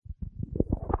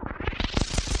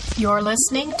You're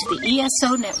listening to the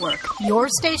ESO Network, your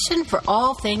station for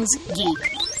all things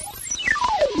geek.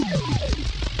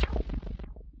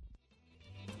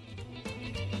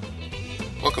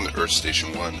 Welcome to Earth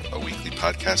Station 1, a weekly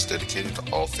podcast dedicated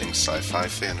to all things sci-fi,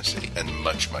 fantasy, and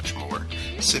much, much more.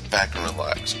 Sit back and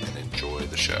relax and enjoy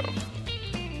the show.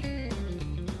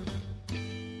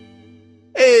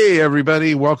 Hey,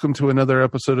 everybody. Welcome to another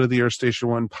episode of the Earth Station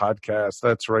 1 podcast.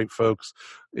 That's right, folks.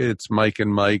 It's Mike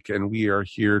and Mike, and we are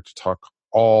here to talk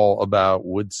all about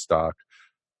Woodstock.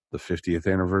 The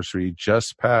 50th anniversary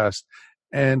just passed,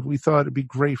 and we thought it'd be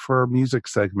great for our music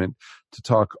segment to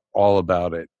talk all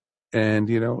about it. And,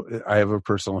 you know, I have a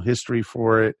personal history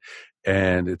for it,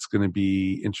 and it's going to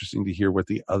be interesting to hear what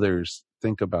the others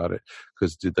think about it.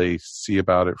 Because did they see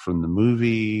about it from the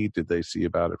movie? Did they see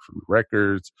about it from the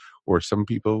records? Or some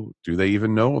people, do they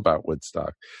even know about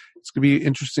Woodstock? It's going to be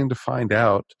interesting to find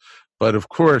out. But, of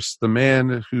course, the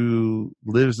man who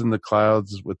lives in the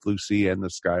clouds with Lucy and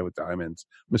the sky with diamonds,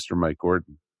 Mr. Mike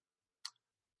Gordon.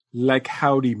 Like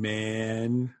howdy,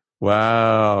 man.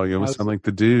 Wow, you almost sound like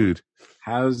the dude.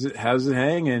 How's it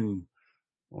hanging?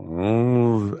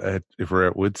 Oh, if we're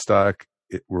at Woodstock,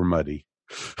 we're muddy.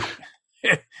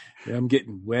 Yeah, I'm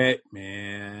getting wet,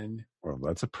 man. Well,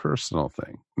 that's a personal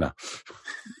thing. No,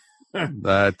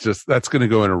 that's going to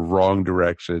go in a wrong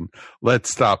direction.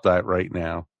 Let's stop that right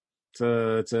now.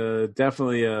 It's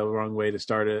definitely a wrong way to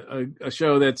start a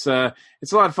show. That's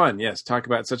it's a lot of fun. Yes, talk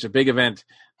about such a big event.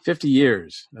 50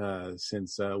 years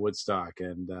since Woodstock,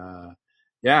 and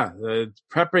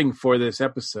prepping for this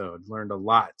episode, learned a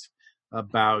lot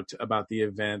about the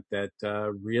event that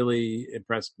really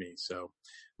impressed me. So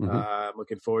I'm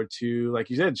looking forward to, like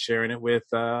you said, sharing it with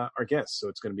our guests. So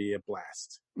it's going to be a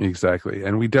blast. Exactly.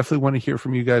 And we definitely want to hear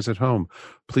from you guys at home.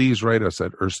 Please write us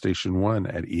at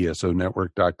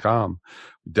earthstation1@esonetwork.com.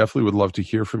 We definitely would love to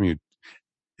hear from you.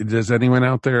 Does anyone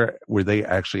out there, were they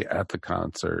actually at the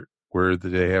concert? Where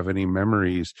did they have any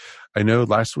memories? I know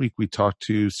last week we talked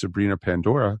to Sabrina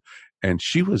Pandora, and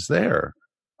she was there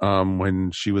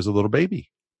when she was a little baby.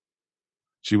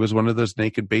 She was one of those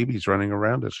naked babies running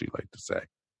around, as she liked to say.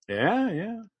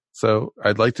 Yeah. So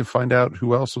I'd like to find out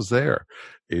who else was there.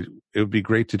 It would be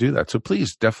great to do that. So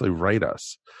please definitely write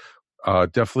us.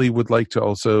 Definitely would like to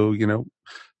also,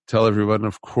 tell everyone,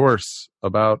 of course,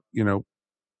 about,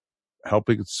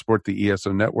 helping support the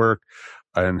ESO network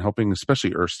and helping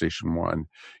especially Earth Station 1.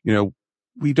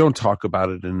 We don't talk about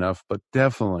it enough, but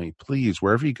definitely, please,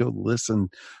 wherever you go, listen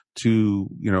to,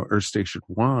 Earth Station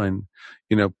 1,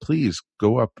 please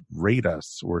go up, rate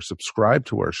us, or subscribe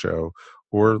to our show,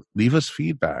 or leave us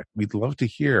feedback. We'd love to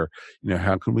hear,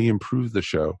 how can we improve the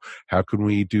show? How can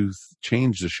we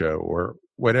change the show, or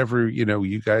whatever,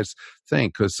 you guys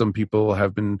think, because some people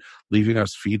have been leaving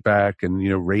us feedback and,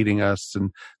 rating us.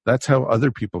 And that's how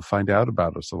other people find out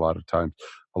about us a lot of times.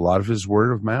 A lot of it is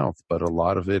word of mouth, but a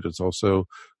lot of it is also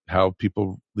how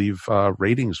people leave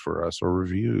ratings for us or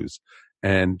reviews.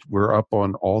 And we're up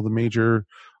on all the major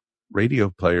radio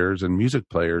players and music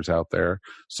players out there.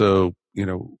 So,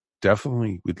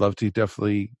 definitely, we'd love to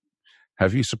definitely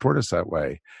have you support us that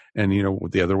way. And,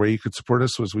 the other way you could support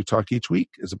us, as we talk each week,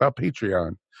 is about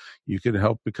Patreon. You can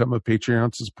help become a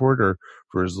Patreon supporter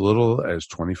for as little as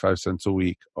 25 cents a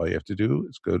week. All you have to do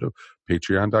is go to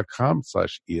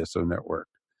patreon.com/ESO network.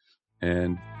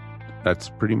 And that's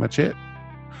pretty much it.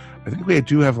 I think we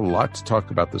do have a lot to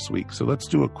talk about this week. So let's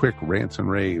do a quick rants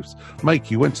and raves. Mike,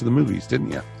 you went to the movies,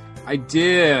 didn't you? I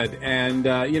did. And,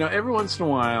 every once in a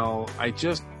while, I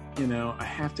just, I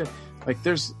have to,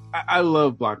 I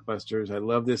love blockbusters. I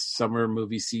love this summer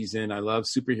movie season. I love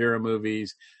superhero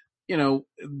movies.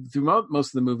 Throughout most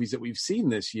of the movies that we've seen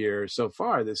this year so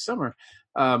far, this summer,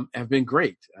 have been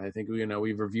great. I think,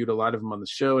 we've reviewed a lot of them on the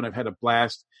show, and I've had a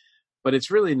blast. But it's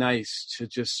really nice to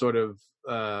just sort of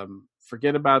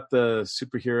forget about the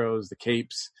superheroes, the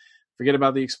capes, forget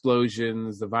about the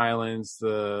explosions, the violence,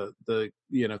 the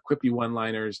quippy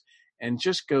one-liners, and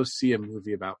just go see a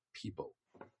movie about people.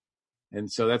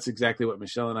 And so that's exactly what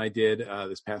Michelle and I did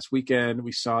this past weekend.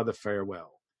 We saw The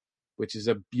Farewell, which is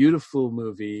a beautiful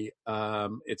movie.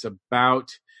 It's about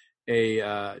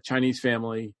a Chinese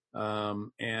family,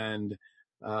 and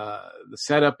the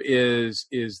setup is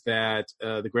that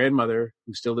the grandmother,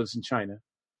 who still lives in China,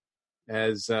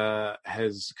 has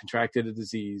contracted a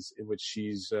disease in which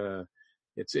she's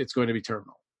it's going to be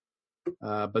terminal,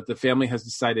 but the family has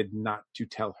decided not to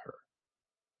tell her.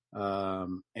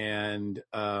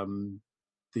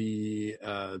 The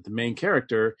main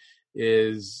character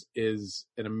is a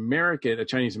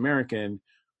Chinese American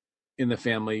in the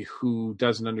family who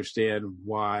doesn't understand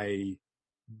why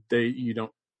you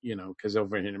don't, because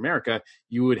over in America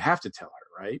you would have to tell her,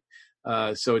 right?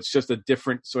 So it's just a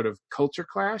different sort of culture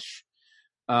clash.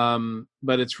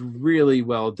 But it's really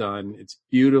well done. It's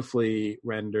beautifully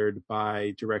rendered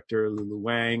by director Lulu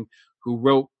Wang, who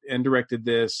wrote and directed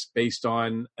this based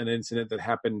on an incident that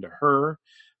happened to her.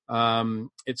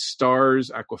 It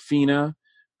stars Aquafina,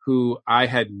 who I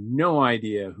had no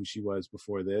idea who she was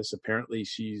before this. Apparently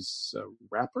she's a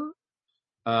rapper.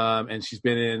 And she's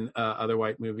been in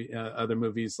other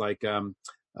movies like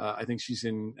I think she's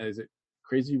in, is it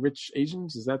Crazy Rich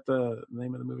Asians? Is that the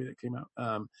name of the movie that came out?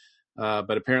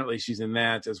 But apparently she's in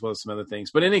that as well as some other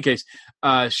things. But in any case,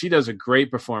 she does a great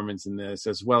performance in this,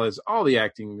 as well as all the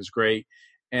acting is great.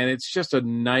 And it's just a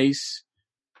nice,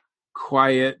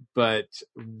 quiet, but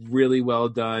really well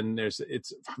done.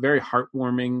 It's very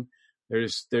heartwarming.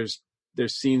 There's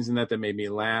scenes in that made me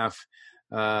laugh.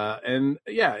 And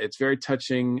yeah, it's very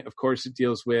touching. Of course, it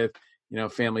deals with,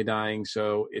 family dying.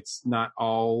 So it's not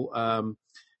all,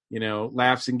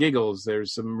 laughs and giggles.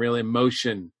 There's some real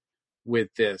emotion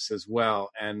with this as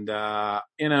well. And,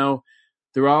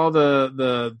 through all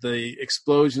the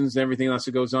explosions and everything else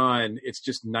that goes on, it's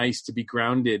just nice to be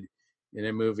grounded in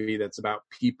a movie that's about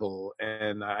people.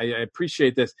 And I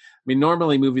appreciate this. I mean,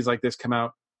 normally movies like this come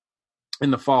out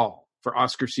in the fall for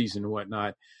Oscar season and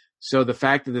whatnot. So the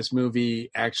fact that this movie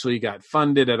actually got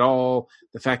funded at all,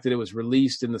 the fact that it was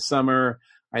released in the summer,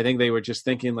 I think they were just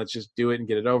thinking, let's just do it and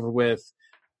get it over with.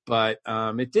 But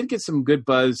it did get some good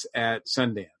buzz at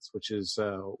Sundance, which is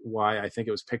why I think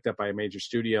it was picked up by a major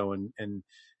studio and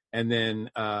then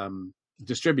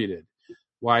distributed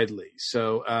widely.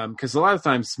 So because a lot of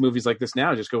times movies like this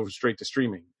now just go straight to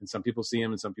streaming, and some people see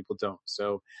them and some people don't.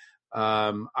 So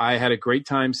I had a great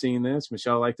time seeing this.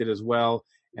 Michelle liked it as well,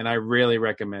 and I really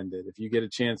recommend it if you get a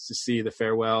chance to see The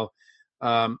Farewell.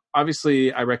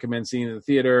 Obviously, I recommend seeing it in the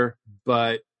theater,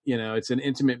 but it's an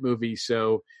intimate movie,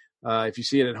 so. If you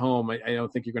see it at home, I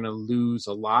don't think you're going to lose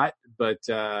a lot, but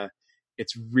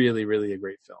it's really, really a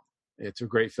great film. It's a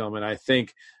great film, and I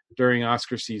think during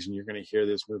Oscar season, you're going to hear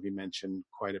this movie mentioned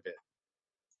quite a bit.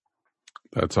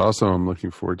 That's awesome. I'm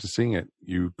looking forward to seeing it.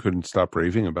 You couldn't stop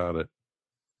raving about it.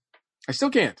 I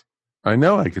still can't. I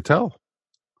know. I could tell.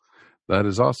 That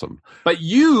is awesome. But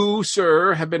you,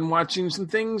 sir, have been watching some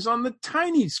things on the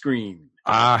tiny screen.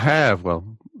 I have.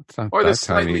 Well, it's not or that the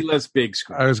slightly tiny. less big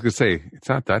screen. I was going to say, it's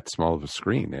not that small of a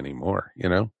screen anymore,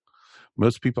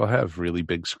 Most people have really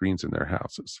big screens in their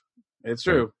houses. It's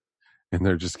true. And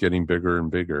they're just getting bigger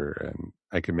and bigger, and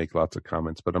I can make lots of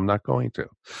comments, but I'm not going to.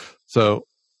 So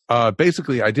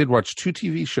basically, I did watch 2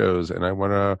 TV shows, and I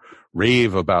want to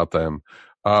rave about them.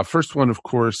 First one, of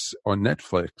course, on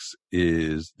Netflix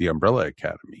is The Umbrella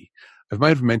Academy. I might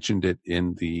have mentioned it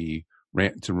in the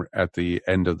rant at the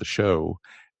end of the show,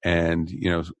 and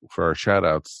for our shout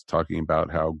outs, talking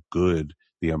about how good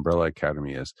The Umbrella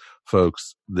Academy is.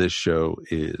 Folks, this show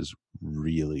is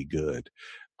really good.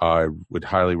 I would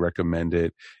highly recommend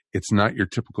it. It's not your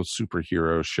typical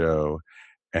superhero show,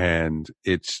 and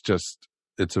it's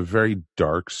a very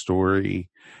dark story,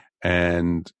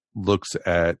 and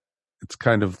it's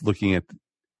kind of looking at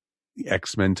the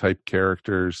X-Men type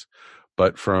characters,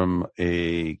 but from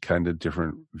a kind of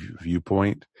different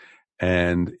viewpoint.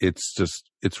 And it's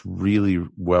really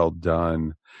well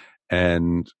done.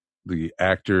 And the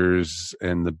actors,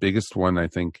 and the biggest one, I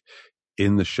think,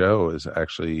 in the show is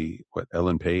actually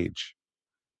Ellen Page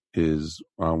is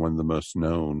one of the most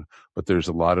known, but there's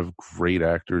a lot of great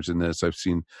actors in this. I've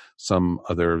seen some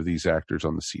other of these actors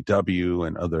on the CW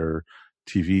and other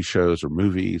TV shows or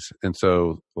movies. And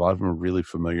so a lot of them are really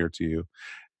familiar to you.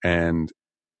 And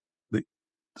the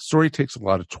story takes a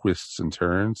lot of twists and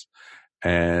turns,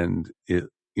 and it,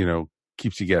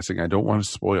 keeps you guessing. I don't want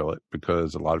to spoil it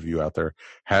because a lot of you out there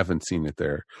haven't seen it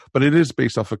there, but it is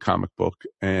based off a comic book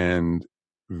and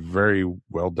very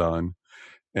well done,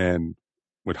 and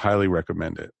would highly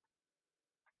recommend it.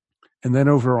 And then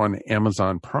over on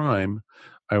Amazon Prime,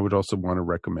 I would also want to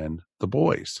recommend The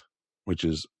Boys, which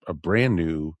is a brand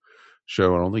new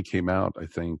show. It only came out, I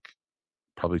think,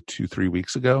 probably 2-3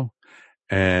 weeks ago.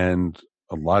 And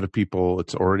a lot of people,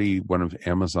 it's already one of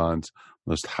Amazon's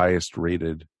most highest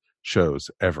rated shows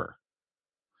ever.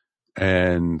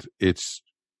 And it's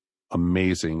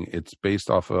amazing. It's based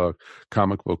off a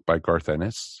comic book by Garth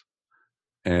Ennis.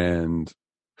 And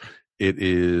it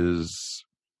is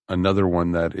another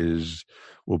one that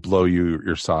will blow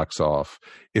your socks off.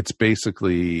 It's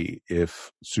basically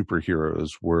if superheroes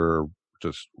were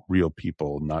just real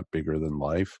people, not bigger than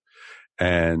life.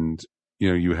 And,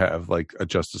 you have like a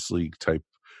Justice League type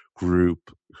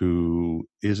group who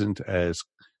isn't as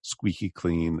squeaky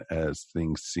clean as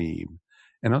things seem.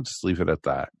 And I'll just leave it at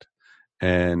that.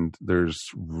 and there's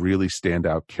really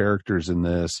standout characters in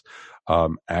this.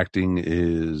 Acting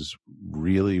is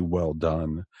really well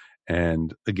done,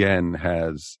 and again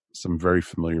has some very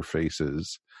familiar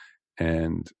faces,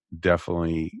 and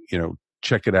definitely,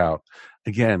 check it out.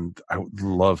 Again, I would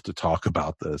love to talk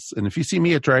about this. And if you see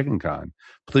me at Dragon Con,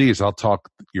 please, I'll talk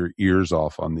your ears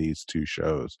off on these two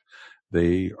shows.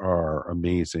 They are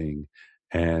amazing.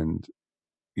 And,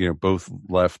 both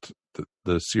left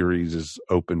the series is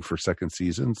open for second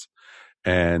seasons.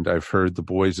 And I've heard The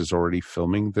Boys is already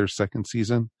filming their second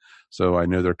season. So I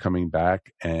know they're coming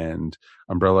back, and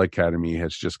Umbrella Academy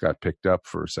has just got picked up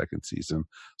for a second season.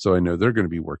 So I know they're going to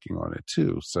be working on it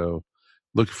too. So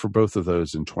look for both of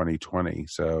those in 2020.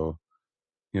 So,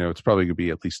 it's probably going to be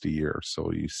at least a year. So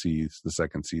you see the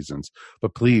second seasons,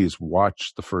 but please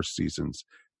watch the first seasons.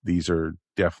 These are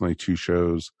definitely two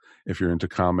shows if you're into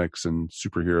comics and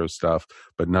superhero stuff,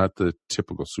 but not the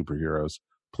typical superheroes.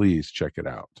 Please check it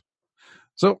out.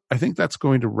 So I think that's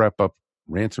going to wrap up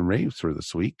Rants and Raves for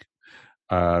this week.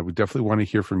 We definitely want to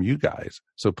hear from you guys.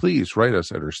 So please write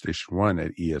us at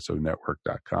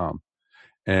ourstation1@esonetwork.com.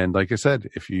 And like I said,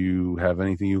 if you have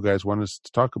anything you guys want us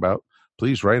to talk about,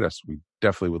 please write us. We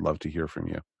definitely would love to hear from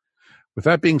you. With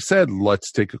that being said,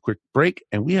 let's take a quick break.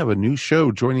 And we have a new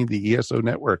show joining the ESO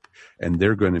network, and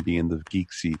they're going to be in the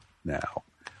geek seat now.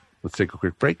 Let's take a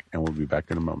quick break, and we'll be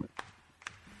back in a moment.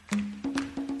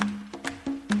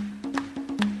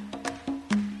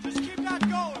 Just keep that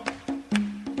going.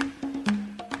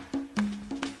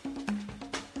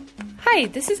 Hi,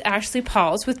 this is Ashley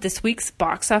Pauls with this week's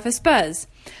Box Office Buzz.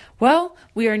 Well,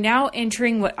 we are now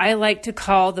entering what I like to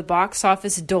call the box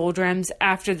office doldrums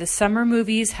after the summer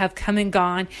movies have come and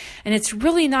gone, and it's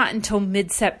really not until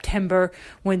mid-September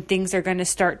when things are going to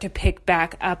start to pick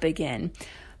back up again.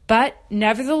 But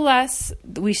nevertheless,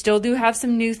 we still do have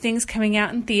some new things coming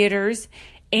out in theaters.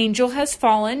 Angel Has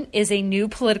Fallen is a new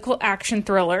political action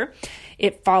thriller.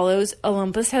 It follows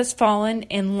Olympus Has Fallen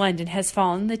and London Has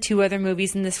Fallen, the two other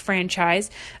movies in this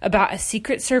franchise, about a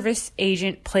Secret Service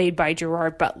agent played by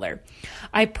Gerard Butler.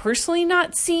 I've personally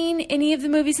not seen any of the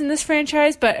movies in this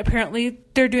franchise, but apparently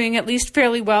they're doing at least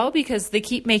fairly well because they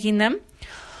keep making them.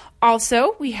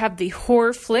 Also, we have the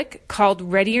horror flick called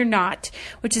Ready or Not,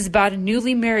 which is about a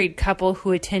newly married couple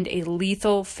who attend a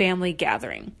lethal family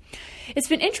gathering. It's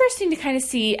been interesting to kind of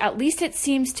see, at least it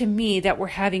seems to me, that we're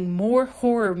having more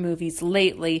horror movies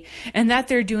lately and that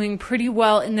they're doing pretty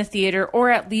well in the theater, or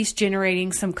at least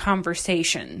generating some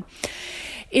conversation.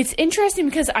 It's interesting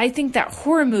because I think that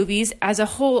horror movies as a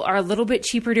whole are a little bit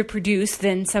cheaper to produce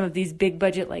than some of these big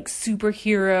budget like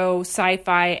superhero,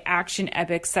 sci-fi, action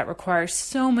epics that require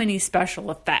so many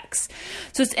special effects.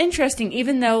 So it's interesting,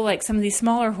 even though like some of these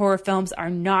smaller horror films are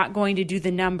not going to do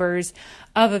the numbers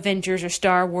of Avengers or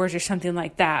Star Wars or something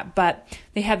like that, but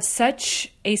they have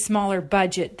such a smaller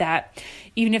budget that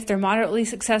even if they're moderately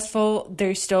successful,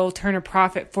 they still turn a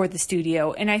profit for the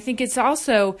studio. And I think it's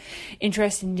also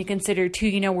interesting to consider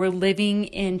too, we're living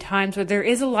in times where there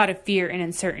is a lot of fear and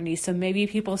uncertainty. So maybe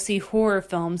people see horror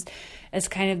films as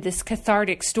kind of this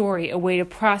cathartic story, a way to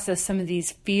process some of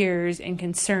these fears and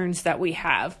concerns that we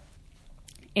have.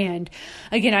 And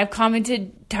again, I've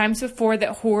commented times before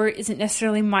that horror isn't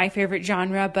necessarily my favorite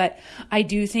genre, but I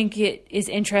do think it is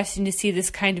interesting to see this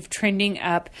kind of trending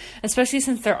up, especially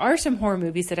since there are some horror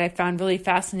movies that I found really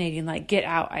fascinating, like Get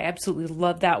Out. I absolutely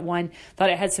love that one. Thought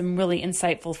it had some really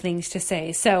insightful things to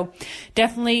say. So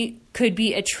definitely could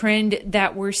be a trend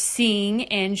that we're seeing,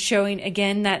 and showing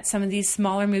again that some of these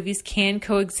smaller movies can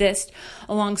coexist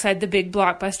alongside the big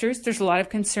blockbusters. There's a lot of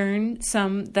concern,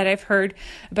 some that I've heard,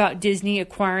 about Disney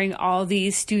acquiring all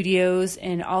these studios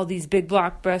and all these big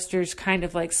blockbusters kind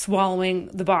of like swallowing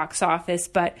the box office.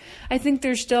 But I think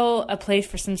there's still a place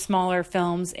for some smaller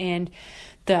films, and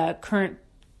the current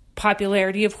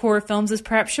popularity of horror films is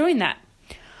perhaps showing that.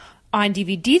 On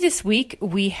DVD this week,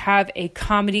 we have a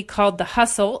comedy called The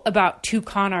Hustle about two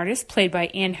con artists played by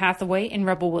Anne Hathaway and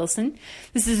Rebel Wilson.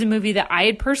 This is a movie that I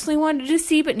had personally wanted to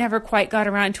see but never quite got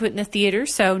around to it in the theater,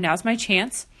 so now's my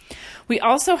chance. We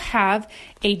also have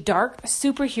a dark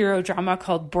superhero drama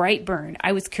called Brightburn.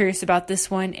 I was curious about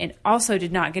this one and also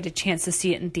did not get a chance to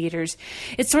see it in theaters.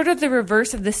 It's sort of the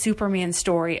reverse of the Superman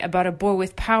story about a boy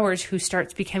with powers who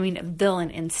starts becoming a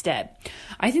villain instead.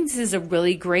 I think this is a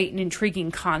really great and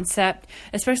intriguing concept,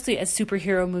 especially as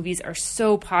superhero movies are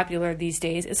so popular these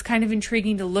days. It's kind of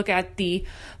intriguing to look at the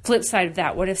flip side of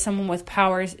that. What if someone with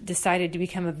powers decided to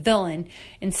become a villain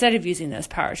instead of using those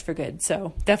powers for good?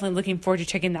 So definitely looking forward to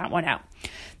checking that one out.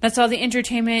 That's all the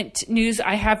entertainment news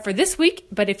I have for this week,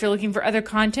 but if you're looking for other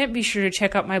content, be sure to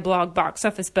check out my blog,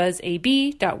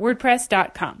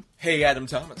 boxofficebuzzab.wordpress.com. Hey, Adam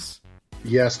Thomas.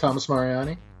 Yes, Thomas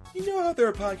Mariani? You know how there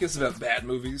are podcasts about bad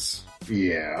movies?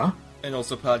 Yeah. And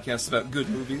also podcasts about good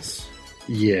movies?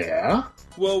 Yeah.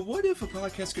 Well, what if a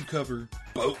podcast could cover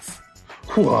both?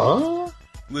 What?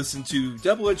 Listen to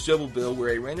Double Edge Double Bill, where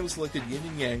a random selected yin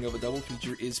and yang of a double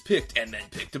feature is picked and then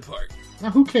picked apart. Now,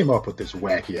 who came up with this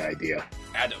wacky idea?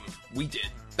 Adam, we did.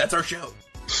 That's our show.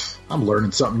 I'm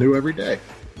learning something new every day.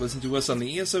 Listen to us on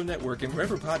the ESO Network and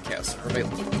wherever podcasts are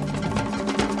available.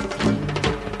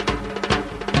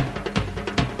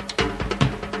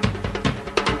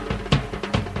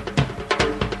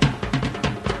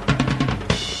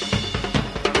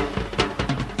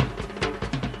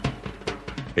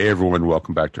 Hey everyone,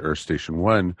 welcome back to Earth Station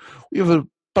 1. We have a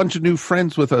bunch of new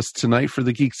friends with us tonight for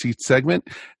the Geek Seat segment,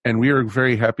 and we are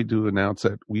very happy to announce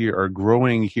that we are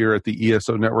growing here at the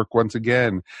ESO Network once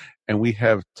again, and we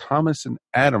have Thomas and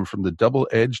Adam from the Double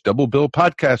Edge Double Bill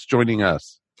podcast joining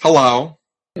us. Hello.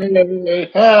 Hey,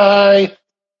 hi.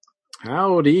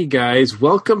 Howdy, guys.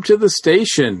 Welcome to the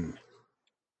station.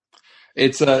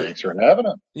 It's Thanks for having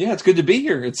us. yeah, it's good to be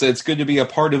here. It's good to be a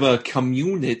part of a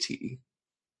community.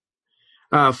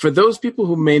 For those people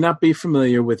who may not be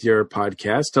familiar with your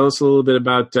podcast, tell us a little bit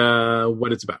about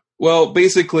what it's about. Well,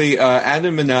 basically,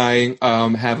 Adam and I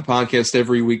have a podcast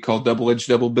every week called Double Edge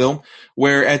Double Bill,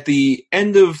 where at the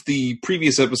end of the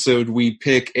previous episode, we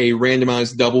pick a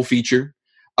randomized double feature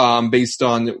based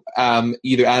on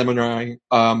either Adam and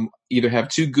I either have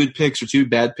two good picks or two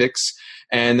bad picks,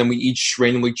 and then we each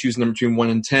randomly choose a number between 1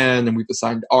 and 10, and we've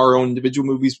assigned our own individual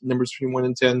movies numbers between 1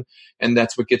 and 10, and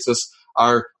that's what gets us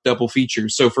our double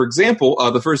features. So, for example,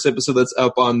 the first episode that's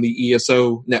up on the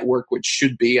ESO network, which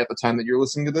should be at the time that you're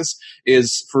listening to this,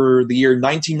 is for the year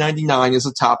 1999 as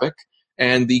a topic.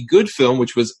 And the good film,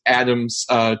 which was Adam's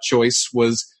choice,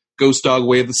 was Ghost Dog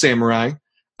Way of the Samurai.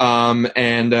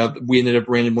 And we ended up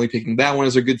randomly picking that one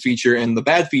as a good feature. And the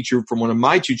bad feature from one of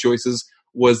my two choices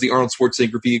was the Arnold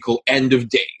Schwarzenegger vehicle End of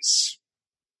Days.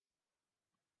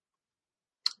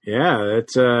 Yeah,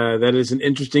 that's that is an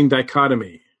interesting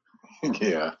dichotomy.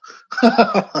 Yeah.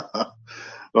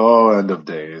 Oh, End of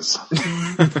Days.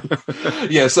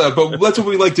 Yes, but that's what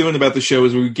we like doing about the show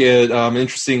is we get an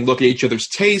interesting look at each other's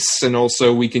tastes, and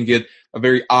also we can get a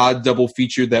very odd double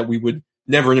feature that we would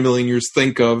never in a million years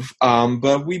think of.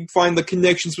 But we find the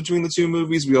connections between the two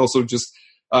movies. We also just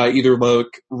either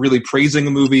look really praising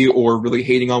a movie or really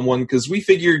hating on one, because we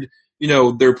figured,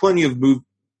 there are plenty of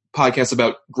podcasts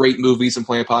about great movies and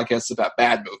plenty of podcasts about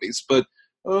bad movies, but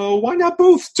why not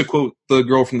both, to quote the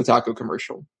girl from the taco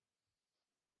commercial?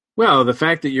 Well, the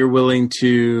fact that you're willing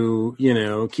to,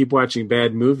 keep watching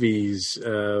bad movies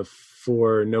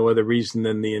for no other reason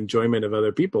than the enjoyment of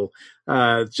other people,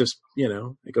 just,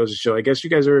 it goes to show, I guess you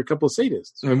guys are a couple of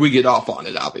sadists. I mean, we get off on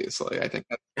it, obviously. I think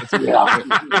that's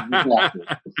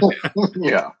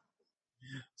Yeah.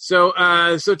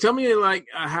 So tell me,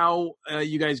 how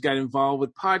you guys got involved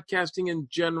with podcasting in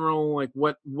general. Like,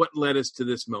 what led us to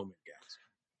this moment,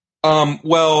 guys?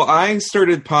 Well, I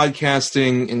started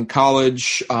podcasting in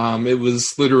college. It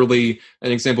was literally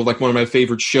an example of like one of my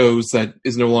favorite shows that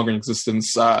is no longer in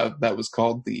existence. That was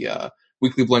called the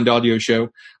Weekly Blend Audio Show.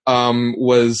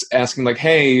 Was asking like,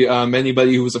 hey,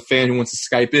 anybody who was a fan who wants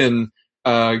to Skype in,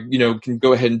 can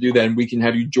go ahead and do that, and we can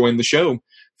have you join the show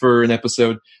for an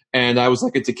episode. And I was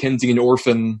like a Dickensian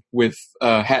orphan with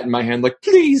a hat in my hand, like,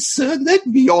 please, sir, let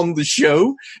me on the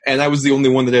show. And I was the only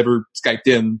one that ever Skyped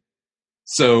in.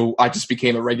 So I just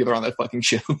became a regular on that fucking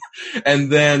show.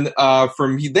 And then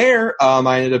from there,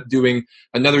 I ended up doing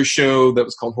another show that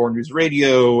was called Horror News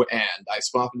Radio, and I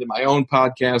spun off into my own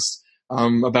podcast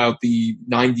about the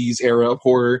 90s era of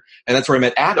horror. And that's where I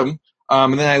met Adam.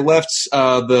 And then I left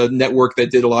the network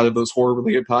that did a lot of those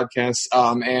horror-related podcasts,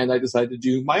 and I decided to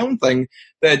do my own thing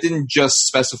that didn't just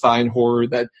specify in horror,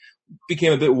 that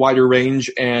became a bit wider range,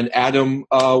 and Adam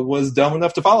was dumb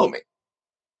enough to follow me.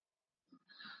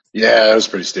 Yeah, it was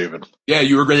pretty stupid. Yeah,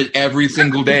 you regret it every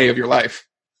single day of your life.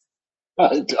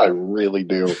 I really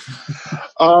do.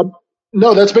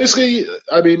 No, that's basically,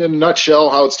 in a nutshell,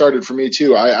 how it started for me,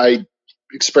 too. I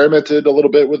experimented a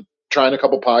little bit with trying a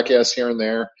couple podcasts here and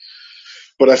there.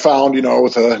 But I found,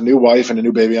 with a new wife and a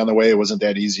new baby on the way, it wasn't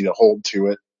that easy to hold to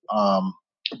it.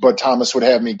 But Thomas would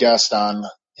have me guest on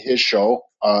his show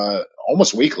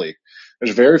almost weekly.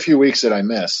 There's very few weeks that I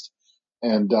missed.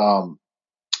 And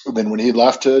then when he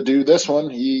left to do this one,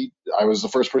 I was the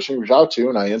first person he reached out to,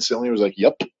 and I instantly was like,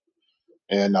 yep.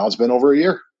 And now it's been over a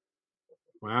year.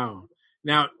 Wow.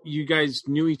 Now, you guys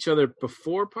knew each other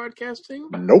before podcasting?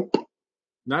 Nope.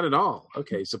 Not at all.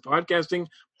 Okay, so podcasting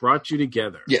brought you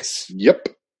together. Yes. Yep.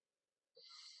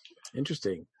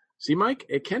 Interesting. See, Mike,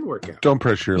 it can work out. Don't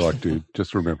pressure your luck, dude.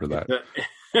 Just remember that.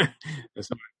 That's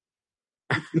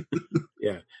not-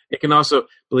 yeah. It can also,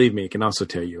 believe me, it can also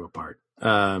tear you apart.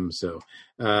 So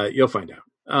you'll find out.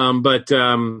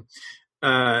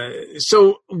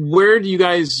 So where do you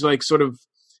guys like sort of,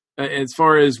 as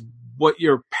far as what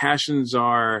your passions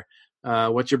are,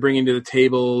 what you're bringing to the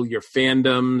table, your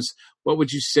fandoms, what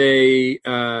would you say?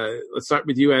 Let's start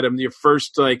with you, Adam. Your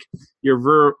first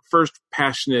first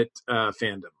passionate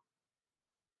fandom.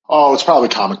 Oh, it's probably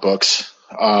comic books.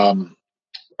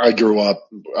 I grew up.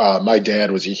 My dad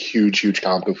was a huge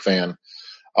comic book fan.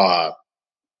 I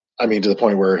mean, to the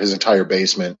point where his entire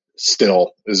basement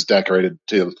still is decorated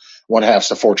to one half's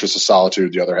the Fortress of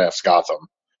Solitude, the other half's Gotham.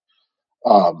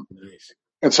 Nice.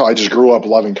 And so I just grew up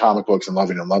loving comic books and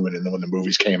loving them. And then when the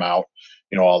movies came out,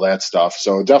 all that stuff.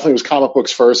 So it definitely was comic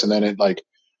books first, and then it like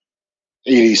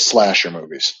 80s slasher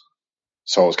movies.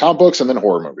 So it was comic books and then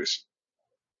horror movies.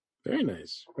 Very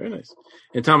nice. Very nice.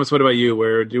 And Thomas, what about you?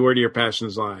 Where do your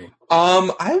passions lie?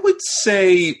 I would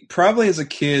say probably as a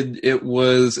kid, it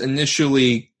was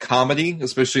initially comedy,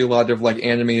 especially a lot of like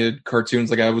animated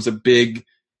cartoons. Like I was a big,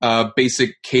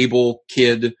 basic cable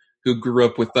kid who grew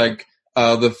up with like,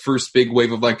 the first big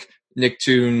wave of like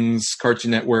Nicktoons,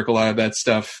 Cartoon Network, a lot of that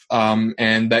stuff.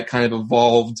 And that kind of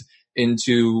evolved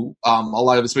into a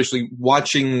lot of especially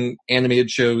watching animated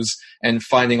shows and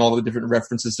finding all the different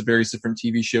references to various different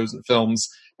TV shows and films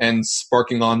and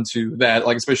sparking onto that.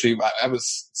 Like especially I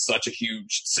was such a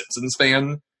huge Simpsons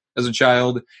fan as a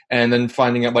child, and then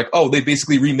finding out like, oh, they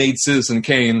basically remade Citizen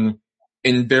Kane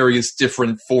in various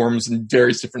different forms and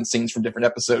various different scenes from different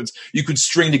episodes. You could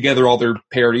string together all their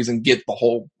parodies and get the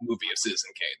whole movie of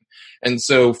Citizen Kane. And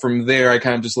so from there, I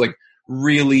kind of just like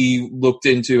really looked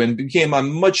into and became a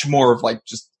much more of like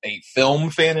just a film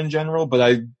fan in general. But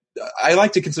I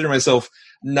like to consider myself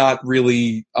not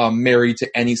really married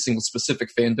to any single specific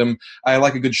fandom. I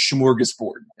like a good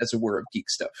smorgasbord, as it were, of geek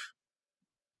stuff.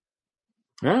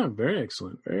 Yeah, very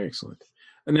excellent. Very excellent.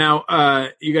 Now,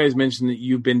 you guys mentioned that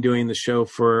you've been doing the show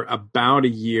for about a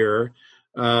year.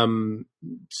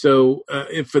 So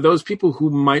if for those people who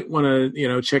might want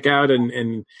to, check out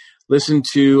and listen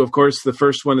to, of course, the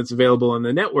first one that's available on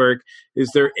the network, is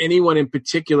there anyone in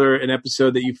particular, an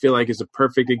episode that you feel like is a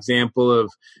perfect example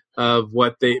of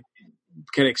what they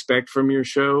can expect from your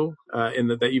show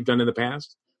that you've done in the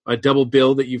past? A double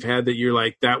bill that you've had that you're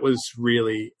like, that was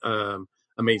really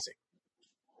amazing.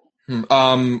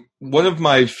 One of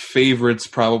my favorites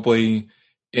probably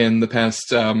in the past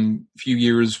few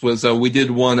years was we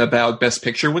did one about Best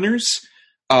Picture winners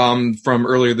from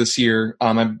earlier this year.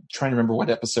 I'm trying to remember what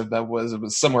episode that was. It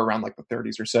was somewhere around like the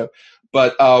 30s or so.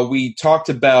 But we talked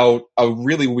about a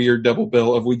really weird double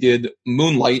bill of we did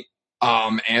Moonlight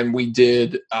and we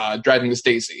did Driving Miss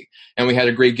Daisy. And we had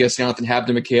a great guest, Jonathan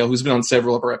Habden McHale, who's been on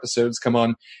several of our episodes, come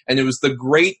on. And it was the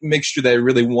great mixture that I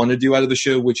really want to do out of the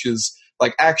show, which is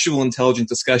like actual intelligent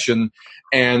discussion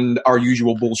and our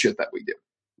usual bullshit that we do.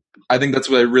 I think that's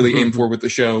what I really aim for with the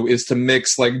show, is to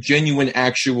mix like genuine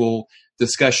actual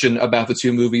discussion about the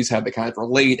two movies, how they kind of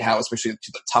relate, how especially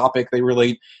to the topic they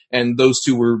relate. And those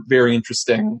two were very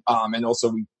interesting. And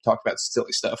also we talked about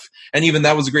silly stuff. And even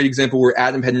that was a great example where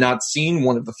Adam had not seen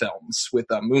one of the films with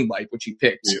Moonlight, which he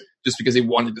picked just because he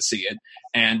wanted to see it.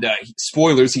 And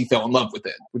spoilers, he fell in love with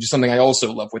it, which is something I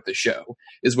also love with the show,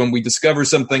 is when we discover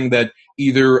something that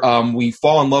either we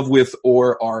fall in love with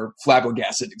or are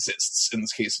flabbergasted exists, in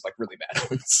this case, like really bad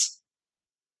ones.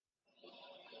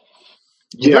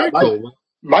 Yeah, Cool.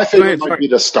 my favorite might be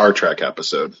the Star Trek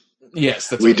episode. Yes,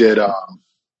 that's we right. did.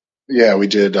 We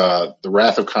did The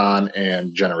Wrath of Khan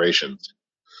and Generations.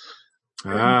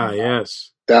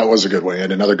 Yes. That was a good one.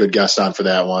 And another good guest on for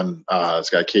that one. It's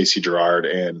got Casey Gerard,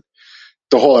 and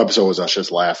the whole episode was us just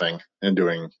laughing and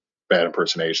doing bad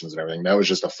impersonations and everything. That was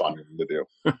just a fun thing to do.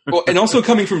 Well, and also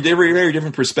coming from very, very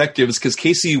different perspectives, because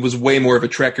Casey was way more of a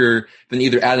Trekker than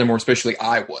either Adam or especially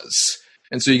I was.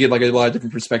 And so you get like a lot of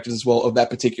different perspectives as well of that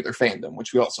particular fandom,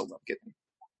 which we also love getting.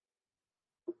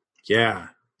 Yeah.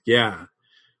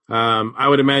 I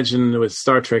would imagine with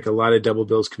Star Trek, a lot of double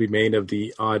bills could be made of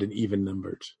the odd and even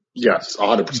numbers. Yes,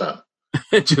 100%.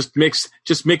 just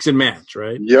mix and match,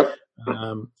 right? Yep.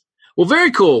 Well,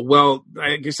 very cool. Well,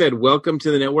 like I said, welcome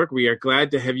to the network. We are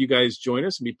glad to have you guys join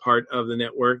us and be part of the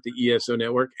network, the ESO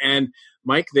network. And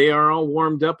Mike, they are all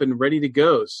warmed up and ready to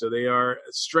go. So they are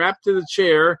strapped to the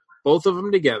chair, both of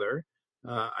them together.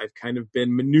 I've kind of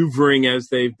been maneuvering as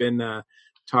they've been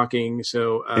talking.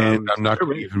 So, and I'm not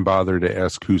going to even bother to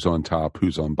ask who's on top,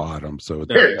 who's on bottom. So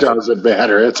it doesn't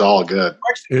matter. It's all good.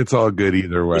 It's all good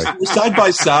either way. We're side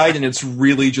by side, and it's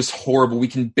really just horrible. We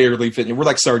can barely fit in. We're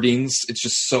like sardines. It's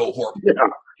just so horrible.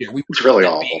 Yeah, it's really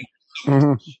awful.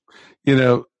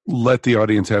 Mm-hmm. let the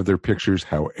audience have their pictures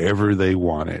however they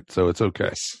want it. So it's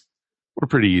okay. We're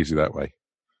pretty easy that way.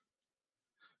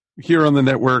 Here on the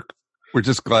network, we're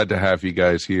just glad to have you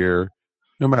guys here,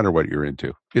 no matter what you're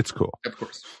into. It's cool. Of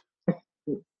course.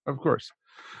 Of course.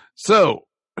 So,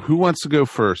 who wants to go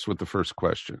first with the first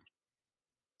question?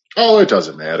 Oh, it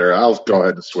doesn't matter. I'll go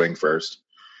ahead and swing first.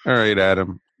 All right,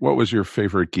 Adam. What was your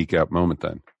favorite geek out moment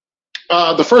then?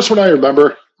 The first one I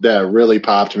remember that really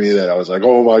popped me, that I was like,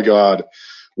 oh my God,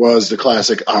 was the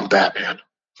classic I'm Batman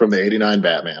from the 89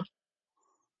 Batman.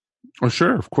 Oh,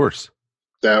 sure, of course.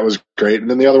 That was great. And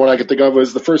then the other one I could think of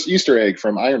was the first Easter egg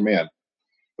from Iron Man.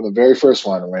 From the very first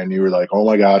one, when you were like, oh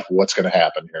my God, what's going to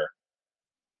happen here?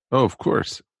 Oh, of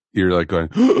course. You're like going,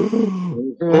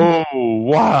 oh,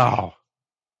 wow.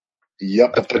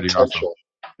 Yep, the That's pretty potential.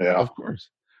 awesome. Yeah. Of course.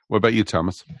 What about you,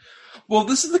 Thomas? Well,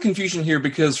 this is the confusion here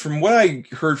because from what I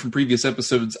heard from previous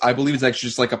episodes, I believe it's actually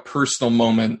just like a personal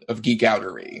moment of geek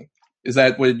outery. Is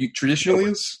that what it traditionally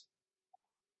is?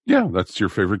 Yeah, that's your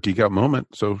favorite geek out moment.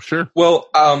 So sure. Well,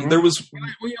 there was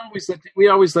we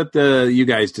always let you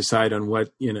guys decide on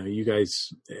what you guys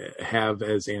have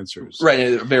as answers.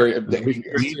 right.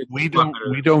 We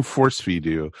don't force feed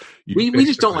you. We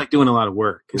just don't like doing a lot of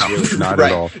work. Really. Not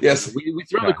right. at all. Yes, we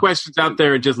throw the questions out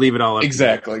there and just leave it all up.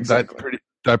 exactly.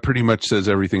 That pretty much says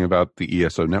everything about the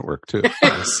ESO network too.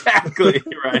 Exactly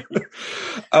right.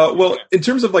 Well, in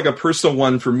terms of like a personal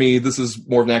one for me, this is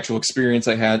more of an actual experience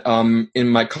I had. In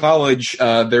my college,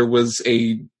 there was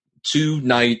a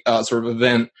 2-night sort of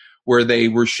event where they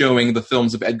were showing the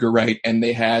films of Edgar Wright, and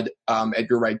they had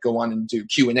Edgar Wright go on and do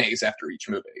Q&As after each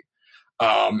movie.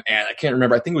 And I can't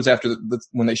remember. I think it was after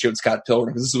when they showed Scott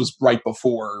Pilgrim, because this was right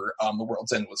before The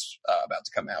World's End was about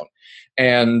to come out.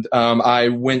 And I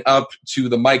went up to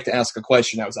the mic to ask a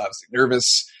question. I was obviously nervous.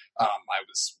 I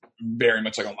was very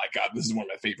much like, oh my God, this is one of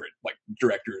my favorite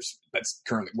directors that's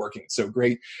currently working. It's so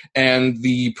great. And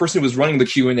the person who was running the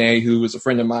Q&A, who was a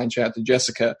friend of mine, shout out to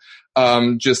Jessica,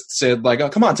 just said like, oh,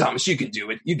 come on, Thomas, you can do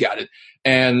it. You got it.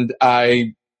 And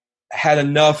I had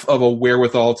enough of a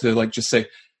wherewithal to like just say,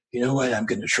 you know what, I'm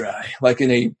going to try, like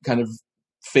in a kind of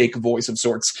fake voice of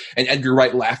sorts. And Edgar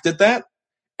Wright laughed at that.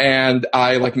 And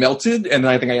I like melted. And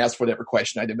then I think I asked whatever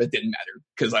question I did, but it didn't matter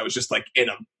because I was just like in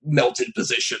a melted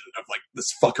position of like, this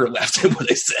fucker laughed at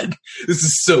what I said. This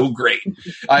is so great.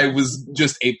 I was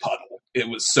just a puddle. It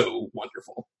was so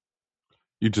wonderful.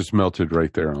 You just melted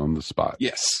right there on the spot.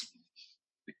 Yes.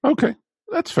 Okay.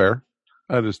 That's fair.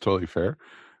 That is totally fair.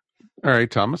 All right,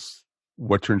 Thomas,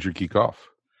 what turns your geek off?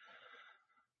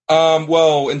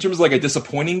 Well, in terms of like a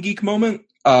disappointing geek moment,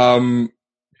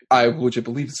 which I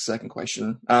believe is the second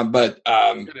question. But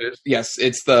yes,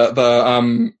 it's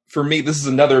the for me, this is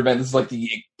another event. This is like the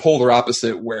polar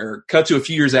opposite, where cut to a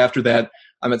few years after that,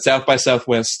 I'm at South by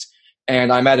Southwest,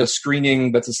 and I'm at a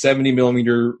screening that's a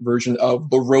 70mm version of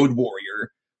The Road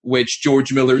Warrior, which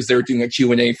George Miller is there doing a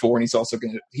Q&A for, and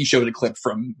he showed a clip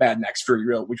from Mad Max Fury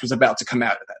Road, which was about to come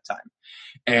out at that time.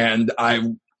 And I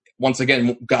once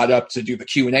again got up to do the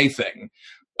Q&A thing,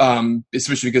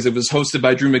 especially because it was hosted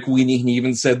by Drew McWeeny, and he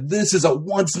even said, this is a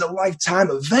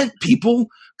once-in-a-lifetime event, people.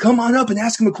 Come on up and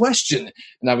ask him a question.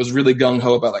 And I was really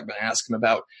gung-ho about like going to ask him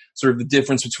about sort of the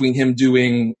difference between him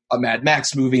doing a Mad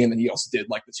Max movie, and then he also did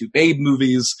like the 2 Babe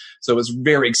movies. So I was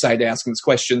very excited to ask him this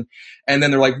question. And then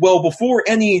they're like, well, before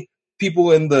any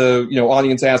people in the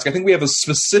audience ask, I think we have a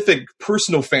specific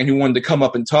personal fan who wanted to come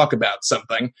up and talk about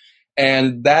something.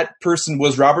 And that person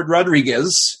was Robert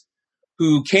Rodriguez,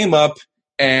 who came up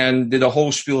and did a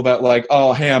whole spiel about like,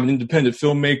 oh, hey, I'm an independent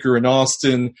filmmaker in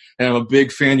Austin, and I'm a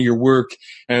big fan of your work,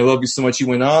 and I love you so much. He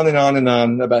went on and on and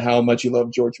on about how much he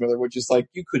loved George Miller, which is like,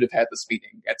 you could have had this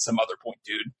meeting at some other point,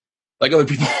 dude. Like, other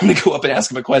people want to go up and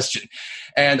ask him a question.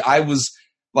 And I was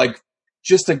like,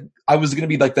 I was going to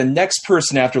be like the next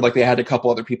person after like they had a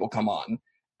couple other people come on.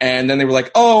 And then they were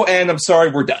like, oh, and I'm sorry,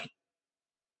 we're done.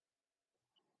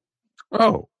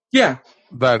 Oh. Yeah.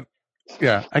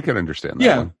 I can understand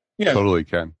that one. Yeah. Totally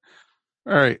can.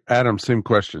 All right, Adam, same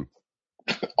question.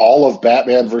 All of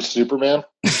Batman versus Superman?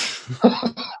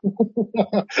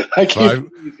 I can't.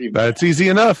 That's easy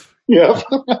enough. Yeah.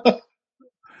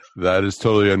 That is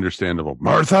totally understandable.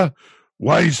 Martha,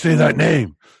 why you say that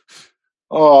name?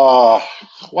 Oh,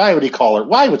 why would he call her?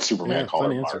 Why would Superman call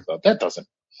her Martha? That doesn't.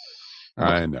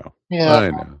 I know. Yeah. I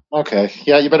know. Okay.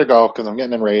 Yeah, you better go because I'm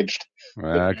getting enraged.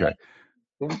 Okay.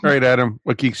 All right, Adam,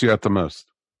 what geeks you out the most?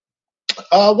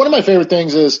 One of my favorite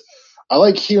things is I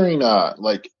like hearing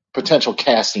like potential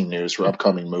casting news for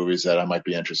upcoming movies that I might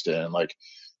be interested in, like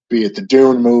be it the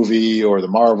Dune movie or the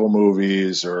Marvel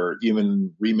movies or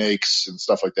even remakes and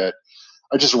stuff like that.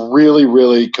 I just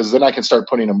really, because then I can start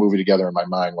putting a movie together in my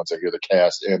mind once I hear the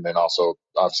cast and then also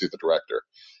obviously the director.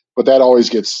 But that always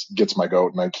gets my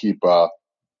goat, and I keep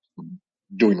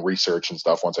doing research and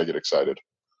stuff once I get excited.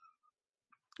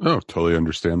 Oh, totally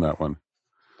understand that one.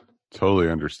 Totally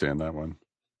understand that one.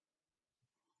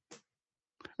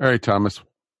 All right, Thomas,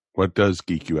 what does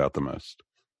geek you out the most?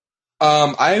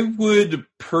 I would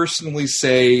personally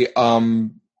say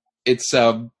it's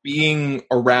being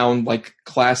around like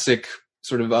classic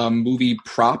sort of movie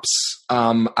props.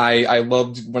 I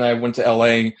loved when I went to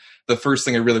LA. The first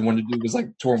thing I really wanted to do was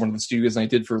like tour one of the studios, and I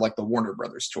did for like the Warner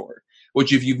Brothers tour.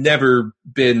 Which, if you've never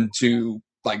been to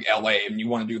like LA and you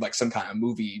want to do like some kind of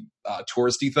movie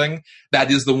touristy thing,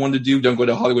 that is the one to do. Don't go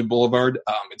to Hollywood Boulevard.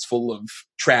 It's full of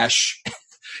trash.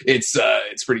 It's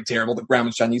pretty terrible. The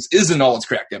Grauman's Chinese isn't all it's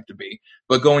cracked up to be.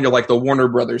 But going to like the Warner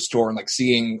Brothers tour and like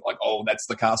seeing like, oh, that's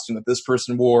the costume that this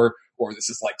person wore, or this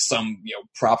is like some, you know,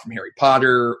 prop from Harry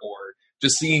Potter, or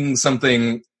just seeing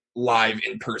something live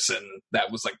in person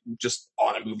that was like just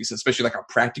on a movie set, especially like a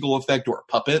practical effect or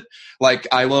a puppet. Like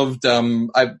I loved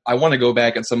I want to go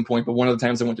back at some point, but one of the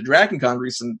times I went to DragonCon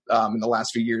recent in the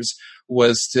last few years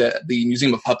was to the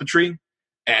Museum of Puppetry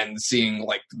and seeing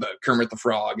like the Kermit the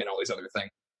Frog and all these other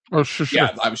things. Oh, sure.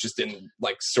 Yeah, I was just in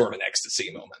like sort of an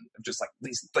ecstasy moment of just like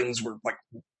these things were like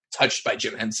touched by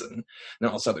Jim Henson and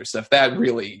all this other stuff. That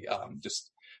really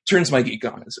just turns my geek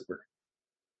on, as it were.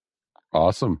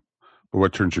 Awesome. But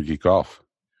what turns your geek off?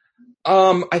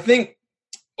 I think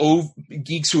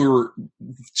geeks who are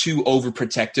too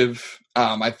overprotective.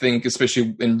 I think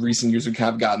especially in recent years we've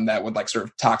kind of gotten that with like sort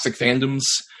of toxic fandoms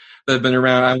that have been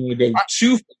around. I want to go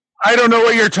too. I don't know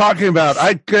what you're talking about.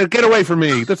 Get away from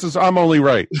me. I'm only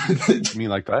right. You mean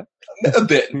like that? A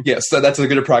bit, yes. That's a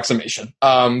good approximation.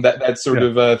 That sort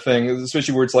of thing,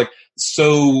 especially where it's like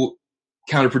so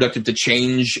counterproductive to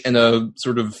change in a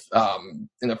sort of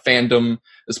in a fandom,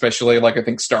 especially like I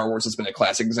think Star Wars has been a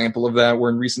classic example of that. Where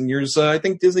in recent years, I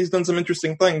think Disney's done some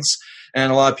interesting things,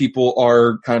 and a lot of people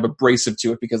are kind of abrasive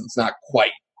to it because it's not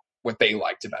quite what they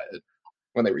liked about it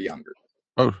when they were younger.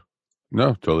 Oh,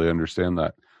 no, totally understand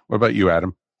that. What about you,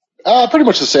 Adam? Pretty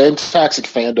much the same. Toxic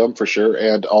fandom for sure,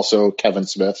 and also Kevin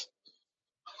Smith.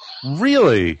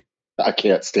 Really? I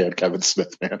can't stand Kevin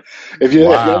Smith, man. If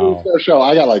you ever see our show,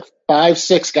 I got like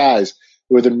 5-6 guys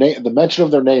who the mention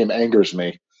of their name angers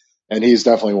me, and he's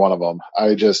definitely one of them.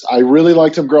 I really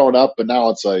liked him growing up, but now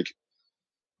it's like,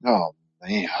 oh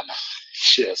man,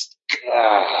 just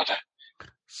God.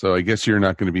 So I guess you're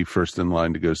not going to be first in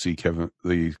line to go see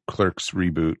the Clerks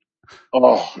reboot.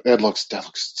 Oh, that looks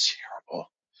terrible.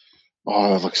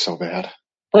 Oh, that looks so bad.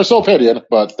 Personal opinion,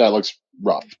 but that looks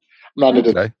rough. I'm not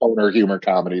into owner humor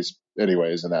comedies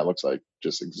anyways, and that looks like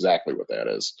just exactly what that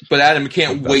is. But Adam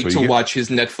can't wait to watch his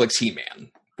Netflix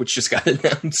He-Man, which just got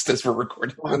announced as we're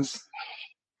recording this.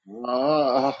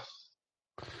 All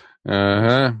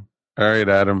right,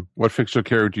 Adam. What fictional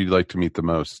character would you like to meet the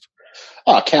most?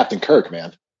 Captain Kirk,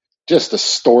 man. Just the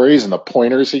stories and the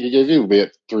pointers he could give you, be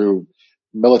it through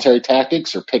military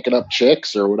tactics or picking up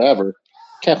chicks or whatever.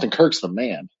 Captain Kirk's the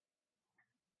man.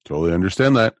 Totally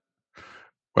understand that.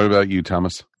 What about you,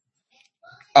 Thomas?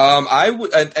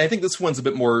 I think this one's a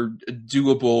bit more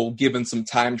doable given some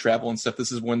time travel and stuff.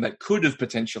 This is one that could have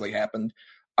potentially happened.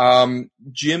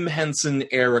 Jim Henson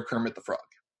era Kermit the Frog.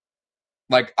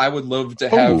 Like, I would love to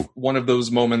have one of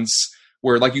those moments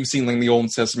where, like you've seen in the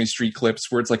old Sesame Street clips,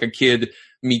 where it's like a kid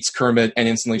meets Kermit and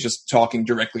instantly just talking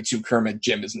directly to Kermit.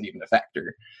 Jim isn't even a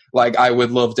factor. Like, I would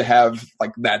love to have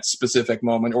like that specific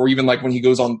moment, or even like when he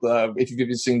goes on if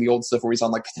you've seen the old stuff where he's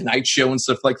on like the Tonight Show and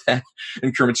stuff like that,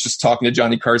 and Kermit's just talking to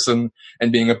Johnny Carson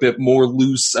and being a bit more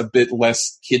loose, a bit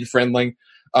less kid friendly.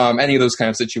 Any of those kind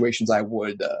of situations, I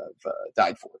would have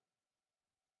died for.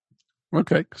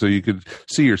 Okay, so you could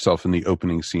see yourself in the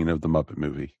opening scene of the Muppet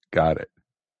movie. Got it.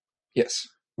 Yes.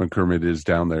 When Kermit is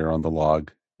down there on the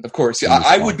log. Of course. Yeah,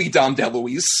 I would be Dom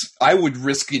DeLuise. I would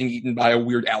risk getting eaten by a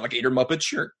weird alligator Muppet,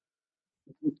 sure.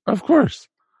 Of course.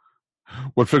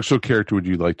 What fictional character would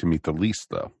you like to meet the least,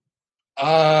 though?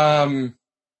 Thought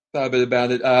a bit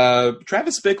about it.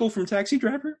 Travis Bickle from Taxi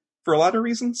Driver, for a lot of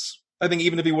reasons. I think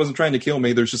even if he wasn't trying to kill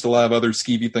me, there's just a lot of other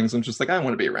skeevy things. I'm just like, I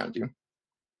want to be around you.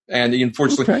 And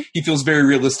unfortunately, he feels very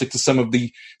realistic to some of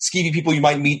the skeevy people you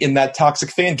might meet in that toxic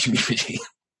fan community.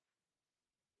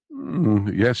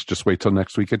 Yes, just wait till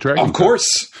next week at Dragon. Of course.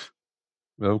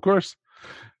 Of course.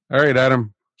 All right,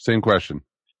 Adam, same question.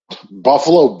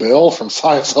 Buffalo Bill from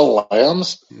Silence of the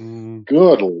Lambs?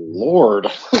 Good Lord.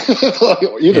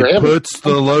 Either puts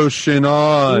the lotion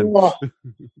on.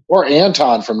 Or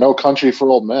Anton from No Country for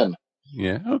Old Men.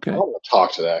 Yeah, okay. I don't want to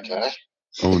talk to that guy.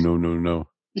 Oh, no.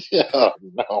 Yeah,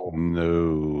 no.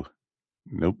 No.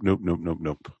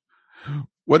 Nope.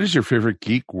 What is your favorite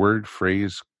geek word,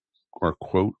 phrase, or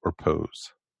quote, or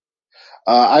pose?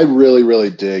 I really, really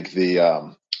dig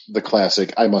the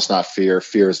classic "I must not fear.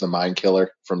 Fear is the mind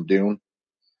killer" from Dune.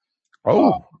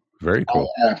 Oh, very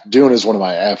cool. Dune is one of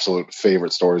my absolute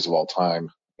favorite stories of all time,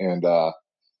 and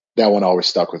that one always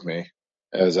stuck with me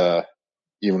as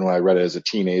even when I read it as a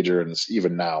teenager, and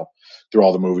even now through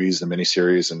all the movies, the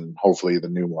miniseries, and hopefully the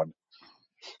new one.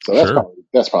 So Sure.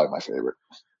 that's probably my favorite.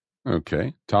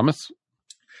 Okay. Thomas?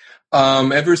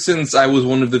 Ever since I was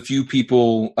one of the few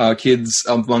kids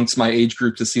amongst my age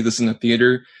group to see this in the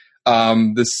theater,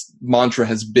 this mantra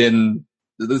has been,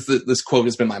 this quote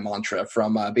has been my mantra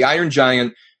from The Iron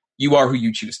Giant, "You are who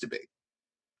you choose to be."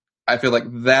 I feel like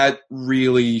that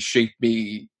really shaped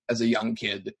me as a young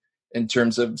kid in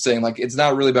terms of saying, like, it's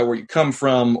not really about where you come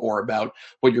from or about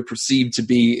what you're perceived to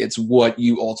be. It's what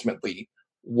you ultimately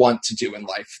want to do in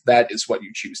life. That is what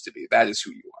you choose to be. That is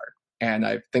who you are. And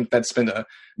I think that's been a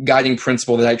guiding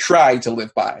principle that I try to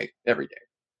live by every day.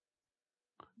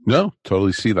 No,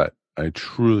 totally see that. I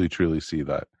truly see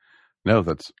that. No,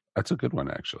 that's a good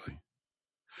one, actually.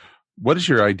 What is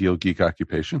your ideal geek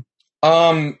occupation?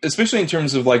 Especially in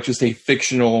terms of like just a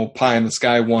fictional pie in the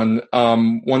sky one.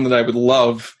 One that I would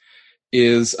love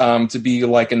is to be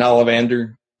like an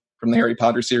Ollivander from the Harry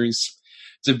Potter series.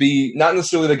 To be not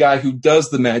necessarily the guy who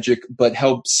does the magic, but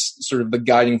helps sort of the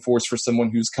guiding force for someone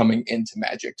who's coming into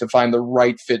magic, to find the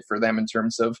right fit for them in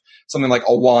terms of something like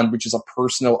a wand, which is a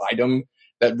personal item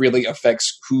that really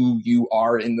affects who you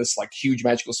are in this like huge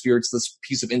magical sphere. It's this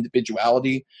piece of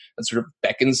individuality that sort of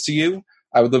beckons to you.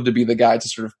 I would love to be the guy to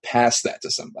sort of pass that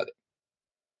to somebody.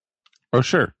 Oh,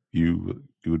 sure. You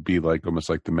would be like almost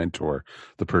like the mentor,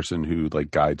 the person who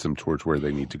like guides them towards where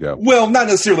they need to go. Well, not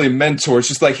necessarily a mentor. It's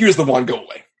just like, here's the one, go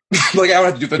away. Like, I don't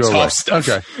have to do the tough stuff.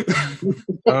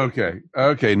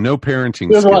 Okay. No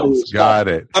parenting skills. Got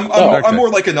it. I'm more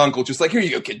like an uncle. Just like, here you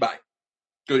go, kid. Bye.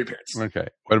 Go to your parents. Okay.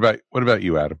 What about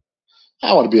you, Adam?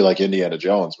 I want to be like Indiana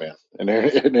Jones, man, an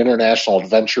international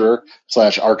adventurer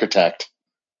 / architect.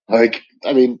 Like,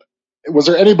 I mean, was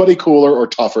there anybody cooler or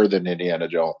tougher than Indiana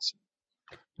Jones?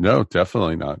 No,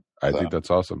 definitely not. I think that's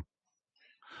awesome.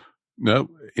 No,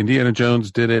 Indiana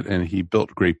Jones did it, and he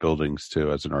built great buildings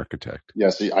too as an architect.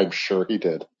 Yes, I'm sure he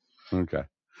did. Okay.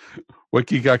 What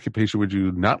geek occupation would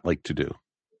you not like to do?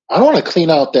 I don't want to clean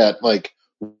out that like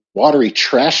watery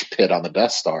trash pit on the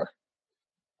Death Star.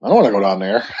 I don't want to go down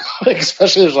there, like,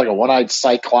 especially there's like a one-eyed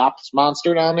Cyclops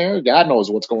monster down there. God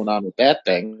knows what's going on with that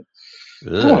thing.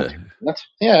 Yeah,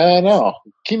 I know.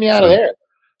 Keep me out of there.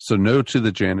 So no to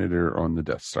the janitor on the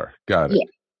Death Star. Got it. Yeah,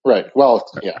 right. Well,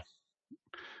 yeah.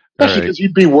 Especially because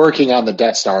you'd be working on the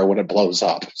Death Star when it blows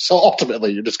up. So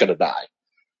ultimately, you're just going to die.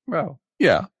 Well,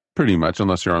 yeah, pretty much,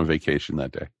 unless you're on vacation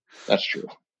that day. That's true.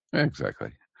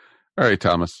 Exactly. All right,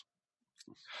 Thomas.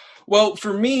 Well,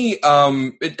 for me,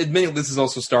 admitting this is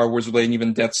also Star Wars related,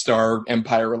 even Death Star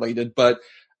Empire related, but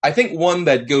I think one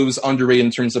that goes underrated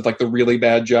in terms of like the really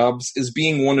bad jobs is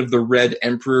being one of the Red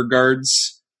Emperor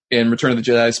guards in Return of the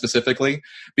Jedi specifically,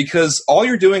 because all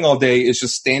you're doing all day is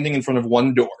just standing in front of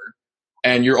one door,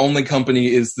 and your only company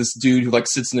is this dude who like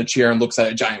sits in a chair and looks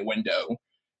at a giant window.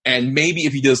 And maybe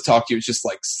if he does talk to you, it's just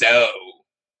like, so,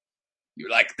 you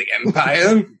like the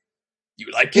Empire?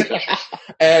 You like it?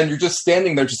 And you're just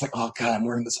standing there just like, oh God, I'm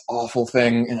wearing this awful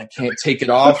thing and I can't take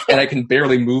it off and I can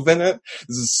barely move in it.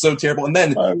 This is so terrible. And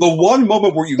then the one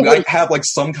moment where you might have like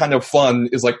some kind of fun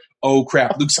is like, oh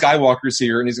crap, Luke Skywalker's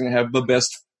here and he's going to have the best,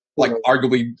 like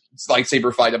arguably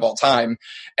lightsaber fight of all time.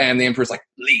 And the Emperor's like,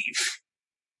 leave.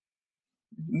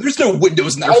 There's no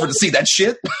windows in there for to see that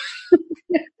shit.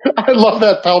 I love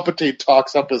that Palpatine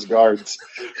talks up his guards.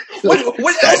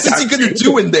 What else is he going to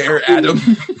do in there, Adam?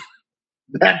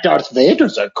 That Darth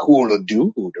Vader's a cool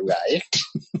dude, right?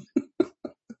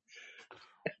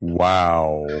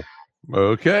 Wow.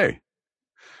 Okay.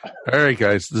 All right,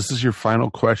 guys. This is your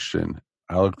final question.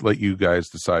 I'll let you guys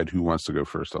decide who wants to go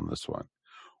first on this one.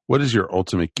 What is your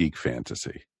ultimate geek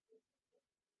fantasy?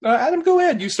 Adam, go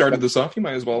ahead. You started this off. You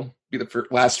might as well be the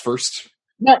last first.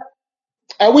 Now,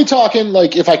 are we talking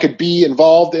like if I could be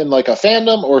involved in like a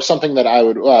fandom or something that I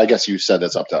would? Well, I guess you said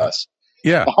that's up to us.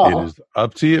 Yeah, It is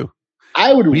up to you.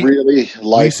 I would really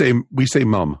like. We say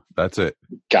mum. That's it.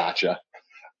 Gotcha.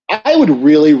 I would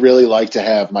really, really like to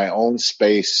have my own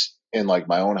space in like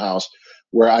my own house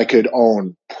where I could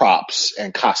own props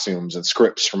and costumes and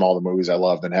scripts from all the movies I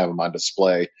loved and have them on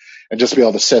display and just be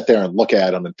able to sit there and look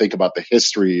at them and think about the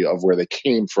history of where they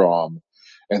came from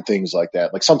and things like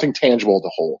that. Like something tangible to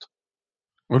hold.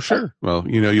 Well, sure. Well,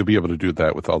 you'll be able to do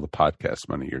that with all the podcast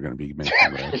money you're going to be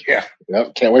making. Right? Yeah.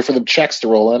 Yep. Can't wait for the checks to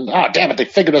roll in. Oh, damn it. They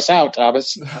figured us out,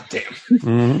 Thomas. Oh, damn.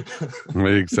 Mm-hmm.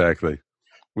 Exactly.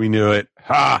 We knew it.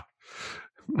 Ha!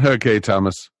 Okay,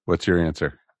 Thomas, what's your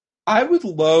answer? I would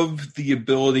love the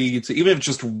ability to, even if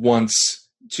just once,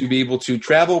 to be able to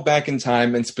travel back in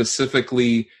time and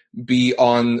specifically be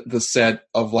on the set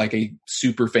of like a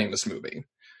super famous movie.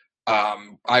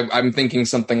 I'm thinking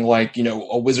something like,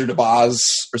 a Wizard of Oz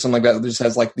or something like that just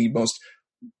has like the most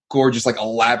gorgeous, like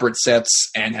elaborate sets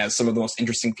and has some of the most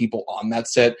interesting people on that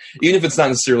set. Even if it's not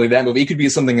necessarily that movie, it could be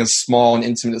something as small and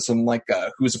intimate as something like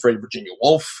Who's Afraid of Virginia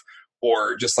Woolf,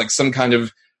 or just like some kind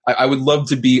of, I would love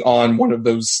to be on one of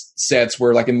those sets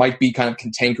where like it might be kind of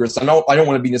cantankerous. I don't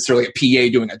want to be necessarily a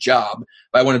PA doing a job,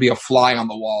 but I want to be a fly on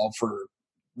the wall for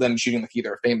them shooting like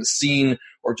either a famous scene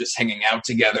or just hanging out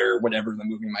together, whatever the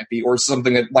movie might be, or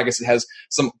something that, like I said, has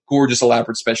some gorgeous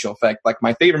elaborate special effect. Like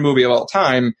my favorite movie of all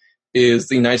time is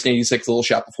the 1986 Little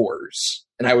Shop of Horrors,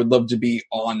 and I would love to be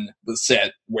on the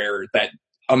set where that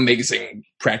amazing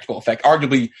practical effect,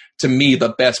 arguably to me the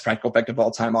best practical effect of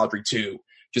all time, Audrey 2,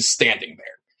 just standing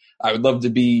there. I would love to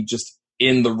be just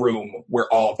in the room where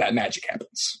all of that magic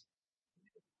happens.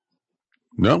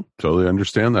 No, totally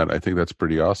understand that. I think that's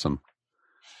pretty awesome.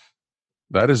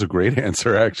 That is a great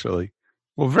answer, actually.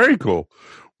 Well, very cool.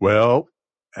 Well,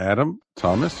 Adam,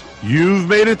 Thomas, you've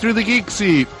made it through the Geek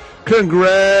Seat.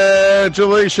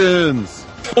 Congratulations.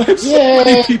 I have so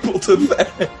many people to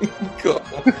thank.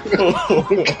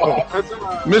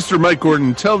 Mr. Mike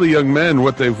Gordon, tell the young men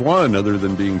what they've won other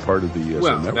than being part of the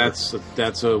ESO network.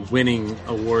 That's a winning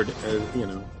award.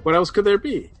 What else could there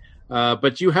be?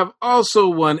 But you have also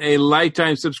won a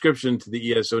lifetime subscription to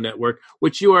the ESO network,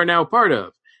 which you are now part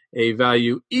of, a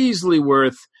value easily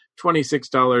worth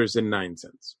 $26.09.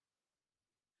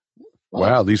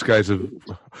 Wow, these guys have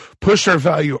pushed our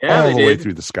value all the way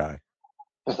through the sky.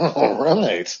 All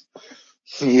right.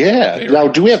 Yeah. Now,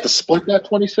 do we have to split that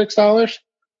 $26?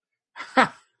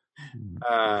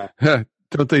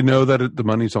 Don't they know that the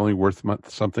money's only worth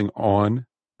something on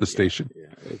the station? Yeah,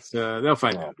 it's they'll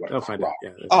find out. They'll find out.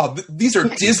 Yeah, these are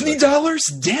Disney dollars?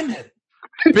 Damn it!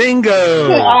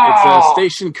 Bingo! It's a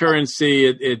station currency.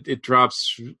 It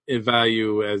drops in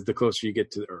value as the closer you get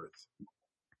to the Earth.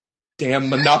 Damn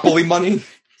Monopoly money.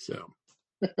 So.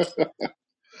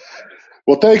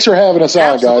 Well, thanks for having us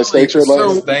on, guys. Thanks for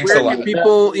letting us. Thanks a lot.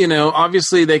 People,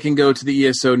 obviously they can go to the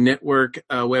ESO Network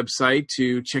website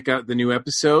to check out the new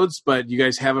episodes, but you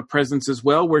guys have a presence as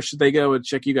well. Where should they go and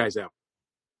check you guys out?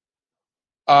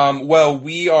 Well,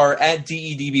 we are at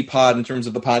DEDB Pod in terms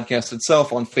of the podcast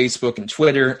itself on Facebook and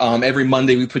Twitter. Every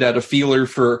Monday we put out a feeler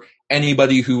for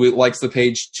anybody who likes the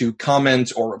page to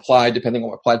comment or reply, depending on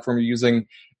what platform you're using,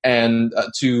 and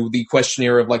to the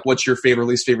questionnaire of like, what's your favorite,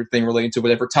 least favorite thing related to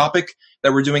whatever topic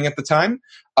that we're doing at the time.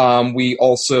 We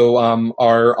also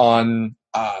are on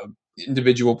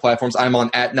individual platforms. I'm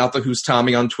on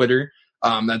 @NotTheWho'sTommy on Twitter.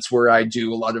 That's where I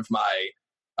do a lot of my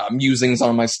musings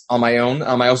on my own.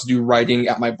 I also do writing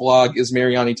at my blog,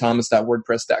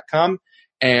 ismarianithomas.wordpress.com,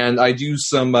 and I do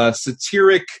some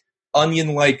satiric,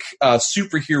 onion-like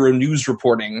superhero news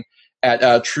reporting at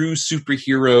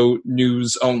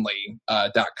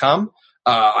truesuperheronewsonly.com.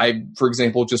 I, for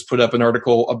example, just put up an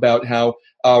article about how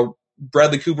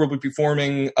Bradley Cooper will be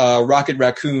performing Rocket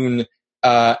Raccoon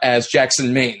as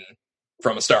Jackson Maine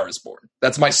from A Star Is Born.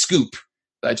 That's my scoop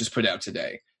that I just put out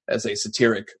today as a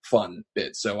satiric, fun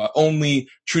bit. So only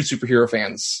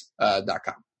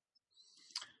truesuperherofans.com.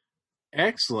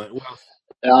 Excellent. Well,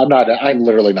 I'm not. I'm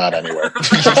literally not anywhere.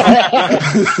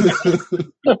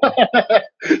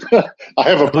 I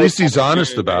have At least he's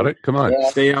honest about it. Come on. Yeah.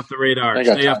 Stay off the radar.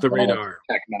 Stay off the radar.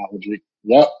 Technology.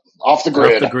 Yep. Off the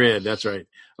grid. Off the grid. That's right.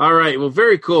 All right. Well,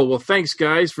 very cool. Well, thanks,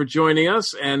 guys, for joining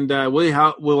us. And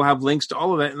we'll have links to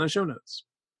all of that in the show notes.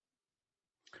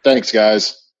 Thanks,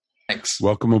 guys. Thanks.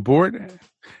 Welcome aboard.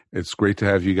 It's great to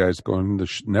have you guys go on the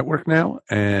network now.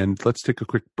 And let's take a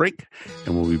quick break.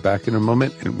 And we'll be back in a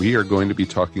moment. And we are going to be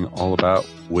talking all about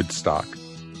Woodstock.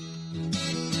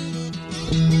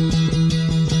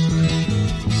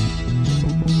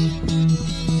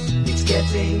 It's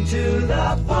getting to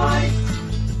the point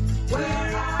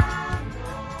where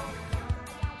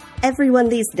Everyone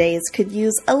these days could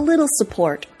use a little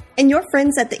support, and your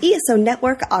friends at the ESO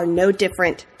Network are no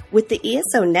different. With the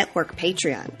ESO Network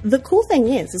Patreon, the cool thing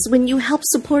is when you help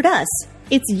support us,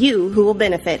 it's you who will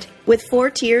benefit. With 4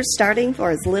 tiers starting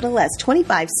for as little as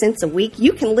 25 cents a week,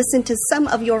 you can listen to some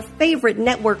of your favorite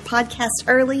network podcasts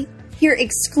early, hear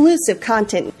exclusive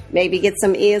content, maybe get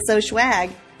some ESO swag,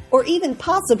 or even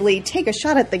possibly take a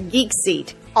shot at the Geek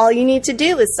Seat. All you need to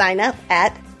do is sign up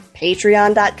at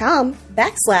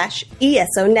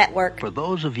Patreon.com/ESO Network. For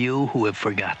those of you who have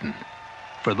forgotten,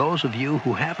 for those of you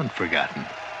who haven't forgotten,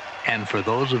 and for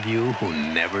those of you who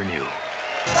never knew.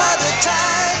 By the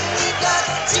time we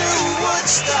got to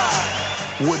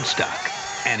Woodstock. Woodstock,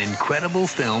 an incredible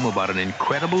film about an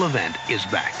incredible event, is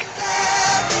back.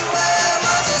 Everywhere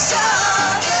was a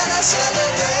song and a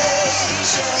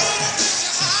celebration.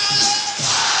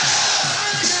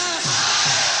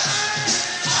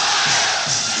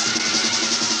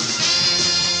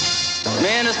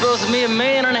 Man, there's supposed to be 1.5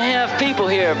 million people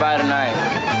here by tonight.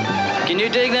 Can you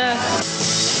dig that?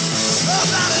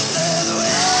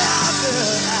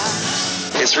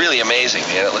 It's really amazing,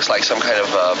 and it looks like some kind of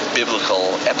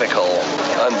biblical, epical,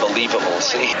 unbelievable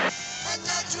scene.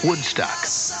 Woodstock,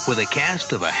 with a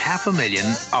cast of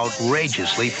 500,000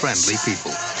 outrageously friendly people.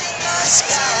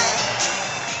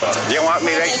 Do you want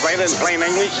me to explain it in plain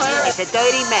English? It's a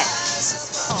dirty mess.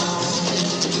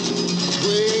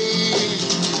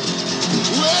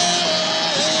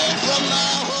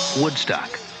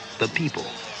 Woodstock, the people,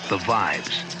 the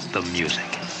vibes, the music.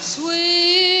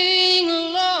 Swing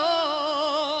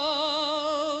low,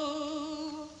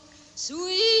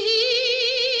 sweet.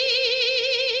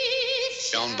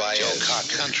 Shown by Joe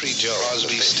Cocker, Country Joe,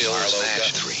 Crosby, Stills,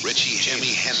 Nash, Richie,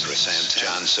 Jimi Hendrix,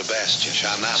 John Sebastian,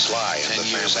 Shania Sly, and the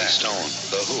Family Stone,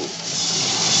 The Who.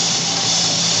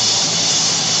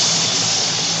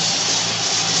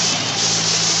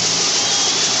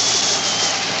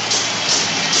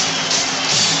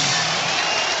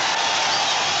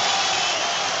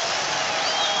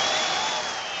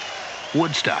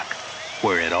 Woodstock,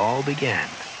 where it all began.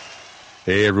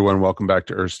 Hey everyone, welcome back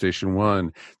to Earth Station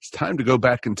 1. It's time to go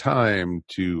back in time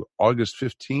to August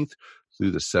 15th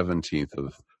through the 17th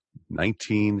of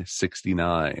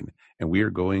 1969. And we are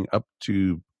going up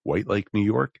to White Lake, New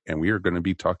York, and we are going to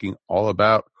be talking all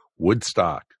about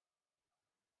Woodstock.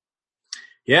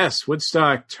 Yes,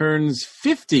 Woodstock turns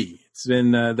 50. It's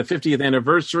been the 50th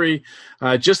anniversary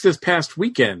just this past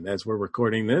weekend as we're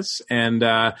recording this, and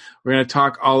we're going to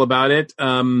talk all about it.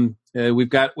 We've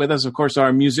got with us, of course,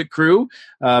 our music crew.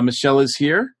 Michelle is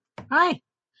here. Hi.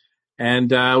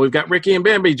 And we've got Ricky and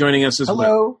Bambi joining us as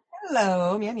well.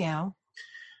 Hello. Meow, meow.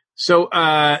 So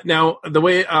now the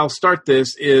way I'll start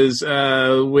this is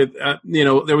with,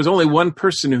 there was only one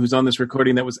person who's on this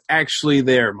recording that was actually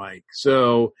there, Mike.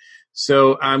 So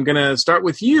I'm going to start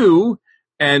with you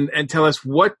and tell us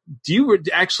what do you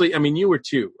actually, I mean, you were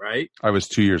 2, right? I was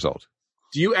 2 years old.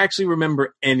 Do you actually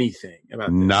remember anything about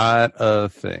this? Not a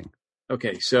thing.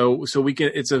 Okay, so we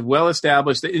can. It's a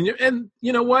well-established, and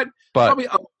you know what? But probably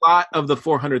a lot of the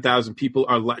 400,000 people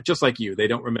are just like you. They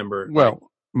don't remember. Well,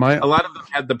 a lot of them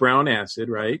had the brown acid,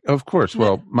 right? Of course.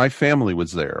 Well, my family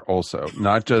was there also,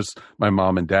 not just my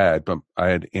mom and dad, but I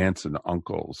had aunts and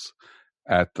uncles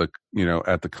at the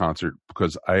concert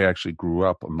because I actually grew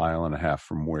up 1.5 miles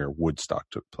from where Woodstock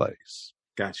took place.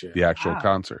 Gotcha. The actual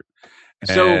concert.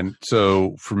 And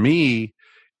so for me,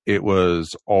 it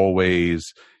was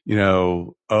always,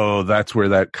 that's where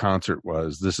that concert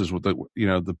was. This is what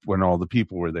when all the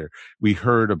people were there. We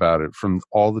heard about it from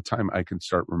all the time I can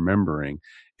start remembering.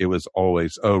 It was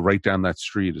always, right down that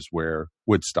street is where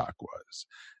Woodstock was.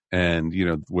 And,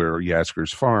 where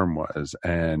Yasgur's farm was.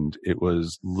 And it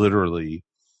was literally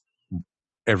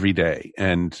every day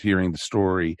and hearing the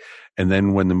story. And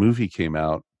then when the movie came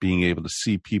out, being able to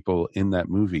see people in that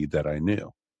movie that I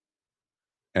knew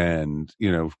and,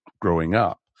 growing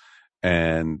up.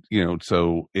 And,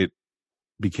 so it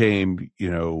became,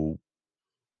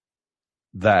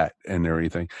 that and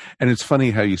everything. And it's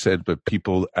funny how you said, but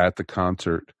people at the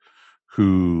concert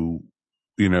who,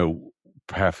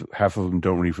 half of them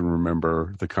don't even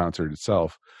remember the concert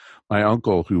itself. My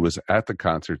uncle, who was at the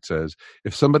concert, says,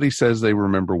 if somebody says they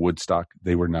remember Woodstock,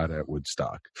 they were not at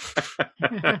Woodstock.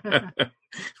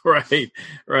 Right.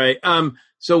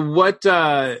 So what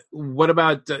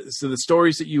about so the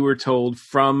stories that you were told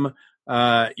from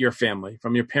your family,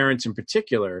 from your parents in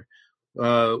particular?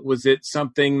 Was it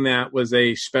something that was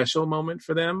a special moment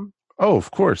for them? Oh,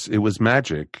 of course. It was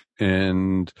magic.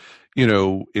 And,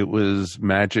 it was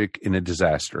magic in a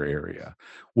disaster area.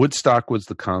 Woodstock was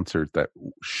the concert that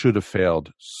should have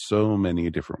failed so many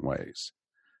different ways.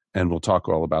 And we'll talk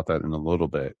all about that in a little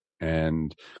bit.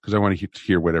 And because I want to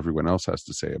hear what everyone else has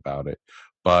to say about it.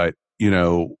 But,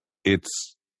 it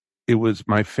was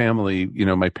my family,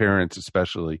 my parents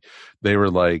especially, they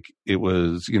were like, it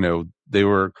was, they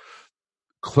were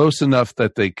close enough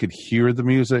that they could hear the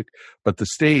music, but the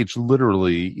stage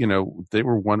literally, they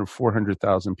were one of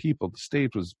 400,000 people. The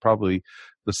stage was probably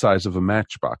the size of a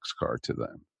Matchbox car to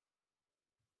them.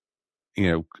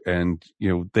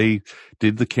 they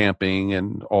did the camping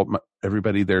and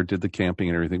everybody there did the camping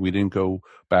and everything. We didn't go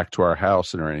back to our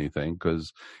house or anything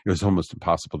because it was almost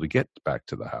impossible to get back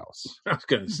to the house. I was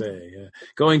going to say,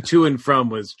 going to and from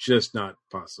was just not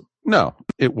possible. No,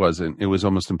 it wasn't. It was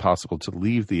almost impossible to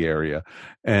leave the area.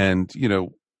 And,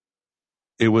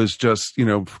 it was just,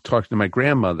 talking to my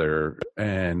grandmother,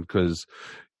 and because,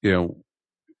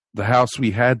 the house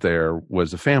we had there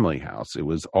was a family house. It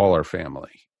was all our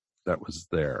family that was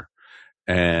there.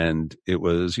 And it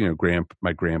was,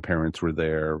 my grandparents were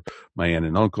there. My aunt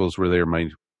and uncles were there. My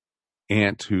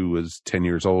aunt, who was 10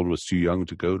 years old, was too young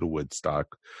to go to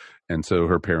Woodstock. And so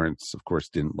her parents, of course,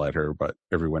 didn't let her, but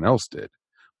everyone else did.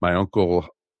 My uncle,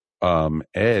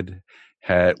 Ed,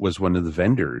 was one of the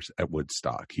vendors at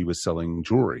Woodstock. He was selling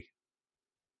jewelry.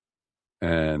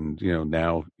 And,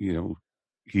 now,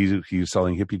 he was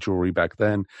selling hippie jewelry back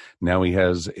then. Now he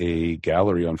has a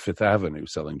gallery on Fifth Avenue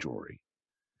selling jewelry.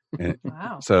 And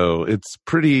wow. So it's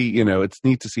pretty, it's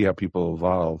neat to see how people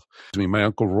evolve. I mean, my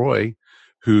Uncle Roy,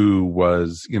 who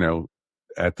was,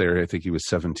 I think he was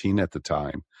 17 at the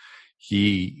time.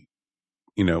 He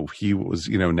was,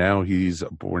 now he's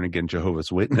a born again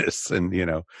Jehovah's Witness, and,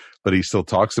 but he still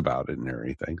talks about it and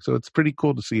everything. So it's pretty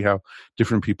cool to see how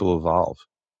different people evolve.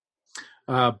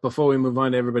 Before we move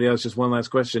on to everybody else, just one last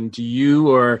question. Do you,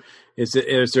 or is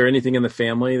there anything in the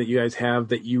family that you guys have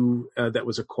that that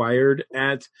was acquired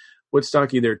at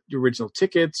Woodstock, either original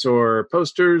tickets or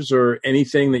posters or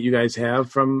anything that you guys have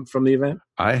from the event?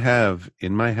 I have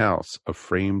in my house a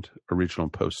framed original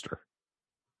poster.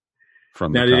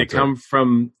 Now, did it come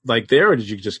from there, or did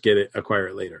you just acquire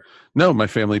it later? No, my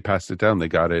family passed it down. They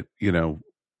got it,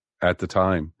 at the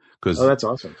time. Oh, that's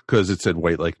awesome. Because it said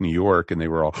White Lake, New York, and they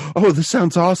were all, oh, this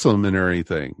sounds awesome and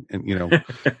everything, and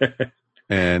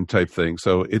and type thing.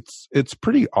 So it's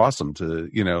pretty awesome to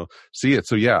see it.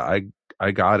 So yeah,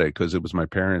 I got it because it was my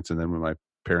parents, and then when my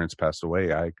parents passed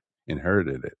away, I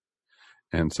inherited it,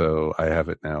 and so I have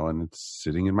it now, and it's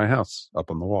sitting in my house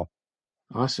up on the wall.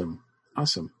 Awesome.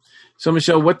 So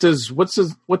Michelle, what does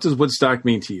Woodstock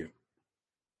mean to you?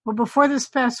 Well, before this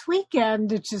past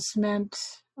weekend, it just meant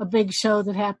a big show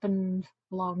that happened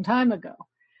a long time ago.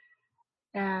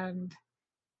 And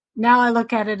now I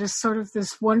look at it as sort of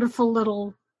this wonderful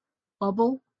little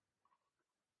bubble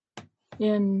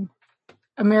in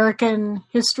American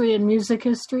history and music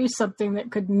history, something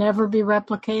that could never be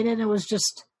replicated. It was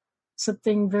just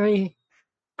something very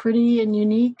pretty and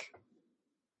unique.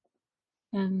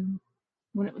 And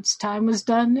when its time was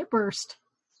done, it burst.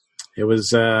 It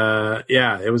was,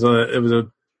 it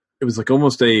was like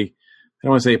almost I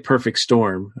don't want to say a perfect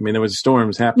storm. I mean, there was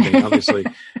storms happening, obviously,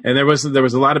 and there was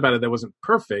a lot about it that wasn't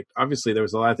perfect. Obviously, there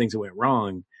was a lot of things that went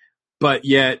wrong, but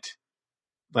yet,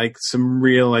 some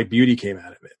real beauty came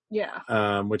out of it.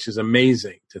 Yeah, which is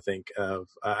amazing to think of.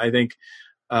 I think,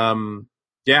 I mean,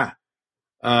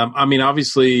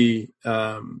 obviously,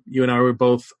 you and I were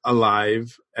both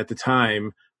alive at the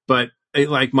time, but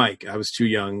like Mike, I was too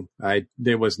young.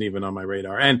 It wasn't even on my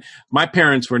radar. And my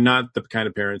parents were not the kind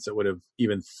of parents that would have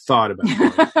even thought about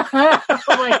it. Oh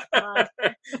my God.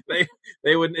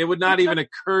 It would not even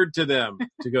occurred to them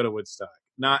to go to Woodstock.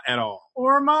 Not at all.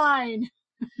 Or mine.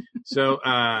 So,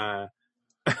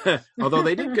 although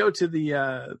they did go to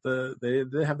they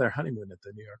did have their honeymoon at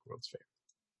the New York World's Fair.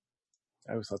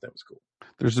 I always thought that was cool.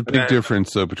 There's a big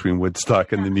difference, though, between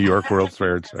Woodstock and the New York World's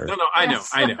Fair. No, I know.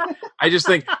 I just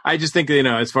think,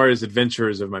 as far as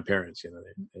adventurers of my parents,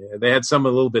 they had a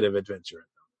little bit of adventure in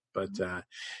them. But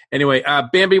anyway,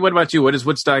 Bambi, what about you? What does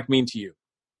Woodstock mean to you?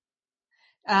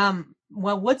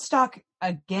 Well, Woodstock,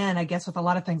 again, I guess with a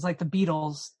lot of things like the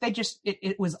Beatles,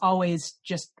 it was always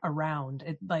just around.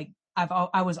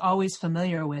 I was always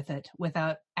familiar with it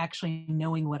without actually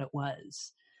knowing what it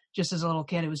was. Just as a little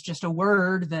kid, it was just a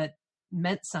word that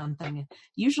meant something.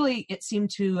 Usually it seemed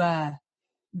to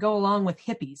go along with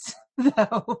hippies,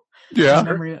 though. Yeah. I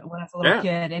remember when I was a little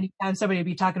kid, anytime somebody would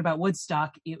be talking about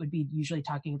Woodstock, it would be usually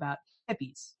talking about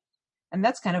hippies. And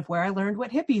that's kind of where I learned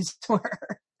what hippies were.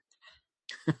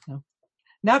 So,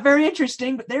 not very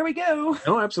interesting, but there we go.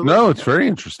 No, absolutely. No, it's very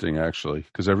interesting, actually,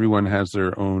 because everyone has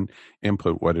their own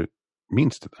input, what it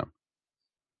means to them.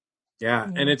 Yeah,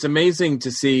 and it's amazing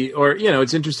to see, or,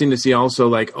 it's interesting to see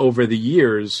also, over the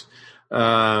years,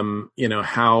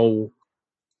 how,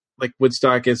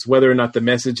 Woodstock is, whether or not the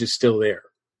message is still there,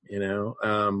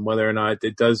 whether or not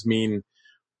it does mean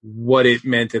what it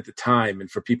meant at the time and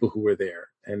for people who were there,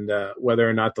 and whether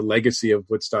or not the legacy of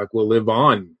Woodstock will live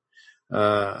on.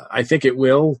 I think it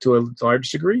will to a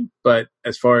large degree, but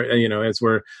as far, as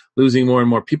we're losing more and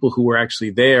more people who were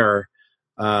actually there,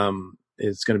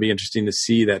 it's going to be interesting to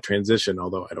see that transition.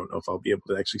 Although I don't know if I'll be able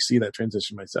to actually see that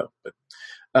transition myself, but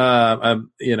at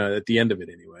the end of it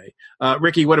anyway.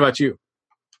 Ricky, what about you?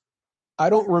 I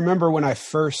don't remember when I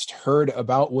first heard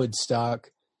about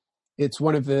Woodstock. It's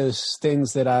one of those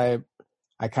things that I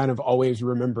kind of always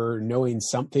remember knowing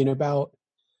something about,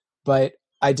 but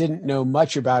I didn't know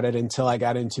much about it until I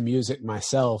got into music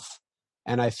myself.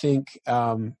 And I think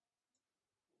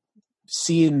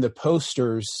seeing the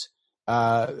posters,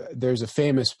 there's a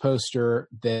famous poster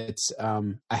that's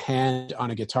a hand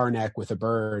on a guitar neck with a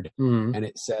bird, and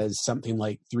it says something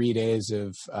like 3 days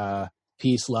of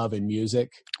peace, love, and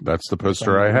music. That's the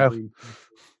poster I have.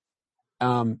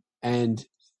 And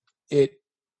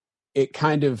it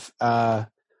kind of,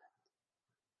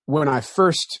 when I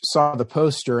first saw the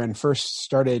poster and first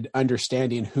started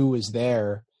understanding who was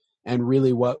there and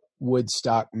really what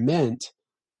Woodstock meant,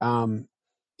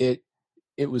 it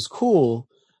was cool.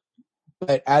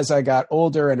 But as I got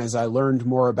older and as I learned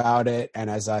more about it, and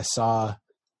as I saw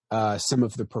some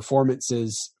of the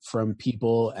performances from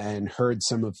people and heard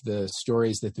some of the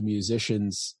stories that the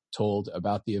musicians told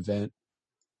about the event,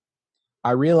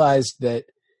 I realized that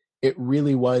it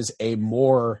really was a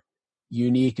more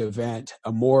unique event,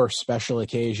 a more special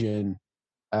occasion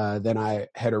than I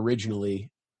had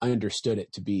originally understood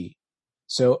it to be.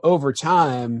 So over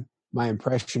time, my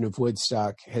impression of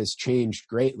Woodstock has changed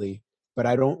greatly, but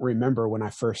I don't remember when I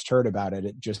first heard about it.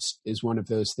 It just is one of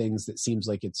those things that seems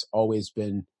like it's always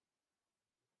been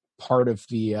part of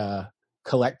the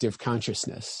collective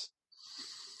consciousness.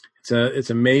 It's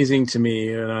amazing to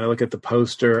me, and I look at the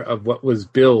poster of what was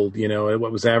billed,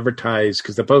 what was advertised,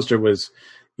 because the poster was,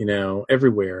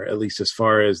 everywhere, at least as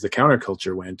far as the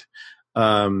counterculture went.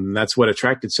 That's what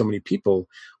attracted so many people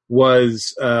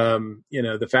was,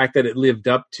 the fact that it lived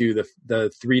up to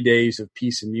the 3 days of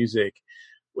peace and music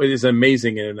is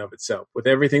amazing in and of itself, with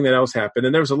everything that else happened.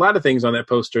 And there was a lot of things on that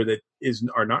poster that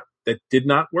did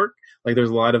not work. Like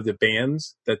there's a lot of the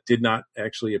bands that did not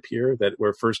actually appear that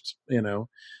were first,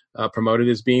 promoted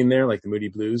as being there, like the Moody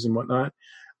Blues and whatnot.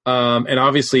 And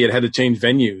obviously it had to change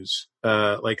venues,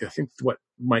 I think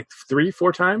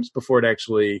 3-4 times before it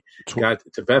actually got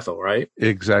to Bethel, right?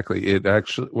 Exactly. It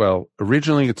actually,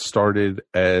 originally it started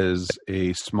as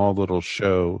a small little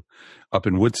show up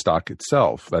in Woodstock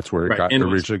itself. That's where it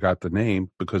originally got the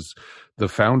name, because the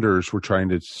founders were trying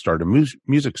to start a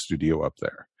music studio up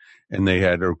there. And they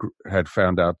had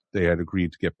found out they had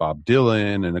agreed to get Bob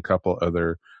Dylan and a couple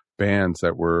other bands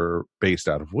that were based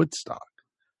out of Woodstock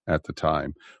at the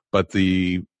time. But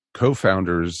the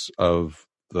co-founders of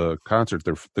the concert,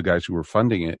 the guys who were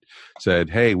funding it, said,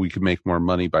 hey, we could make more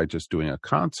money by just doing a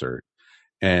concert.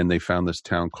 And they found this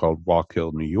town called Walk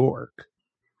Hill, New York.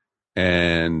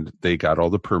 And they got all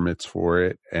the permits for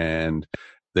it. And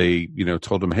they,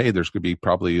 told them, hey, there's going to be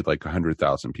probably like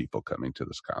 100,000 people coming to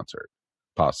this concert,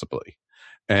 possibly.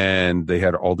 And they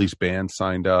had all these bands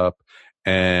signed up,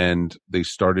 and they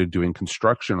started doing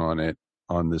construction on it,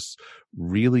 on this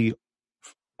really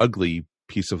ugly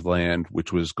piece of land,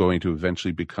 which was going to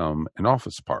eventually become an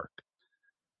office park.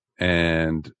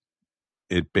 And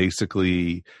it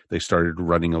basically, they started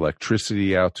running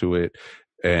electricity out to it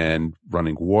and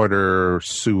running water,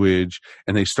 sewage,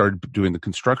 and they started doing the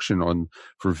construction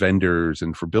for vendors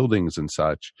and for buildings and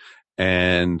such.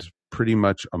 And pretty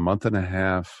much a month and a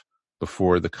half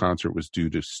before the concert was due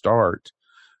to start,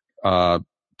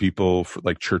 people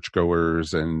like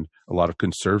churchgoers and a lot of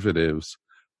conservatives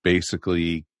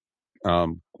basically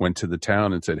went to the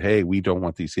town and said, hey, we don't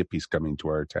want these hippies coming to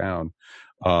our town.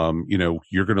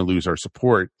 You're going to lose our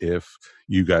support if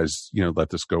you guys, let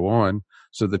this go on.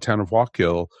 So the town of Walk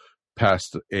Hill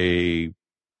passed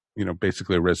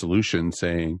basically a resolution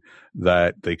saying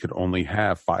that they could only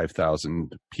have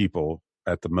 5,000 people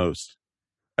at the most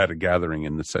at a gathering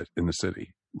in the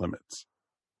city limits.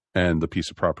 And the piece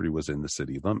of property was in the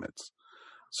city limits.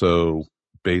 So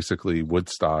basically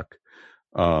Woodstock,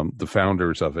 the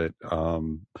founders of it,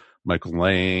 Michael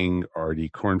Lang, Artie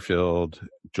Cornfield,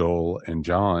 Joel, and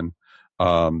John,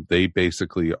 they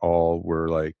basically all were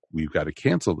like, we've got to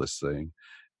cancel this thing.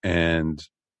 And,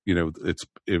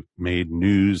 it made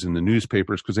news in the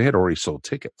newspapers because they had already sold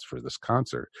tickets for this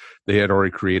concert. They had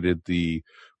already created the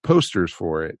posters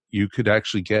for it. You could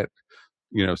actually get,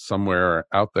 somewhere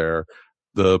out there,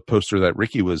 the poster that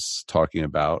Ricky was talking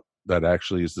about, that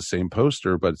actually is the same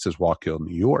poster, but it says Walk Hill,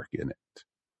 New York in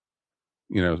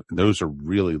it. Those are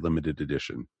really limited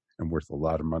edition and worth a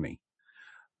lot of money.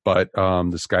 But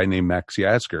this guy named Max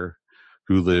Yasgur,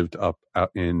 who lived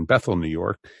out in Bethel, New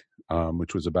York,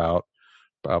 which was about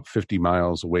 50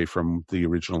 miles away from the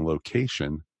original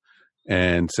location,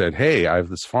 and said, "Hey, I have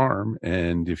this farm,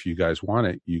 and if you guys want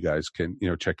it, you guys can,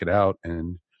 check it out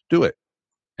and do it."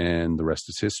 And the rest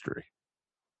is history.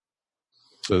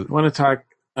 So I want to talk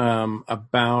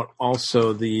about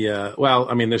also the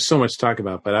there's so much to talk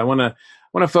about, but I want to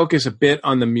focus a bit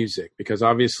on the music, because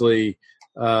obviously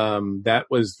that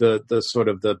was the sort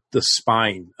of the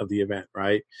spine of the event,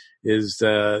 right?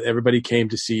 Everybody came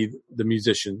to see the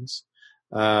musicians.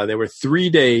 There were 3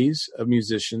 days of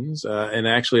musicians, and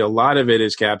actually a lot of it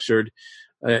is captured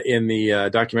in the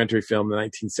documentary film, the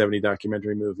 1970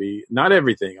 documentary movie. Not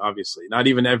everything, obviously. Not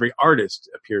even every artist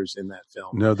appears in that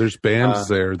film. No, there's bands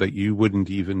there that you wouldn't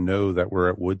even know that were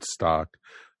at Woodstock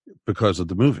because of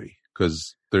the movie.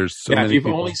 Because there's so many if you've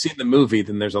people. only seen the movie,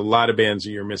 then there's a lot of bands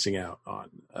that you're missing out on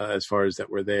as far as that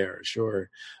were there, sure.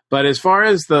 But as far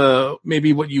as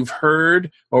maybe what you've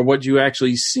heard or what you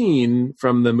actually seen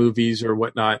from the movies or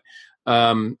whatnot,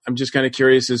 I'm just kind of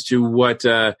curious as to what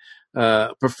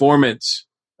performance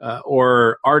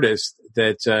or artist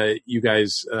that you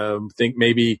guys think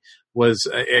maybe was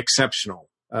exceptional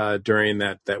during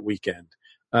that weekend.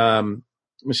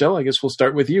 Michelle, I guess we'll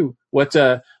start with you.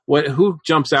 Who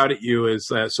jumps out at you as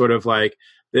sort of like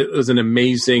it was an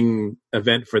amazing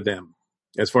event for them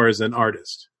as far as an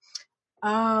artist?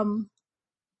 Joan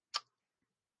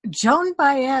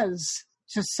Baez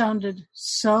just sounded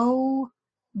so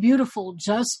beautiful,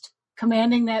 just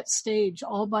commanding that stage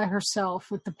all by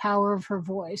herself with the power of her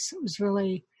voice. It was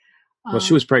really... well,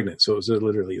 she was pregnant, so it was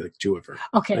literally like two of her.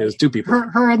 Okay. It was two people.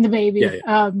 Her and the baby.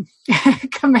 Yeah.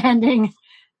 Commanding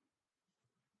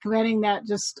that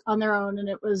just on their own, and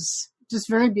it was just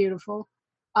very beautiful.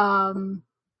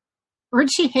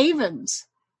 Richie Havens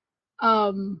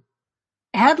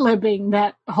ad-libbing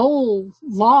that whole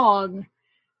long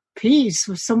piece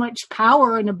with so much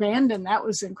power and abandon. That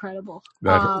was incredible.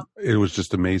 It was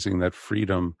just amazing, that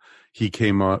freedom. He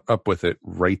came up with it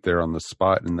right there on the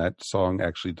spot, and that song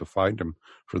actually defined him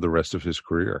for the rest of his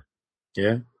career.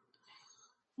 Yeah.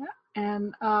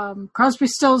 And Crosby,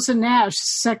 Stills, and Nash,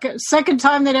 second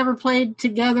time they'd ever played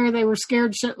together, they were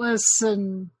scared shitless,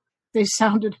 and they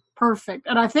sounded perfect.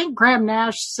 And I think Graham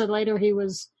Nash said later he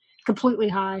was completely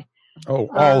high. Oh,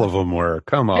 all of them were.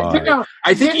 Come on.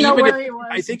 I think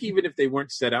even if they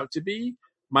weren't set out to be,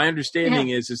 my understanding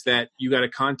is that you got to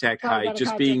contact high,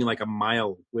 just being like a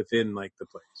mile within like the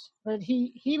place. But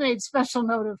he made special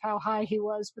note of how high he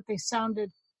was, but they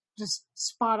sounded just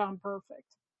spot on perfect.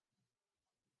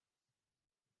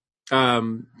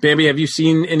 Bambi, have you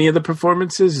seen any of the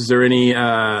performances? Is there any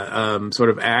sort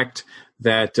of act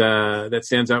that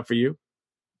stands out for you?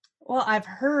 Well, I've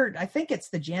heard, I think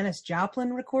it's the Janis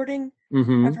Joplin recording.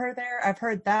 Mm-hmm. I've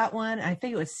heard that one. I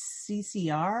think it was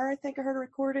CCR. I think I heard a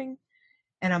recording.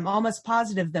 And I'm almost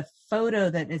positive the photo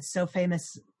that is so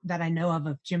famous that I know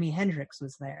of Jimi Hendrix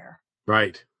was there.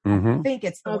 Right. Mm-hmm. I think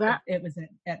it's it was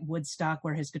at Woodstock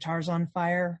where his guitar's on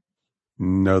fire.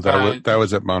 No, that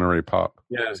was at Monterey Pop.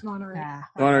 Yeah, Monterey.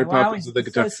 Monterey Pop was the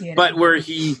guitar, but where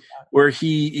he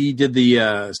did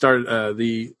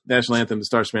the national anthem, the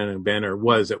Star Spangled Banner,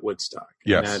 was at Woodstock.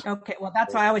 Yes. Okay, well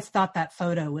that's why I always thought that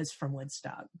photo was from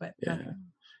Woodstock, but yeah. Okay.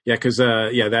 Yeah, because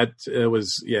that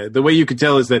was the way you could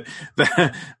tell is that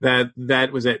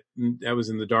was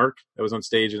in the dark. That was on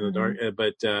stage in the dark.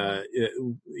 But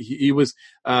he was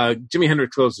Jimi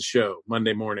Hendrix closed the show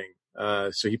Monday morning,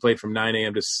 so he played from 9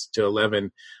 a.m. to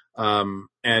 11. And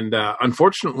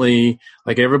unfortunately,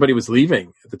 like everybody was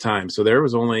leaving at the time, so there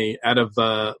was only out of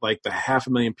the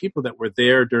 500,000 people that were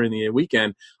there during the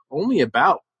weekend, only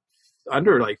about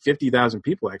under 50,000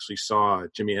 people actually saw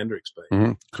Jimi Hendrix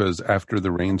play. Because after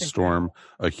the rainstorm,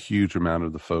 a huge amount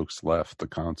of the folks left the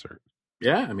concert.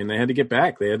 Yeah, I mean, they had to get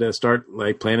back. They had to start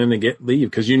planning to leave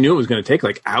because you knew it was going to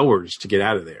take hours to get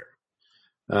out of there.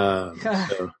 Yeah.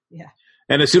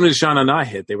 And as soon as Sha Na Na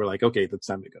hit, they were like, okay, it's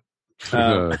time to go.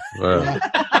 Well,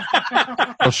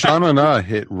 Sha Na Na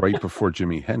hit right before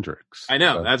Jimi Hendrix. I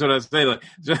know. That's what I was saying.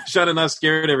 Sha Na Na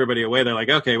scared everybody away. They're like,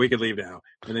 okay, we could leave now.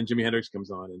 And then Jimi Hendrix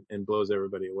comes on and blows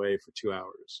everybody away for 2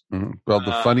 hours. Mm-hmm. Well,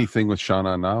 the funny thing with Sha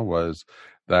Na Na was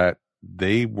that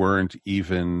they weren't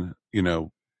even,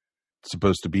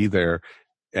 supposed to be there.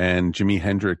 And Jimi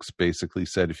Hendrix basically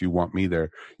said, if you want me there,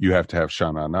 you have to have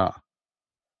Sha Na Na.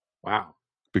 Wow.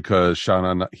 Because Sha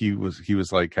Na Na, he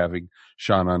was like having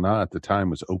Sha Na Na at the time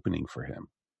was opening for him.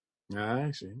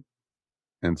 I see.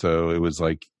 And so it was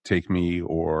like, take me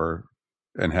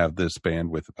and have this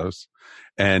band with us.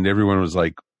 And everyone was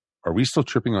like, are we still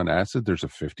tripping on acid? There's a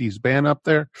 50s band up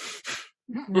there.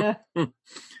 Yeah.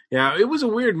 Yeah, it was a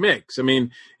weird mix. I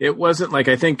mean, it wasn't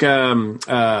I think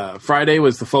Friday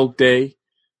was the folk day.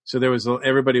 So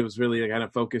everybody was really kind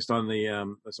of focused on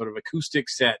the sort of acoustic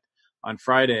set on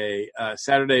Friday.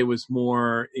 Saturday was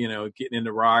more, getting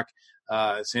into rock.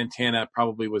 Santana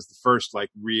probably was the first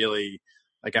really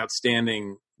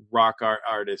outstanding rock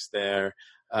artist there.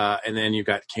 And then you've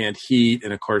got Canned Heat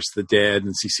and of course the Dead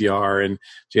and CCR and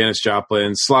Janis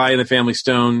Joplin. Sly and the Family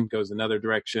Stone goes another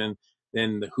direction.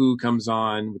 Then the Who comes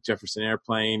on with Jefferson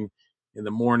Airplane in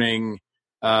the morning.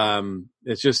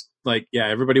 It's just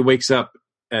everybody wakes up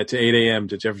to 8 a.m.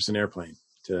 to Jefferson Airplane.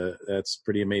 That's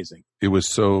pretty amazing. It was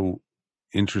so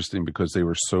interesting because they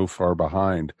were so far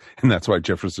behind, and that's why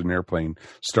Jefferson Airplane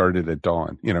started at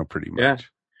dawn, pretty much.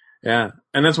 Yeah.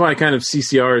 And that's why kind of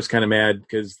CCR is kind of mad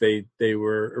because they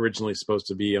were originally supposed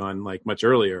to be on much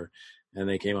earlier and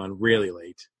they came on really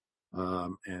late. I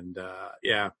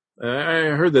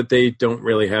heard that they don't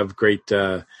really have great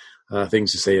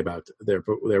things to say about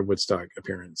their Woodstock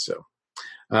appearance. So,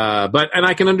 and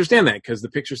I can understand that because the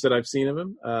pictures that I've seen of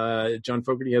him, John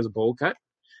Fogerty has a bowl cut,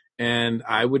 and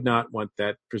I would not want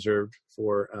that preserved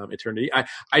for eternity.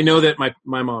 I know that my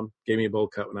mom gave me a bowl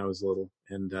cut when I was little,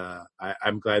 and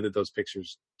I'm glad that those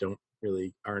pictures aren't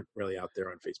really out there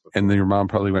on Facebook. And then your mom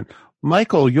probably went,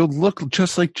 Michael, you'll look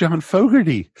just like John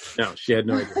Fogerty. No, she had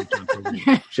no idea who John Fogerty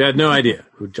was. She had no idea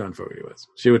who John Fogerty was.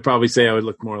 She would probably say I would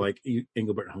look more like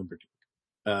Engelbert Humperdinck.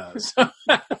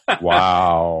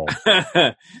 Wow.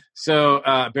 So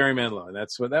Barry Manilow,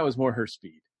 that was more her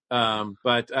speed.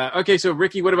 Okay, so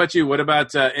Ricky, what about you? What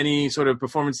about any sort of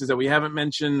performances that we haven't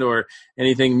mentioned, or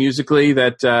anything musically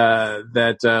that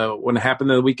when it happened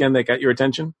on the weekend that got your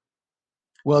attention?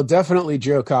 Well, definitely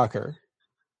Joe Cocker.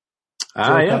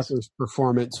 Yes. Cocker's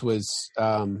performance was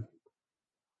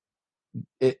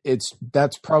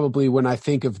that's probably when I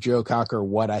think of Joe Cocker,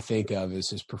 what I think of is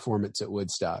his performance at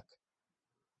Woodstock.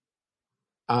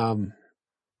 The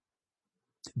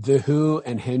Who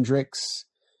and Hendrix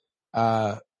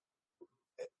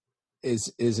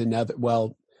is another.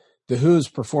 Well, the Who's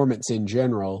performance in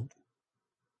general,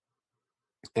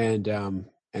 and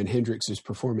Hendrix's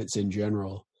performance in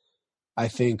general, I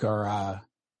think are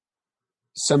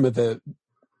some of the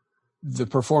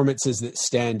performances that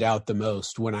stand out the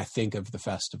most when I think of the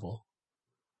festival.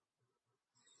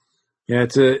 Yeah,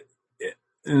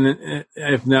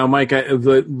 if now, Mike,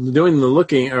 doing the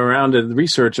looking around and the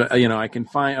research, I can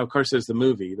find, of course, there's the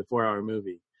movie, the 4-hour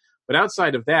movie, but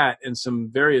outside of that, and some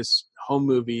various home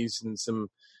movies and some,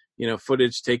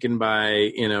 footage taken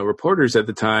by, reporters at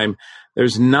the time,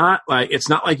 it's not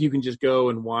like you can just go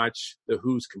and watch the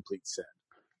Who's complete set.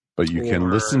 But you can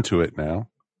listen to it now.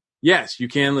 Yes, you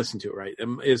can listen to it, right?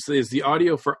 Is the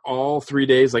audio for all 3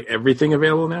 days, everything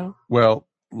available now? Well,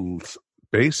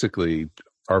 basically,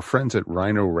 our friends at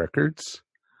Rhino Records,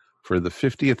 for the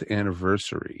 50th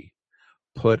anniversary,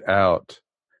 put out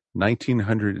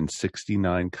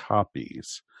 1,969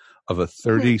 copies of a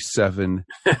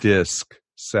 37-disc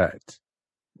set.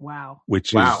 Wow.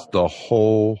 Which is the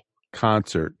whole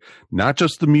concert, not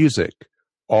just the music,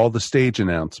 all the stage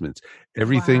announcements,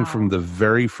 everything from the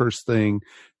very first thing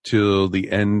till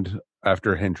the end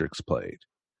after Hendrix played.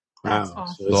 Wow. That's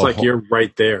awesome. So it's you're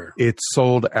right there. It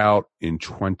sold out in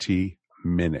 20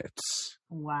 minutes.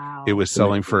 Wow. It was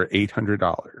selling for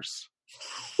 $800.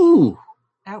 Ooh.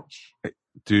 Ouch.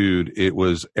 Dude,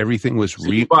 everything was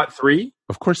you bought 3?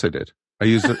 Of course I did. I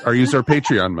used our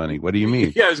Patreon money. What do you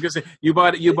mean? Yeah, I was gonna say you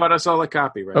bought us all a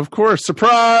copy, right? Of course,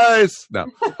 surprise! No,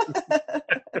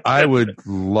 I would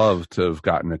love to have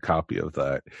gotten a copy of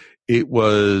that. It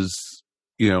was,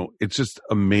 it's just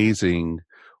amazing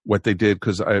what they did,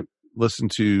 because I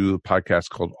listened to a podcast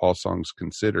called All Songs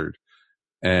Considered,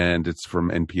 and it's from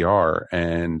NPR,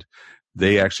 and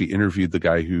they actually interviewed the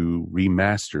guy who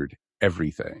remastered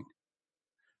everything,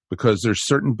 because there's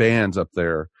certain bands up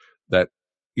there that,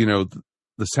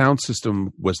 the sound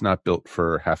system was not built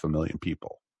for 500,000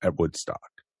 people at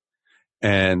Woodstock.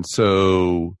 And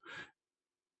so,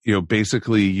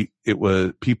 basically it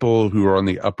was people who were on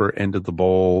the upper end of the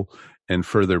bowl and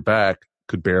further back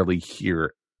could barely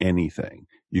hear anything.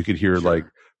 You could hear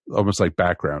almost like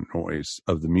background noise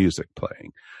of the music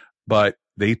playing. But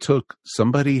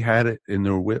somebody had it in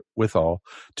their withal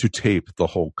to tape the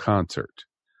whole concert,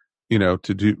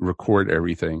 to record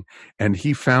everything. And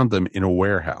he found them in a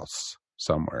warehouse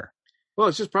somewhere. Well,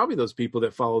 it's just probably those people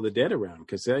that follow the Dead around,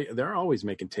 because they're always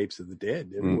making tapes of the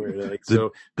Dead everywhere.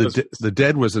 The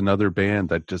Dead was another band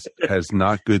that just has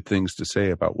not good things to say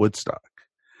about Woodstock.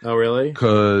 Oh, really?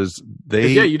 Because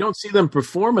you don't see them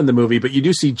perform in the movie, but you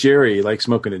do see Jerry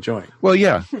smoking a joint. Well,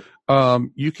 yeah,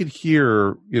 you could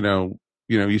hear,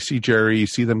 you see Jerry, you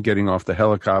see them getting off the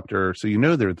helicopter, so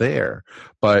they're there.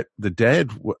 But the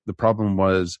Dead, the problem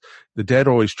was the Dead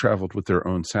always traveled with their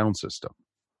own sound system.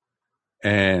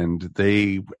 And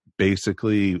they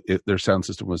basically their sound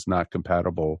system was not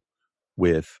compatible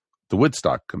with the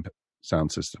Woodstock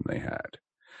sound system they had.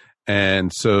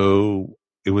 And so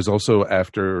it was also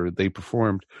after they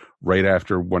performed right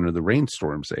after one of the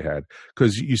rainstorms they had,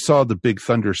 because you saw the big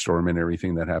thunderstorm and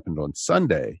everything that happened on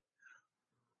Sunday.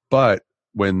 But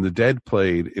when the Dead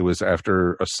played, it was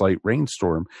after a slight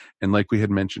rainstorm. And like we had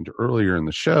mentioned earlier in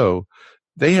the show,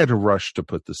 they had to rush to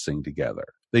put this thing together.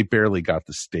 They barely got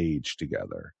the stage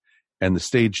together, and the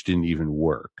stage didn't even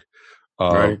work.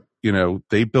 Right. You know,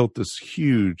 they built this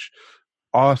huge,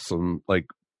 awesome, like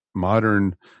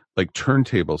modern, like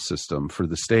turntable system for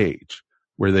the stage,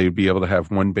 where they'd be able to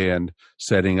have one band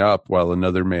setting up while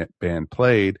another band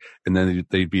played, and then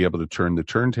they'd be able to turn the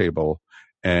turntable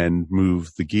and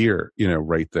move the gear, you know,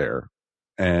 right there.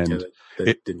 And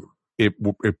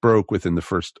it broke within the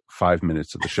first 5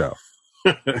 minutes of the show.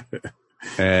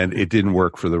 And it didn't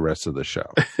work for the rest of the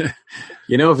show.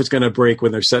 You know, if it's going to break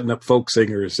when they're setting up folk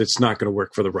singers, it's not going to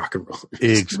work for the rock and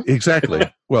rollers.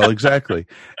 Exactly. Well, exactly.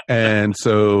 And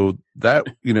so that,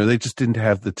 you know, they just didn't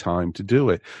have the time to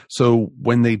do it. So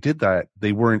when they did that,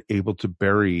 they weren't able to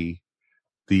bury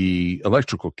the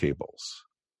electrical cables.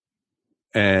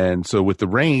 And so with the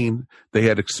rain, they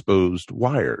had exposed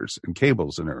wires and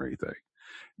cables and everything.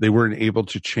 They weren't able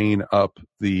to chain up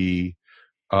the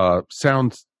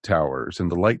sound towers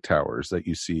and the light towers that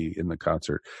you see in the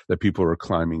concert that people are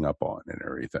climbing up on and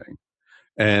everything.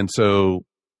 And so,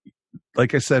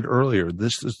 like I said earlier,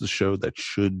 this is the show that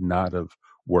should not have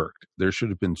worked. There should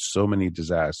have been so many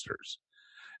disasters.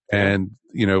 And,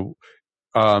 you know,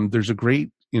 there's a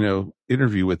great, you know,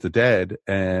 interview with the Dead,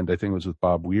 and I think it was with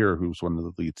Bob Weir, who's one of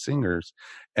the lead singers.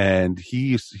 And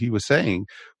he was saying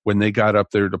when they got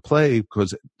up there to play,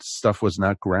 because stuff was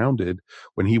not grounded,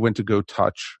 when he went to go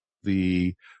touch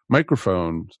the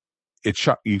microphone,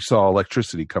 you saw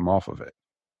electricity come off of it.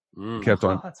 Kept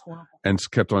on, that's horrible. And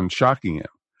kept on shocking him.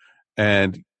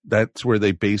 And that's where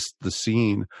they based the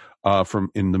scene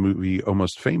from in the movie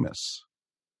Almost Famous,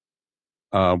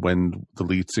 when the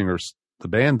lead singer, the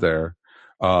band there,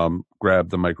 grabbed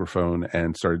the microphone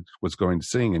and was going to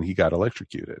sing, and he got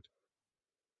electrocuted.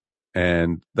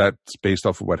 And that's based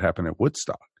off of what happened at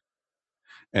Woodstock.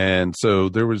 And so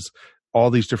there was all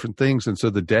these different things. And so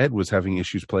the Dead was having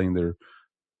issues playing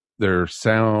their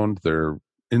sound, their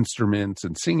instruments,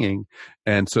 and singing.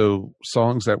 And so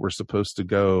songs that were supposed to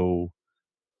go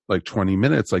like 20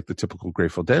 minutes, like the typical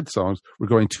Grateful Dead songs, were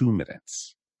going 2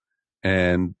 minutes.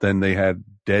 And then they had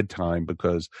dead time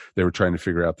because they were trying to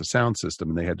figure out the sound system,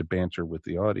 and they had to banter with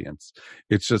the audience.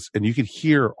 It's just, and you could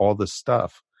hear all this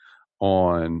stuff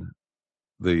on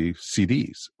the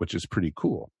CDs, which is pretty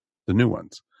cool, the new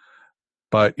ones.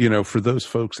 But, you know, for those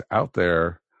folks out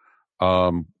there,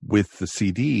 with the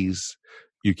CDs,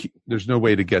 there's no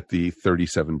way to get the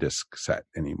 37 disc set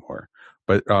anymore.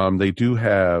 But they do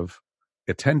have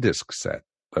a 10 disc set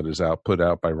that is put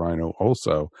out by Rhino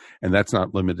also, and that's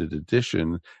not limited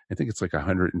edition. I think it's like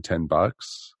 $110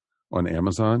 on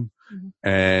Amazon,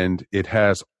 and it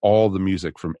has all the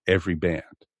music from every band.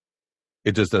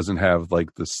 It just doesn't have like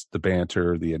the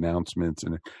banter, the announcements,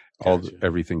 and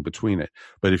everything between it.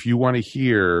 But if you want to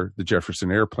hear the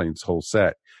Jefferson Airplane's whole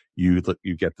set, you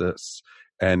get this,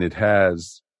 and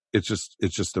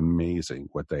it's just amazing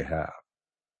what they have.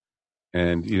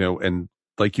 And, you know, and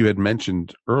like you had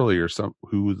mentioned earlier,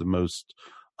 who the most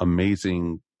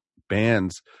amazing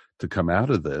bands to come out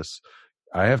of this,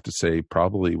 I have to say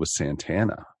probably was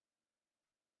Santana.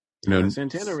 You know,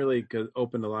 Santana really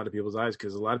opened a lot of people's eyes,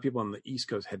 because a lot of people on the East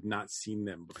Coast had not seen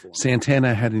them before.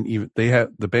 Santana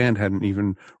the band hadn't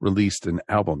even released an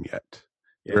album yet.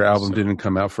 Their album didn't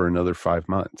come out for another 5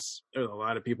 months. There were a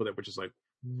lot of people that were just like,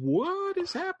 what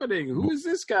is happening? Who is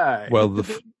this guy? Well,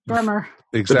 the drummer.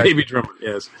 Exactly. The baby drummer,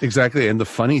 yes. Exactly. And the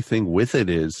funny thing with it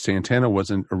is Santana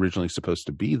wasn't originally supposed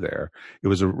to be there. It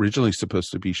was originally supposed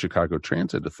to be Chicago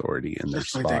Transit Authority in their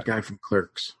spot. Like that guy from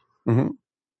Clerks. Mm-hmm.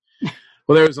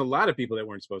 Well, there was a lot of people that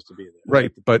weren't supposed to be there.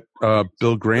 Right, but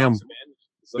Bill Graham...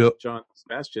 John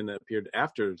Sebastian appeared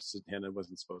after Santana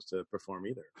wasn't supposed to perform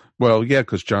either. Well, yeah,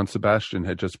 because John Sebastian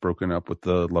had just broken up with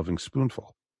the Loving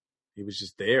Spoonful. He was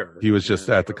just there. He was just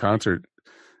at the concert.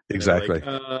 Exactly.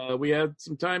 Like, we had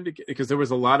some time because there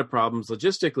was a lot of problems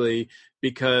logistically,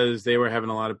 because they were having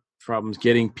a lot of problems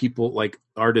getting people, like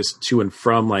artists, to and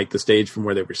from like the stage from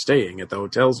where they were staying at the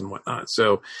hotels and whatnot.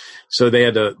 So they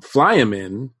had to fly him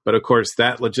in, but of course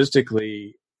that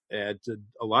logistically had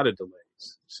a lot of delays.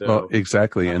 So well,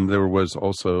 exactly, and there was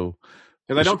also,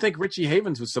 because I don't think Richie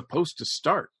Havens was supposed to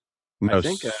start. No, I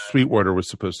think Sweetwater was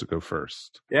supposed to go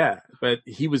first. Yeah, but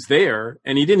he was there,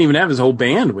 and he didn't even have his whole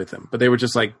band with him. But they were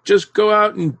just like, just go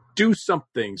out and do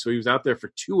something. So he was out there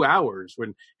for 2 hours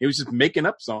when he was just making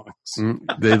up songs.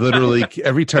 They literally,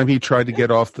 every time he tried to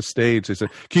get off the stage, they said,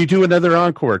 "Can you do another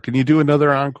encore? Can you do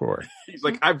another encore?" He's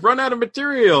like, "I've run out of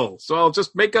material, so I'll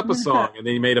just make up a song." And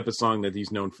then he made up a song that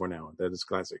he's known for now. That is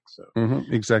classic. So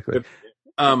exactly.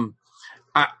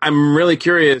 I'm really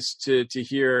curious to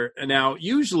hear now.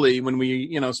 Usually, when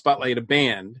we spotlight a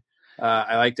band,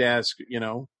 I like to ask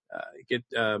get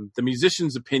the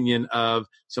musician's opinion of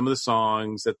some of the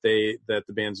songs that the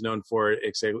band's known for,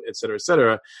 et cetera, et cetera, et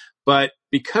cetera. But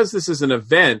because this is an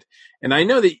event, and I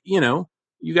know that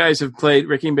you guys have played,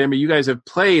 Ricky and Bambi, you guys have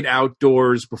played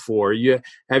outdoors before.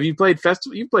 Have you played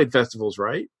festival? You've played festivals,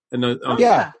 right?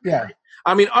 Yeah.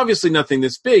 I mean, obviously nothing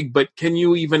this big, but can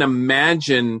you even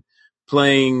imagine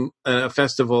playing a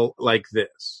festival like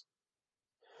this?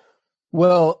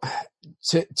 Well,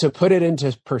 to put it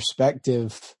into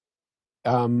perspective,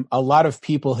 a lot of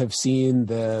people have seen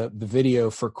the video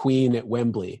for Queen at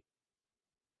Wembley.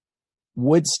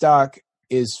 Woodstock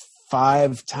is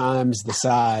 5 times the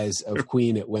size of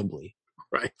Queen at Wembley.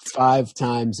 Right. 5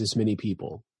 times as many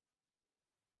people.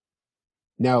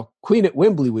 Now, Queen at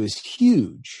Wembley was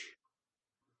huge.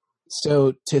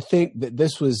 So to think that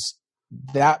this was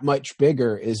that much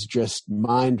bigger is just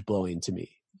mind-blowing to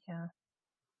me. Yeah.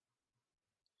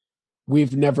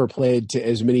 We've never played to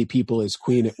as many people as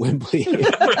Queen at Wembley.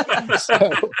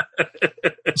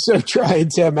 so trying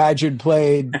to imagine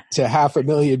playing to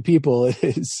 500,000 people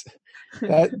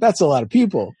that's a lot of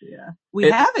people. Yeah. We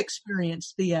have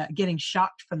experienced the getting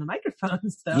shocked from the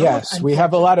microphones, though. Yes, we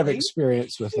have a lot of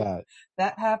experience with that.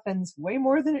 That happens way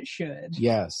more than it should.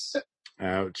 Yes.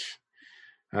 Ouch.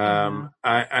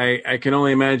 I can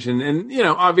only imagine, and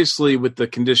obviously with the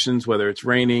conditions, whether it's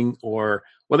raining or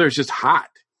whether it's just hot,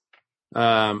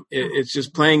 it's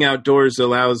just playing outdoors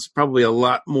allows probably a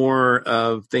lot more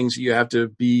of things that you have to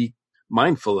be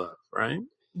mindful of, right?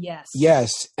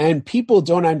 Yes, and people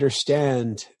don't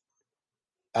understand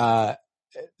the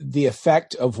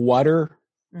effect of water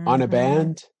on a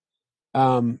band.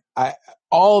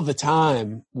 All the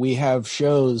time we have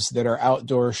shows that are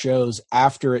outdoor shows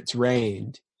after it's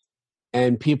rained,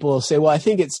 and people will say, "Well, I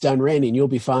think it's done raining. You'll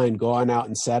be fine. Go on out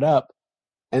and set up."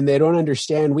 And they don't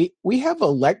understand. We have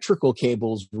electrical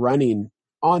cables running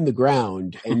on the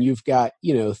ground, and you've got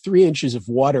 3 inches of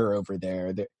water over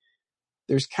there.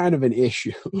 There's kind of an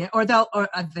issue. Yeah,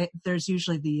 there's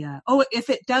usually if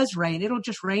it does rain, it'll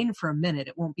just rain for a minute.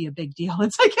 It won't be a big deal.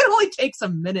 It's like it only takes a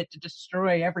minute to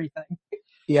destroy everything.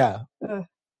 Yeah.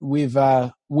 We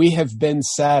have been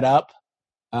set up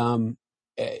as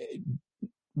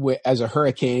a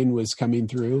hurricane was coming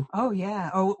through. Oh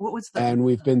yeah. Oh, what was that? And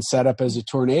we've been set up as a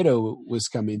tornado was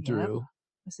coming through.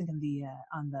 I was thinking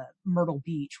on the Myrtle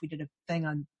Beach. We did a thing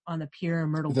on the pier in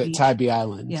Myrtle Beach. Tybee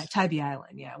Island. Yeah, Tybee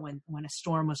Island. Yeah, when a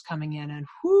storm was coming in, and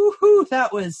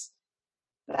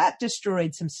that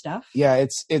destroyed some stuff. Yeah,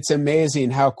 it's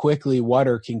amazing how quickly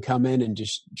water can come in and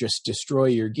just destroy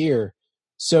your gear.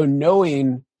 So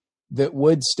knowing that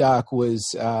Woodstock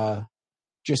was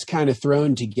just kind of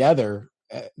thrown together,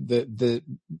 the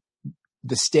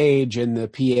stage and the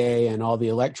PA and all the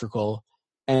electrical,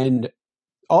 and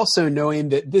also knowing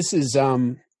that this is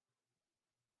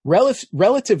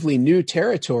relatively new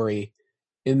territory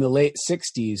in the late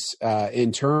 60s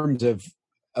in terms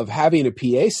of having a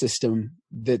PA system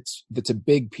that's a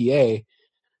big PA,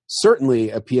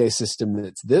 certainly a PA system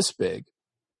that's this big,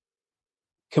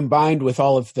 combined with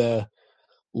all of the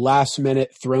last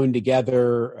minute thrown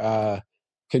together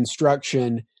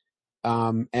construction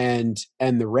and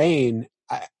the rain.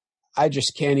 I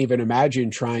just can't even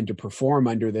imagine trying to perform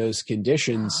under those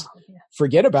conditions. Oh, yeah.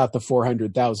 Forget about the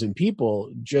 400,000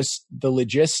 people, just the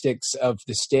logistics of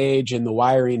the stage and the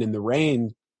wiring and the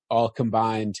rain all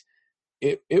combined.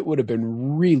 It would have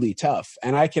been really tough.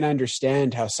 And I can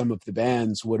understand how some of the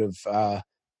bands would have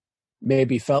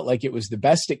maybe felt like it was the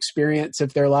best experience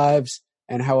of their lives,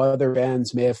 and how other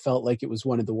bands may have felt like it was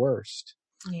one of the worst.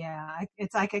 Yeah,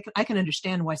 it's like I can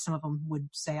understand why some of them would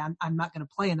say, I'm not going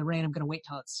to play in the rain. I'm going to wait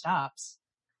till it stops.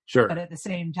 Sure. But at the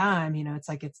same time, it's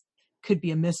like could be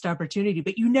a missed opportunity.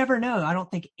 But you never know. I don't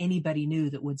think anybody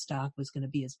knew that Woodstock was going to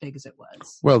be as big as it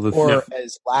was. Well,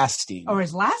 as lasting. Or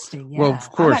as lasting, yeah. Well,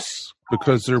 of course,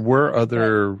 because there were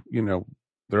other,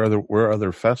 were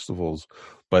other festivals,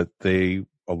 but a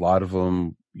lot of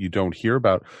them you don't hear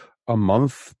about. A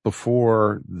month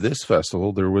before this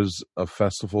festival, there was a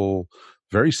festival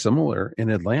very similar in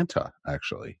Atlanta,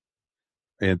 actually,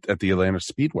 at the Atlanta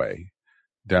Speedway,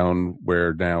 down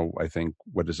where now I think,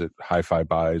 what is it, Hi-Fi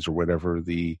Buys or whatever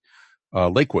the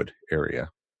Lakewood area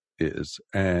is.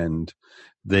 And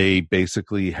they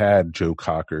basically had Joe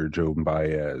Cocker, Joe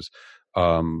Baez,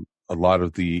 a lot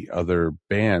of the other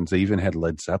bands. They even had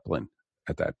Led Zeppelin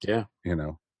at that,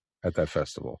 at that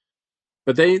festival.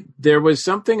 But there was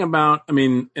something about, I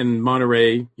mean, and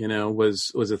Monterey,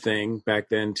 was a thing back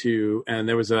then too. And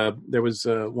there was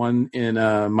one in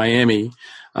Miami,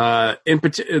 but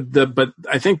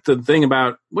I think the thing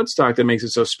about Woodstock that makes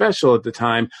it so special at the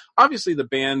time, obviously the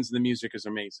bands and the music is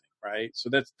amazing, right?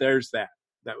 So there's that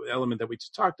element that we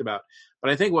just talked about. But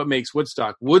I think what makes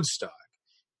Woodstock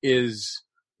is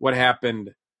what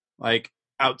happened like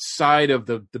outside of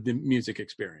the music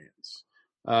experience.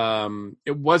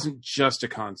 It wasn't just a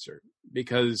concert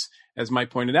because, as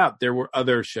Mike pointed out, there were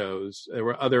other shows. There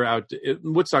were other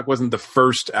Woodstock wasn't the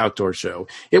first outdoor show.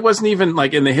 It wasn't even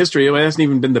like in the history. It hasn't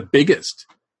even been the biggest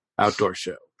outdoor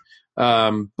show.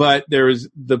 But there was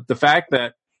the fact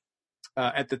that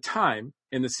at the time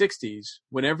in the 60s,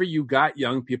 whenever you got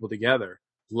young people together,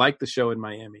 like the show in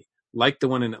Miami, like the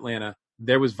one in Atlanta,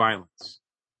 there was violence.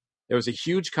 There was a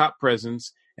huge cop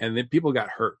presence, and then people got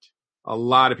hurt. A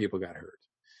lot of people got hurt.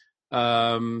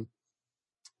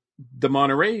 The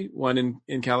Monterey one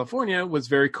in California was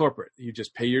very corporate. You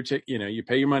just pay your you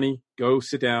pay your money, go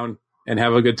sit down and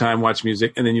have a good time, watch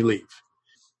music, and then you leave.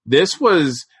 This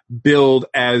was billed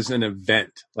as an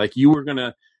event. Like you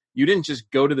didn't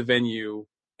just go to the venue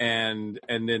and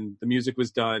then the music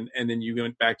was done and then you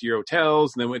went back to your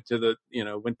hotels and then went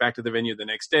back to the venue the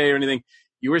next day or anything.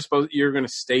 You were going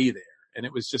to stay there, and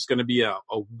it was just going to be a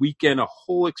weekend, a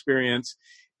whole experience.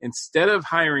 Instead of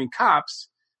hiring cops,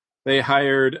 they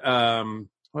hired, what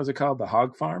was it called? The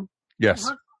hog farm?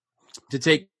 Yes. To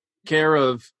take care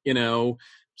of,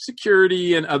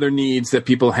 security and other needs that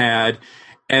people had.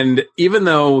 And even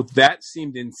though that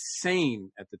seemed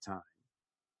insane at the time,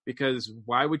 because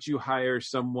why would you hire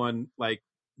someone like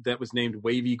that was named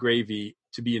Wavy Gravy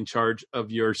to be in charge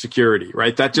of your security,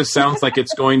 right? That just sounds like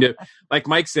it's going to, like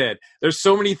Mike said, there's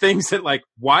so many things that like,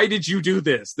 why did you do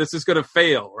this? This is going to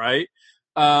fail, right?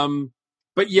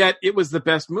 But yet it was the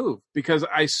best move, because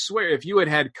I swear if you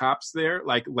had cops there,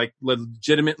 like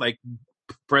legitimate, like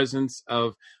presence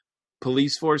of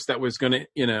police force that was going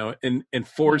to,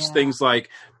 enforce things like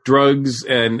drugs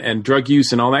and drug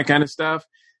use and all that kind of stuff,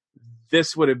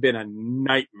 this would have been a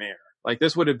nightmare. Like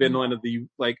this would have been one of the,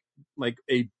 like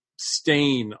a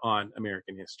stain on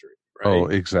American history. Right? Oh,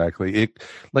 exactly.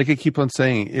 Like I keep on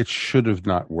saying, it should have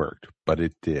not worked, but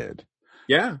it did.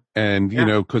 Yeah. And,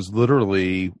 because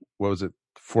literally, what was it,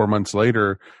 4 months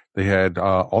later, they had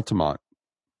Altamont.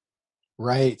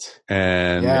 Right.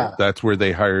 And that's where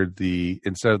they hired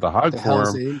instead of the hog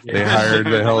farm, they hired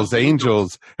the Hells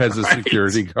Angels as a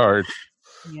security guard.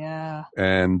 Yeah.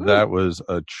 And that was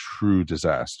a true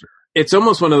disaster. It's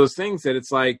almost one of those things that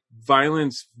it's like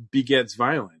violence begets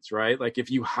violence, right? Like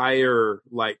if you hire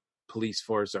like police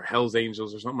force or Hells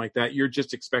Angels or something like that, you're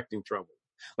just expecting trouble.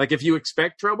 Like if you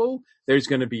expect trouble, there's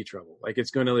going to be trouble. Like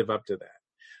it's going to live up to that.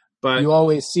 But you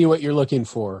always see what you're looking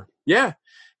for. Yeah.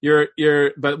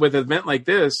 But with an event like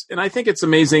this, and I think it's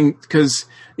amazing because,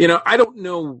 I don't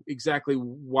know exactly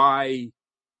why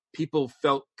people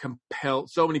felt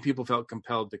compelled. So many people felt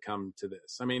compelled to come to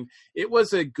this. I mean, it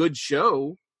was a good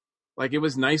show. Like it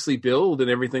was nicely billed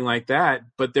and everything like that.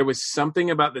 But there was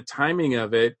something about the timing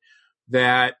of it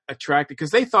that attracted, because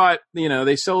they thought,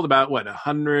 they sold about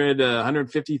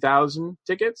 150,000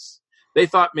 tickets. They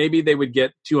thought maybe they would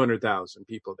get 200,000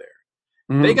 people there.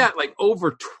 Mm. They got like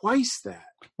over twice that.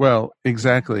 Well,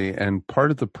 exactly. And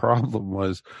part of the problem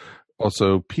was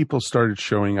also people started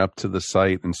showing up to the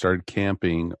site and started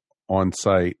camping on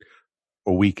site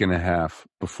a week and a half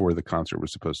before the concert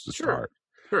was supposed to start.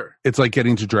 Sure. It's like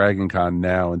getting to Dragon Con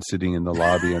now and sitting in the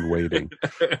lobby and waiting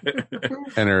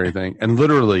and everything. And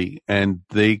literally, and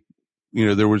they,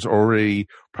 there was already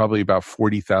probably about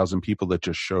 40,000 people that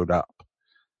just showed up.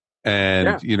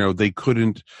 And,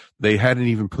 they hadn't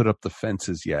even put up the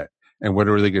fences yet. And what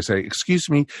are they going to say? Excuse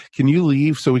me, can you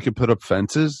leave so we can put up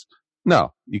fences?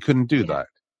 No, you couldn't do that.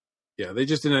 Yeah, they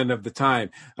just didn't have the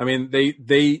time. I mean,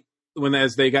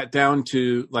 as they got down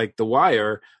to like the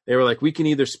wire, they were like, we can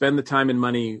either spend the time and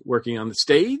money working on the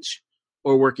stage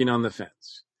or working on the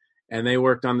fence. And they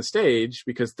worked on the stage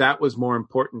because that was more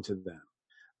important to them.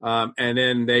 And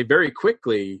then they very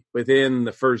quickly, within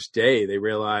the first day, they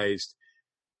realized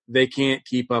they can't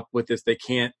keep up with this. They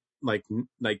can't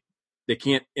they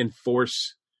can't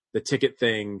enforce the ticket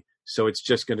thing. So it's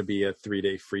just going to be a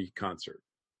 3-day free concert.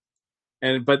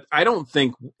 But I don't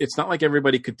think, it's not like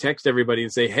everybody could text everybody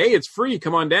and say, hey, it's free,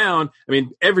 come on down. I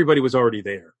mean, everybody was already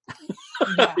there.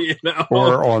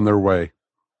 Or on their way.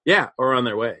 Yeah, or on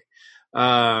their way.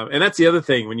 And that's the other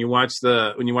thing when you watch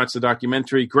the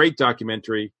documentary, great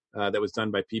documentary that was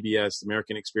done by PBS,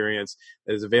 American Experience,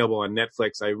 that is available on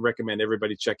Netflix. I recommend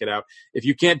everybody check it out. If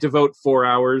you can't devote 4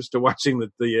 hours to watching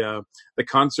the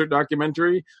concert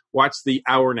documentary, watch the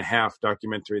 1.5-hour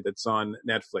documentary that's on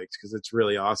Netflix because it's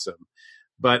really awesome.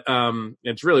 But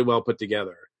it's really well put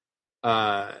together.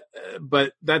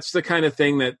 But that's the kind of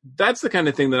thing that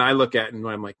I look at and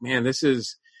I'm like, man, this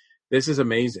is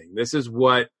amazing. This is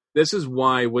why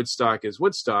Woodstock is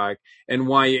Woodstock and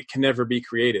why it can never be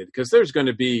created. Because there's going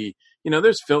to be,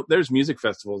 there's music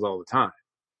festivals all the time.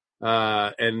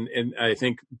 And I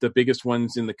think the biggest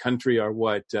ones in the country are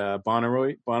what,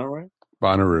 Bonnaroo.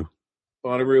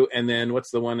 And then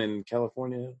what's the one in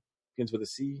California? Begins with a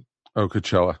C. Oh,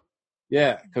 Coachella.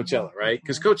 Yeah, Coachella, right?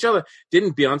 Because Coachella,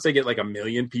 didn't Beyonce get like 1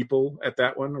 million people at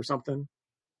that one or something?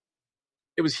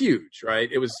 It was huge,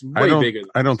 right? It was way bigger.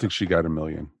 I don't think she got 1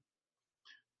 million.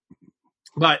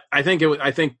 But I think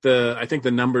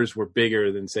the numbers were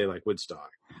bigger than say like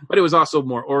Woodstock. But it was also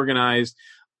more organized.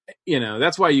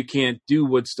 That's why you can't do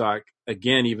Woodstock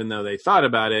again, even though they thought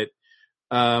about it,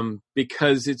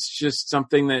 because it's just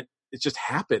something that it just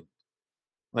happened.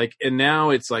 Like, and now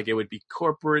it's like it would be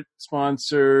corporate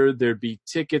sponsored. There'd be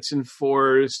tickets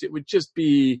enforced. It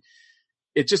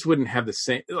just wouldn't have the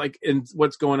same, like, in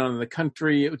what's going on in the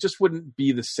country. It just wouldn't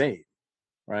be the same,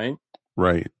 right?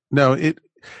 Right. No,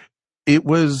 it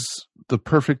was the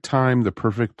perfect time, the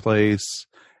perfect place,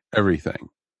 everything.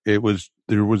 There was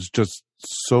just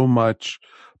so much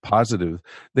positive.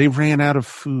 They ran out of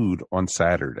food on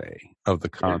Saturday of the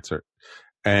concert,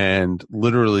 and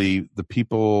literally the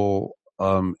people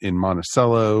in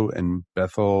Monticello and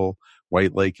Bethel,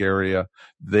 White Lake area,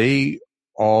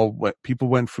 people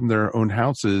went from their own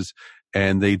houses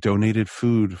and they donated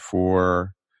food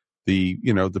for the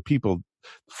people,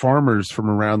 farmers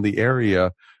from around the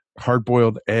area,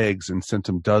 hard-boiled eggs, and sent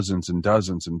them dozens and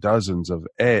dozens and dozens of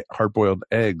hard-boiled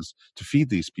eggs to feed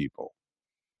these people.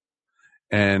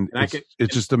 And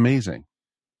it's just amazing.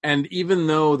 And even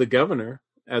though the governor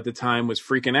at the time was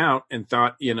freaking out and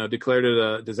thought, declared it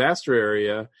a disaster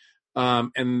area,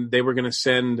 and they were going to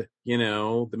send,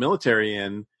 the military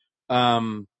in,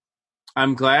 I'm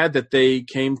glad that they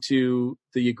came to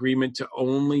the agreement to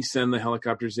only send the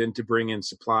helicopters in to bring in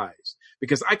supplies,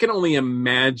 because I can only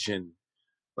imagine,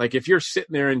 like, if you're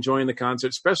sitting there enjoying the concert,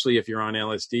 especially if you're on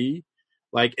LSD,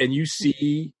 like, and you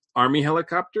see Army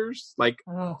helicopters, like,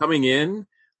 coming in,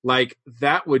 like,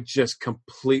 that would just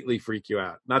completely freak you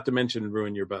out, not to mention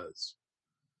ruin your buzz.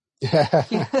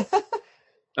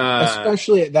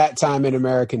 Especially at that time in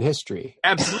American history.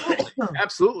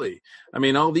 Absolutely. I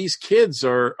mean, all these kids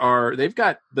they've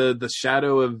got the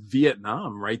shadow of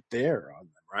Vietnam right there on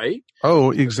them, right? Oh,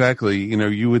 exactly.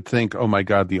 You would think, oh my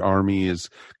God, the Army is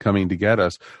coming to get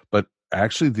us. But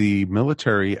actually the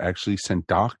military actually sent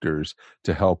doctors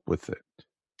to help with it.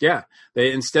 Yeah.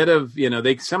 They, instead of,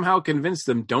 they somehow convinced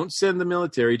them, don't send the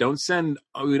military, we don't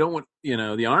want,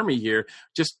 the Army here,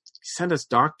 just send us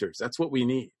doctors. That's what we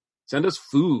need. Send us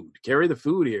food, carry the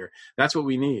food here. That's what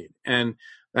we need. And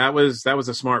that was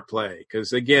a smart play,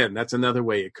 because again, that's another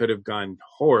way it could have gone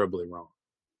horribly wrong.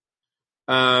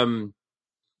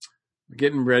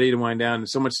 Getting ready to wind down.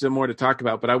 There's so much more to talk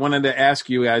about, but I wanted to ask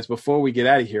you guys before we get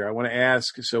out of here. I want to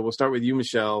ask, so we'll start with you,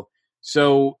 Michelle.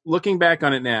 So looking back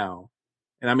on it now,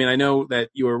 and I mean, I know that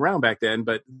you were around back then,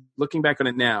 but looking back on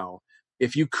it now,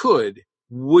 if you could,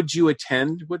 would you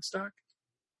attend Woodstock?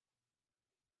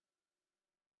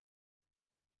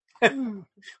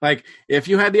 Like, if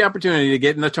you had the opportunity to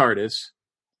get in the TARDIS,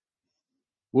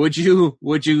 would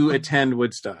you attend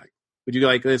Woodstock? Would you,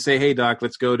 like, let's say, hey Doc,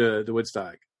 let's go to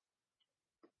Woodstock?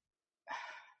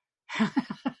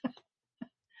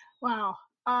 Wow.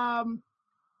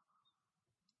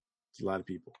 It's a lot of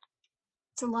people.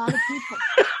 It's a lot of people.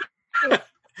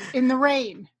 In the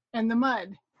rain and the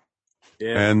mud.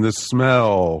 Yeah. And the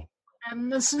smell.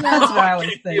 And the smell. That's what I was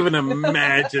thinking. I can't even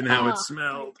imagine how it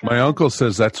smelled. My uncle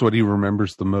says that's what he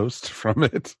remembers the most from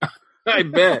it. I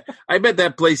bet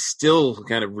that place still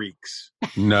kind of reeks.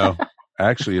 No,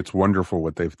 actually, it's wonderful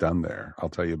what they've done there. I'll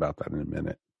tell you about that in a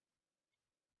minute.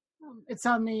 It's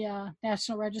on the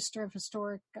National Register of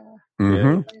Historic.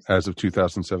 As of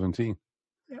 2017.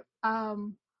 Yep.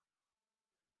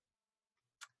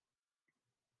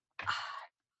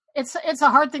 It's a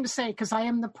hard thing to say, because I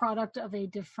am the product of a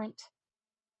different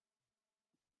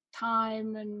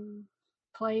time and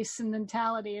place and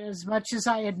mentality. And as much as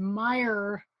I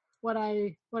admire what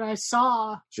I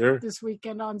saw this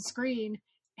weekend on screen,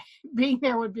 being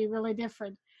there would be really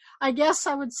different. I guess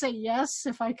I would say yes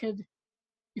if I could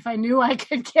if I knew I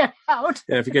could get out.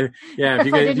 Yeah, if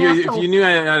you knew I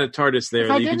had a TARDIS there,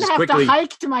 if I you could didn't just have quickly to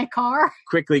hike to my car.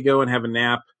 quickly go and have a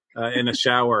nap in a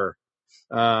shower,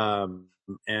 and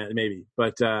maybe.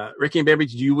 But Ricky and Bambi,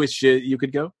 do you wish you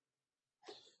could go?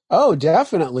 Oh,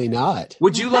 definitely not.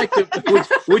 Would you like to?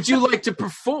 would you like to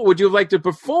perform? Would you like to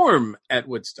perform at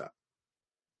Woodstock?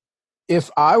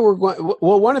 If I were going,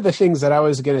 well, one of the things that I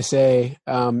was going to say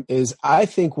is I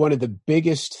think one of the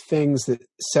biggest things that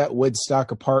set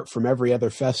Woodstock apart from every other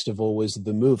festival was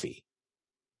the movie.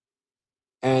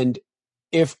 And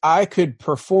if I could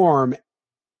perform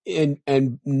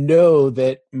and know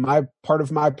that my part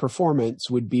of my performance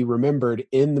would be remembered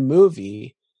in the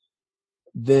movie,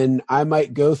 then I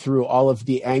might go through all of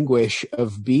the anguish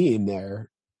of being there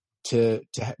to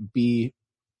be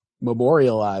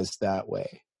memorialized that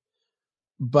way.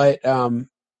 But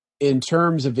in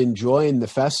terms of enjoying the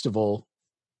festival,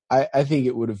 I think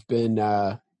it would have been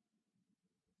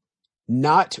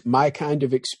not my kind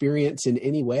of experience in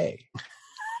any way.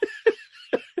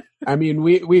 I mean,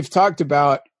 we've talked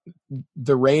about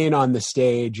the rain on the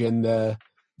stage and the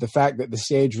fact that the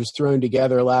stage was thrown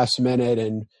together last minute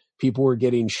and people were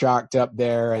getting shocked up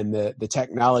there, and the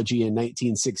technology in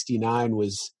 1969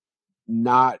 was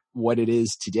not what it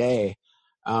is today.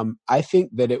 I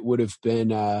think that it would have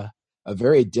been a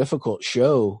very difficult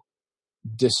show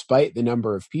despite the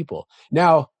number of people.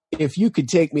 Now, if you could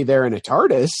take me there in a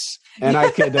TARDIS and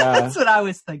I could, that's what I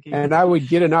was thinking. And I would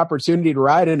get an opportunity to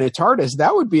ride in a TARDIS,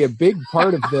 that would be a big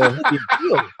part of the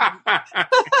appeal. That's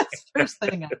the first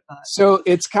thing I thought. So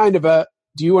it's kind of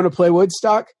do you want to play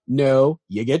Woodstock? No,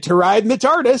 you get to ride in the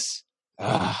TARDIS.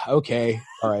 Okay.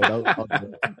 All right. I'll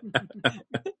do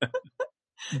it.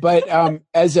 But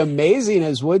as amazing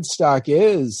as Woodstock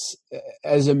is,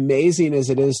 as amazing as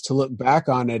it is to look back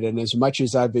on it, and as much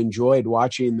as I've enjoyed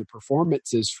watching the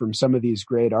performances from some of these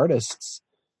great artists,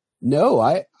 no,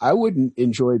 I wouldn't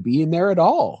enjoy being there at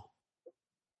all.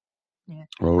 Yeah.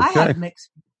 Okay. I have mixed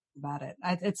about it.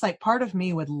 It's like part of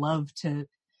me would love to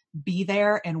be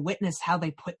there and witness how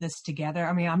they put this together.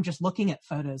 I mean, I'm just looking at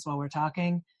photos while we're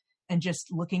talking and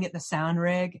just looking at the sound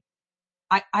rig.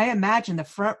 I imagine the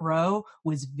front row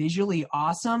was visually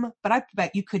awesome, but I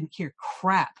bet you couldn't hear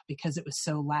crap because it was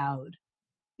so loud.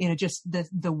 You know, just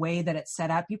the way that it's set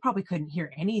up, you probably couldn't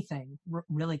hear anything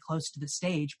really close to the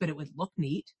stage, but it would look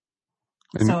neat.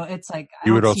 And so it's like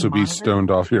you would also be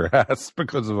stoned off your ass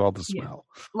because of all the smell.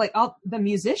 Yeah. Like all the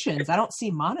musicians, I don't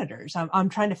see monitors. I'm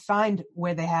trying to find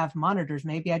where they have monitors.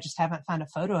 Maybe I just haven't found a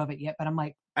photo of it yet. But I'm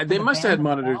like, they must have had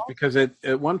monitors because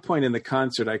at one point in the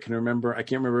concert, I can't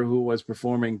remember who was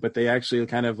performing, but they actually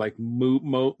kind of like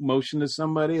motion to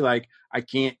somebody like I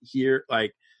can't hear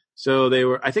like. So they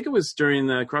were. I think it was during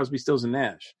the Crosby, Stills and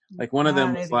Nash. Like one of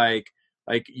them was like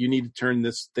you need to turn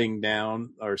this thing down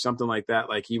or something like that.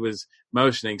 Like he was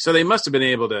motioning. So they must have been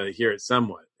able to hear it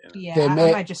somewhat. Yeah, they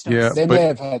may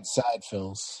have had side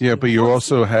fills. Yeah, but you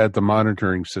also had the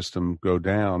monitoring system go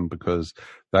down because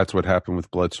that's what happened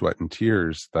with Blood, Sweat, and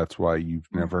Tears. That's why you've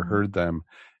never heard them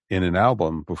in an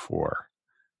album before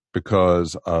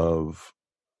because of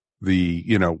the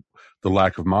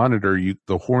lack of monitor.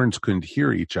 The horns couldn't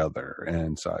hear each other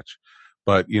and such.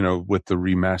 But, with the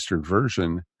remastered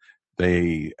version,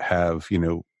 they have,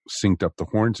 synced up the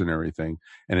horns and everything,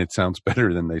 and it sounds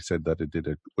better than they said that it did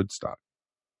at Woodstock.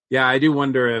 Yeah, I do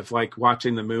wonder if, like,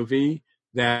 watching the movie,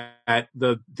 that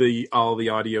all the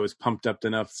audio is pumped up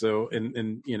enough, so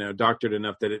and doctored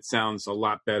enough that it sounds a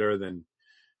lot better than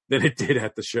it did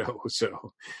at the show.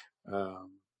 So,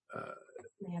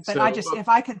 if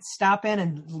I could stop in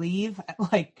and leave,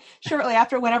 like shortly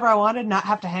after, whenever I wanted, not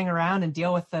have to hang around and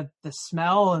deal with the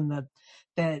smell and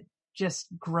the just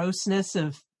grossness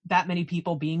of that many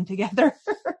people being together.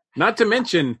 Not to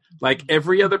mention, like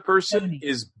every other person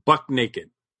is buck naked.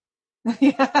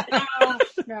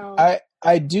 No.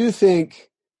 I do think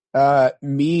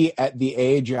me at the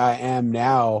age I am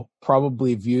now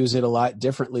probably views it a lot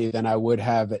differently than I would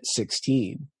have at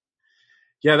 16.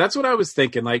 Yeah, that's what I was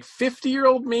thinking. Like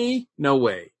 50-year-old me, no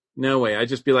way. I'd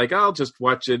just be like, I'll just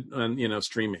watch it on,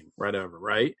 streaming, whatever,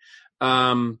 right?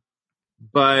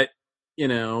 But,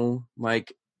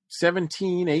 like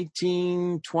 17,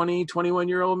 18, 20,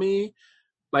 21-year-old me,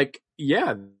 like,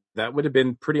 yeah, that would have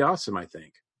been pretty awesome, I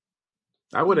think.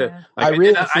 I would have. Like,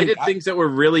 I did things that were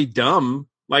really dumb,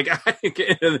 like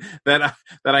that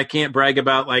I can't brag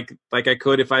about, like I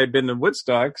could if I had been to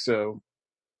Woodstock. So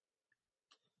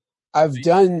I've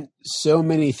done so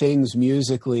many things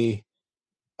musically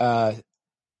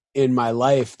in my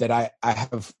life that I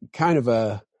have kind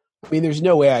of there's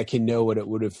no way I can know what it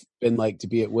would have been like to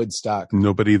be at Woodstock.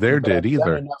 Nobody there did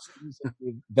either.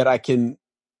 That I can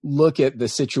look at the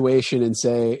situation and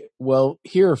say, well,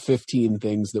 here are 15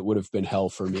 things that would have been hell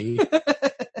for me.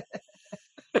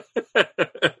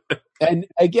 And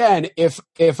again,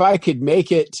 if I could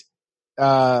make it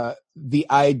the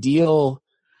ideal,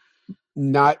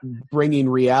 not bringing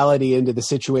reality into the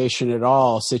situation at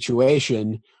all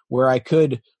situation, where I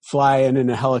could fly in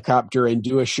a helicopter and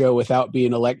do a show without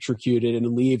being electrocuted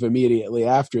and leave immediately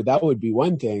after, that would be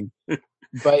one thing.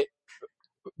 But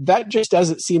that just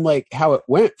doesn't seem like how it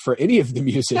went for any of the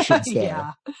musicians there.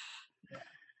 Yeah.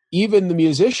 Even the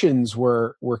musicians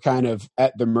were kind of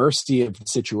at the mercy of the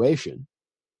situation.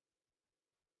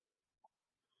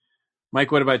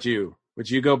 Mike, what about you? Would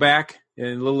you go back and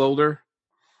a little older?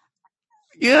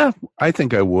 Yeah, I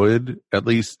think I would, at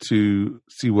least to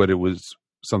see what it was,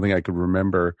 something I could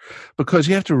remember. Because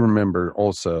you have to remember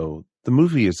also, the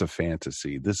movie is a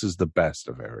fantasy. This is the best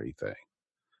of everything.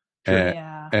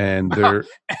 And there,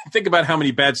 think about how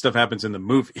many bad stuff happens in the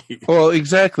movie. Well,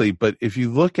 exactly. But if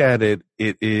you look at it,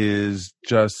 it is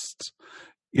just,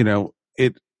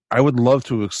 I would love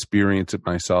to experience it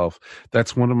myself.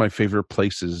 That's one of my favorite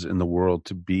places in the world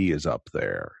to be, is up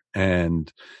there.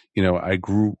 And, I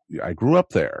grew up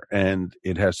there, and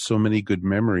it has so many good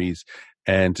memories.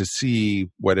 And to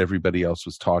see what everybody else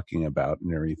was talking about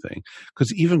and everything.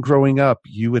 Because even growing up,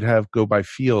 you would go by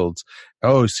fields.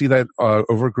 Oh, see that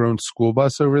overgrown school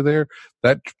bus over there?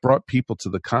 That brought people to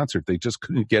the concert. They just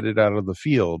couldn't get it out of the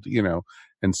field,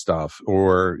 and stuff.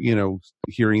 Or,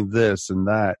 hearing this and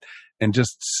that, and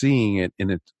just seeing it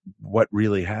in what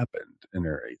really happened and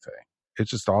everything. It's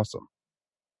just awesome.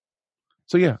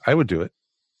 So yeah, I would do it.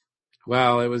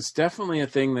 Well, it was definitely a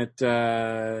thing that,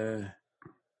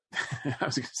 I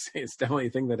was going to say it's definitely a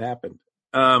thing that happened.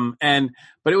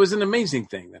 But it was an amazing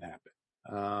thing that happened.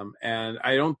 And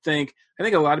I think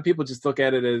a lot of people just look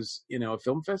at it as, a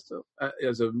film festival,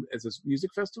 as a music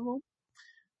festival.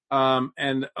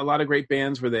 And a lot of great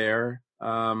bands were there.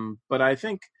 But I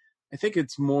think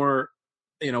it's more,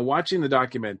 watching the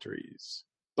documentaries,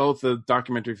 both the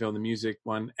documentary film, the music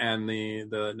one, and the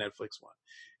Netflix one.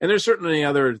 And there's certainly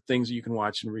other things that you can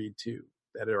watch and read too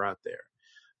that are out there.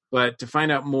 But to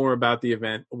find out more about the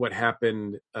event, what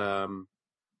happened,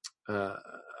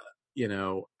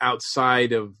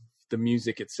 outside of the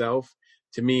music itself,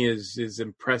 to me is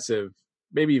impressive,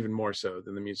 maybe even more so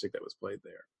than the music that was played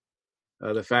there.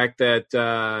 The fact that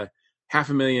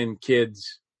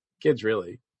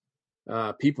 500,000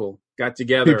 people got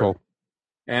together,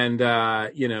 and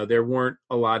there weren't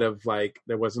a lot of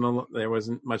there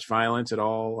wasn't much violence at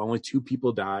all. Only 2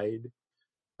 people died.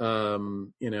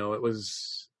 It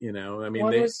was,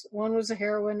 one was a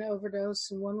heroin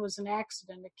overdose and one was an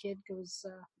accident. A kid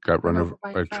got run over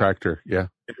by a tractor. Yeah.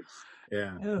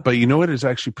 Yeah. But you know what is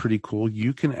actually pretty cool?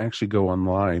 You can actually go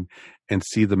online and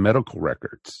see the medical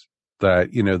records that,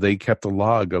 they kept a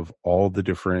log of all the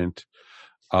different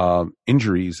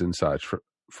injuries and such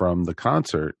from the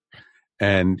concert.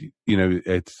 And,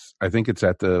 I think it's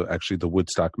at the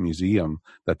Woodstock Museum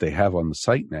that they have on the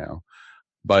site now.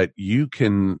 But you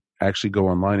can actually go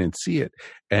online and see it.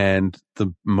 And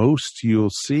the most you'll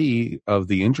see of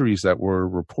the injuries that were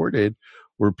reported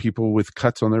were people with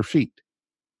cuts on their feet.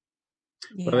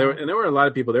 Yeah. Well, there were a lot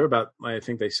of people. There were about, I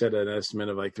think they said an estimate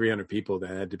of 300 people that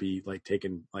had to be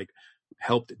taken,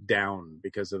 helped down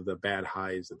because of the bad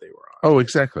highs that they were on. Oh,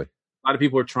 exactly. A lot of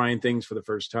people were trying things for the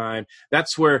first time.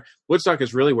 That's where Woodstock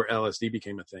is really where LSD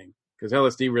became a thing, because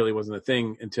LSD really wasn't a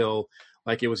thing until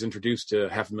it was introduced to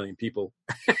 500,000 people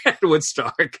at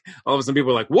Woodstock. All of a sudden people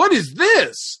were like, what is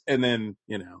this? And then,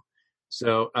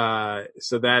 so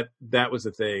that was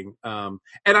the thing. And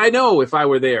I know if I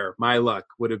were there, my luck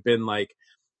would have been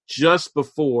just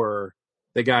before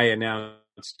the guy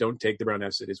announced, don't take the brown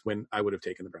acid, is when I would have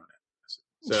taken the brown acid.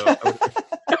 So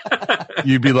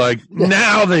you'd be like,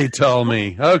 now they tell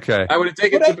me. Okay. I would have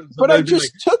taken but I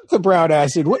just took the brown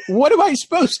acid. What am I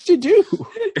supposed to do?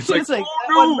 It's like that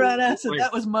one brown acid,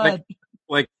 that was mud.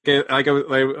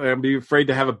 I'd be afraid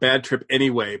to have a bad trip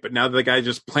anyway. But now that the guy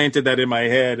just planted that in my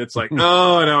head, it's like, oh,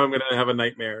 no, I'm going to have a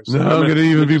nightmare. So I'm going to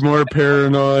even be more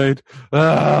paranoid.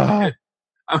 I'm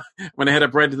going to head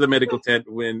up right to the medical tent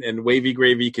and Wavy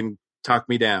Gravy can talk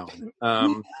me down.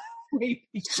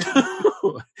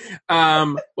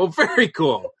 Well, very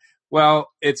cool. Well,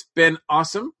 it's been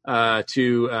awesome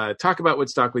to talk about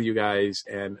Woodstock with you guys,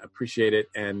 and appreciate it.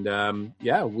 And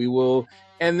we will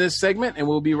end this segment, and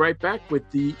we'll be right back with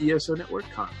the ESO Network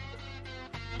Con.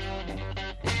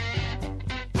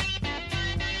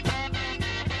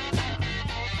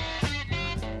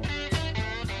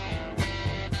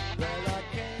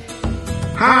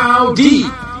 Howdy!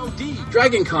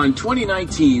 DragonCon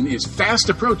 2019 is fast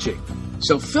approaching.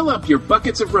 So fill up your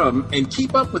buckets of rum and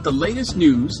keep up with the latest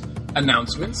news,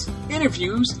 announcements,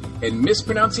 interviews, and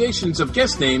mispronunciations of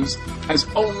guest names as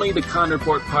only the Con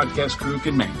Report podcast crew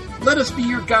can manage. Let us be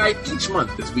your guide each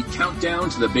month as we count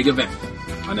down to the big event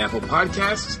on Apple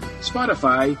Podcasts,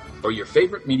 Spotify, or your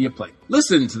favorite media player.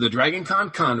 Listen to the Dragon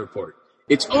Con Report.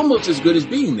 It's almost as good as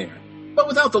being there, but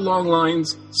without the long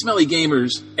lines, smelly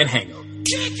gamers, and hangovers.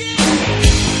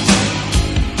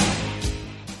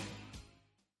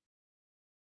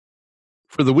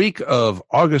 For the week of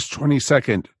August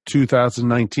 22nd,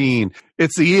 2019,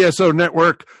 it's the ESO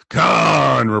Network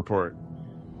Con Report.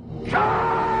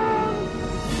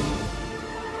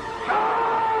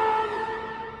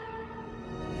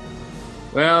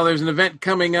 Well, there's an event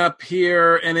coming up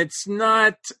here, and it's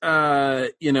not,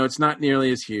 it's not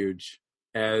nearly as huge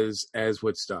as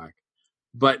Woodstock.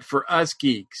 But for us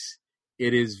geeks,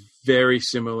 it is very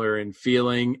similar in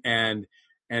feeling and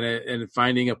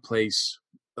finding a place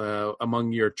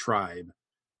among your tribe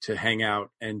to hang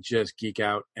out and just geek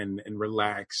out and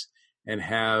relax and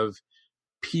have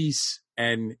peace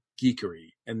and geekery.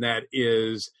 And that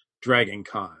is Dragon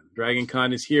Con. Dragon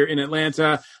Con is here in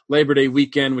Atlanta, Labor Day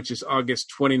weekend, which is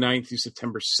August 29th through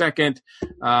September 2nd.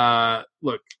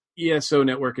 Look, ESO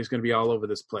Network is going to be all over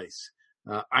this place.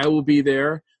 I will be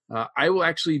there. I will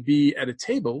actually be at a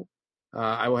table.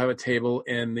 I will have a table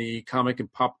in the Comic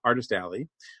and Pop Artist Alley.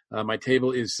 My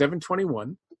table is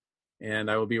 721,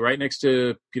 and I will be right next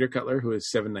to Peter Cutler, who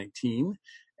is 719.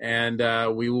 And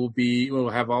we'll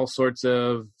have all sorts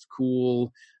of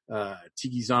cool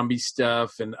Tiki Zombie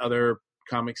stuff and other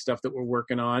comic stuff that we're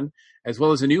working on, as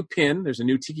well as a new pin. There's a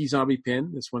new Tiki Zombie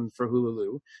pin, this one for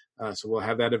Hululu. So we'll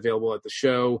have that available at the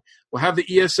show. We'll have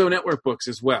the ESO Network books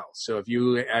as well. So if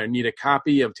you need a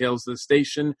copy of Tales of the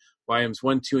Station, volumes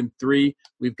 1, 2, and 3,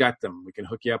 we've got them. We can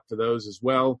hook you up for those as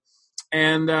well.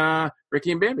 And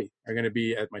Ricky and Bambi are going to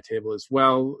be at my table as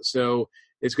well. So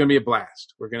it's going to be a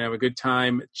blast. We're going to have a good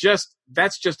time.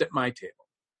 That's just at my table.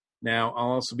 Now,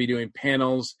 I'll also be doing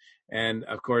panels. And,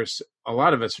 of course, a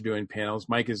lot of us are doing panels.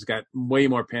 Mike has got way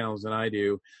more panels than I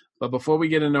do. But before we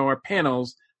get into our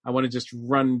panels, I want to just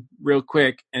run real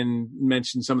quick and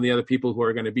mention some of the other people who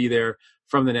are going to be there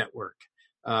from the network.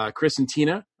 Chris and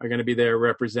Tina are going to be there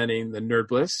representing the Nerd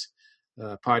Bliss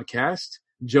podcast.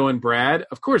 Joe and Brad.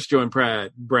 Of course, Joe and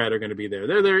Brad are going to be there.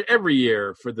 They're there every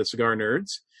year for the Cigar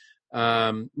Nerds.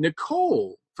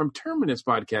 Nicole from Terminus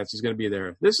Podcast is going to be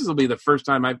there. This will be the first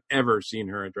time I've ever seen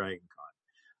her at Dragon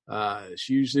Con.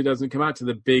 She usually doesn't come out to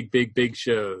the big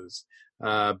shows.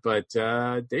 But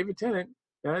David Tennant,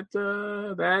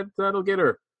 that'll get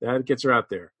her. That gets her out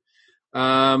there.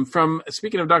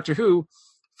 Speaking of Doctor Who,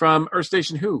 from Earth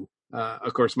Station Who,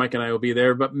 of course, Mike and I will be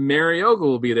there, but Mary Ogle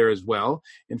will be there as well.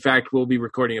 In fact, we'll be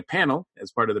recording a panel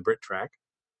as part of the Brit Track.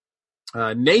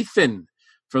 Nathan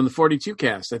from the 42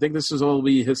 cast. I think this will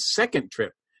be his second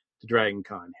trip to Dragon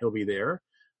Con. He'll be there.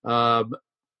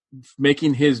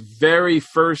 Making his very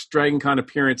first Dragon Con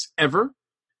appearance ever,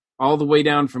 all the way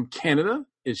down from Canada,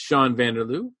 is Sean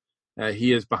Vanderloo.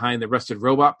 He is behind the Rusted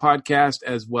Robot podcast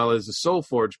as well as the Soul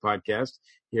Forge podcast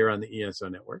here on the ESO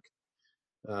Network.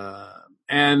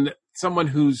 And someone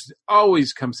who's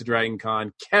always comes to Dragon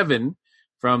Con, Kevin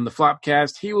from the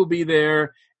Flopcast, he will be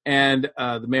there. And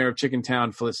the mayor of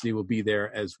Chickentown, Felicity, will be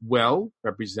there as well,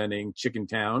 representing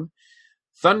Chickentown.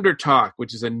 Thunder Talk,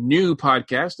 which is a new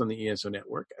podcast on the ESO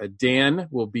Network. Dan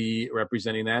will be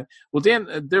representing that. Well,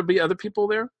 Dan, there'll be other people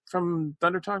there from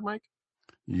Thunder Talk, Mike?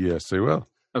 Yes, they will.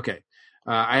 Okay.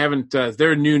 I haven't,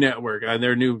 they're a new network,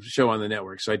 they're a new show on the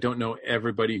network, so I don't know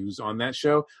everybody who's on that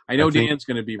show. I know Dan's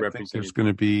going to be representing. There's going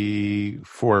to be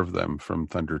 4 of them from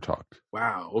Thunder Talk.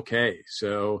 Wow. Okay.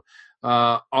 So,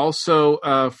 also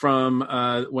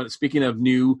speaking of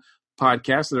new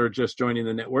podcasts that are just joining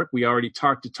the network, we already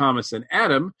talked to Thomas and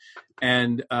Adam,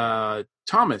 and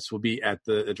Thomas will be at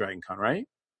the Dragon Con, right?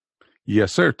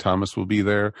 Yes, sir. Thomas will be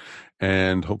there,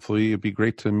 and hopefully it'd be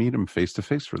great to meet him face to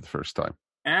face for the first time.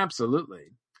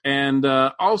 Absolutely. And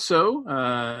also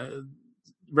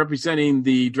representing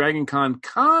the Dragon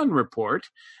Con Report,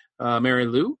 Mary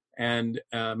Lou and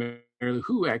Mary Lou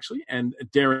Who, actually, and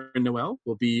Darren Noel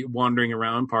will be wandering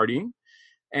around partying.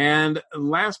 And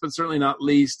last but certainly not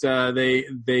least,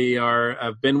 they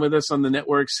have been with us on the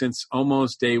network since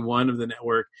almost day one of the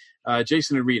network.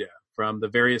 Jason and Rita from the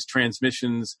various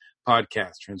Transmissions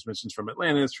podcasts, Transmissions from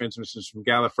Atlantis, Transmissions from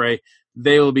Gallifrey.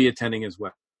 They will be attending as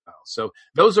well. So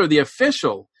those are the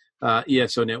official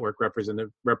ESO Network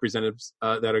representatives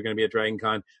that are going to be at Dragon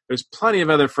Con. There's plenty of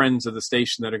other friends of the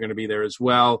station that are going to be there as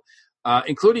well,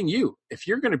 including you. If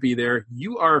you're going to be there,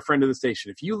 you are a friend of the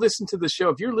station. If you listen to the show,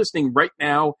 if you're listening right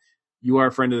now, you are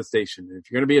a friend of the station. And if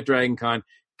you're going to be at Dragon Con,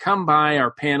 come by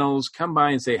our panels, come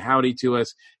by and say howdy to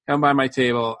us, come by my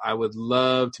table. I would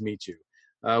love to meet you.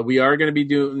 We are going to be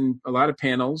doing a lot of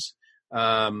panels.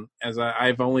 As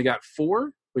I've only got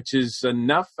 4, which is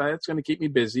enough. It's going to keep me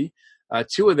busy.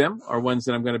 2 of them are ones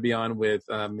that I'm going to be on with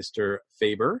Mr.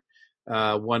 Faber.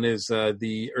 One is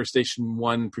the Earth Station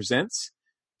 1 Presents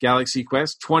Galaxy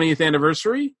Quest 20th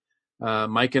anniversary.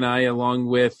 Mike and I, along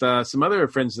with some other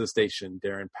friends of the station,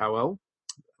 Darren Powell.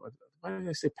 Why did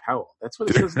I say Powell? That's what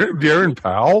it says. Darren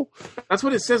Powell? That's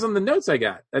what it says on the notes I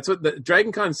got. That's what the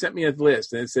Dragon Con sent me a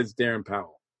list, and it says Darren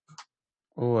Powell.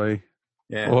 Oi.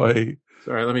 Yeah. Oi.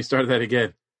 Sorry, let me start that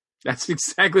again. That's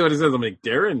exactly what it says. I'm like,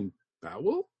 Darren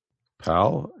Powell?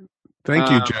 Powell?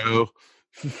 Thank you,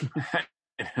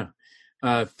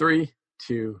 Joe. 3,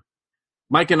 2.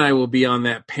 Mike and I will be on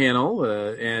that panel,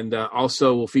 and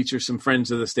also we'll feature some friends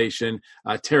of the station.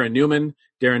 Tara Newman,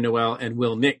 Darren Noel, and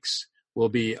Will Nix will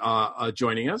be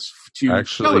joining us to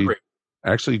celebrate.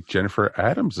 Actually, Jennifer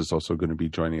Adams is also going to be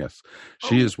joining us.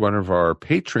 She is one of our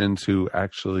patrons who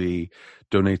actually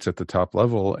donates at the top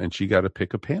level, and she got to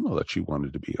pick a panel that she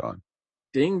wanted to be on.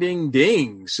 Ding, ding,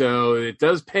 ding. So it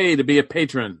does pay to be a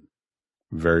patron.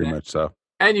 Very much so.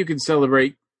 And you can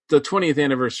celebrate the 20th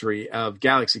anniversary of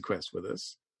Galaxy Quest with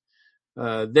us.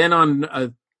 Then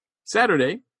on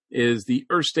Saturday is the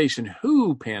Earth Station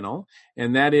Who panel,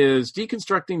 and that is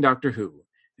Deconstructing Doctor Who.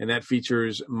 And that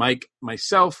features Mike,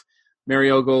 myself,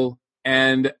 Mary Ogle,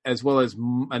 and as well as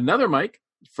another Mike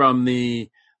from the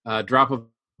Drop of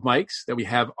Mics that we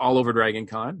have all over Dragon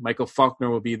Con. Michael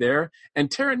Faulkner will be there, and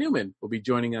Tara Newman will be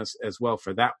joining us as well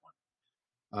for that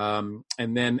one.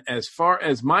 And then as far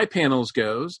as my panels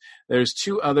goes, there's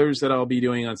 2 others that I'll be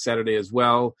doing on Saturday as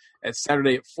well. At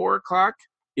Saturday at 4:00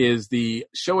 is the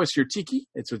Show Us Your Tiki.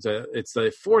 It's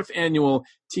the 4th annual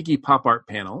Tiki Pop Art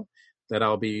panel that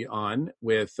I'll be on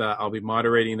with. I'll be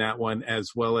moderating that one,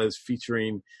 as well as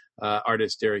featuring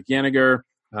artist Derek Yaniger.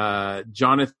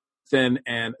 Jonathan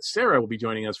and Sarah will be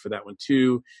joining us for that one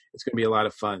too. It's going to be a lot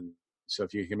of fun. So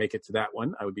if you can make it to that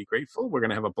one, I would be grateful. We're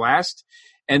going to have a blast.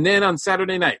 And then on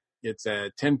Saturday night, it's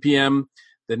at 10 p.m.,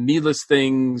 the Needless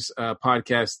Things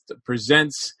podcast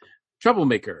presents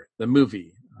Troublemaker, the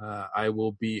movie. I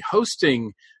will be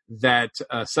hosting that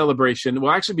celebration.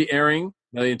 We'll actually be airing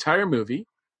the entire movie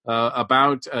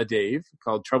about Dave,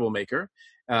 called Troublemaker.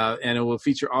 And it will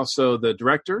feature also the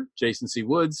director, Jason C.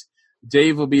 Woods.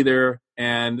 Dave will be there,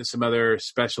 and some other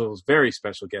very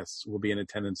special guests will be in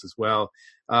attendance as well.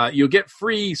 You'll get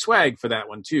free swag for that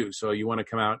one too. So you want to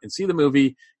come out and see the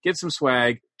movie, get some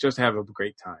swag, just have a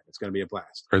great time. It's going to be a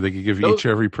blast. Or they could give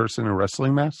every person a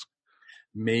wrestling mask?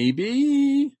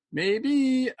 Maybe.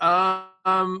 Well,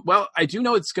 I do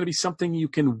know it's going to be something you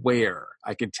can wear.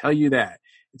 I can tell you that.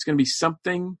 It's going to be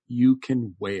something you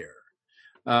can wear.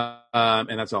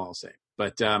 And that's all I'll say.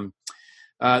 But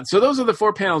so those are the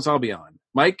 4 panels I'll be on.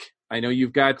 Mike, I know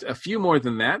you've got a few more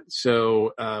than that.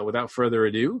 So without further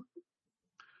ado.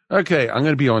 Okay, I'm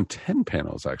going to be on 10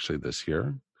 panels actually this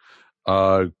year.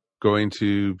 Going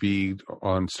to be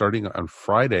starting on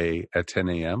Friday at 10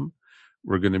 a.m.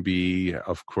 We're going to be,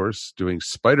 of course, doing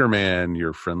Spider-Man,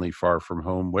 your friendly far from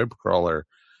home web crawler.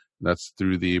 That's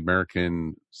through the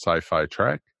American Sci-Fi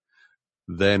track.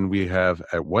 Then we have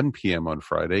at 1 p.m. on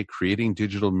Friday, Creating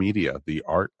Digital Media, the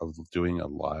art of doing a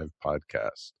live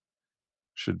podcast.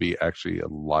 Should be actually a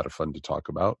lot of fun to talk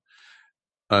about.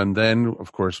 And then,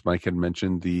 of course, Mike had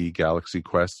mentioned the Galaxy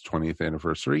Quest 20th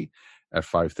anniversary at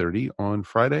 5:30 on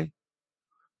Friday.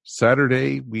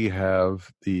 Saturday, we have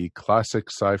the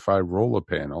Classic Sci-Fi Rolla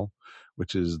panel,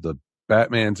 which is the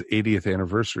Batman's 80th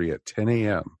anniversary at 10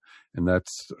 a.m. And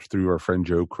that's through our friend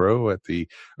Joe Crow at the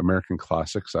American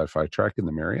Classic Sci-Fi track in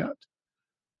the Marriott.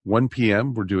 1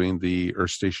 p.m., we're doing the Earth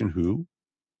Station Who,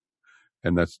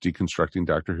 and that's Deconstructing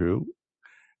Doctor Who.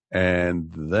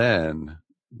 And then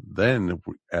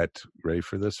ready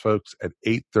for this, folks, at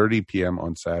 8:30 p.m.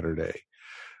 on Saturday,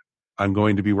 I'm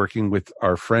going to be working with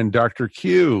our friend Dr.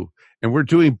 Q, and we're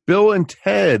doing Bill and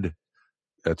Ted.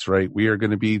 That's right. We are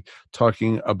going to be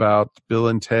talking about Bill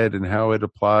and Ted and how it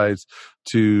applies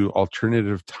to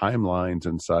alternative timelines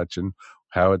and such, and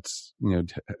how it's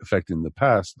affecting the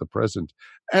past, the present,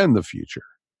 and the future.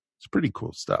 It's pretty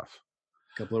cool stuff.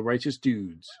 A couple of righteous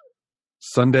dudes.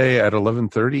 Sunday at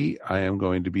 11:30, I am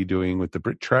going to be doing with the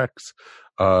Brit Tracks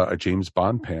a James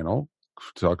Bond panel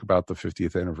to talk about the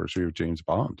 50th anniversary of James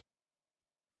Bond.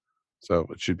 So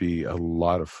it should be a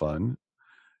lot of fun.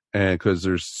 And because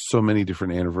there's so many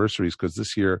different anniversaries, because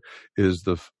this year is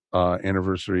the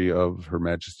anniversary of Her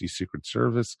Majesty's Secret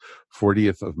Service,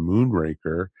 40th of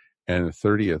Moonraker, and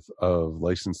 30th of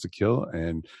License to Kill,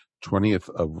 and 20th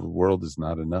of the world is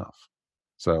not enough.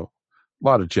 So a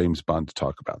lot of James Bond to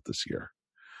talk about this year.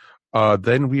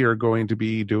 Then we are going to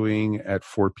be doing at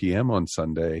 4 p.m. on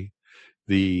Sunday,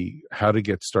 the how to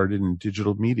get started in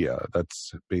digital media.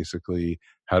 That's basically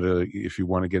how to, if you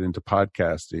want to get into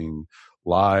podcasting,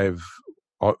 live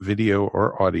video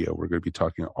or audio. We're going to be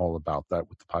talking all about that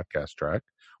with the podcast track,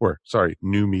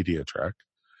 new media track.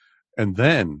 And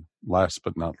then last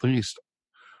but not least,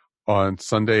 on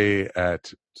Sunday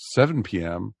at 7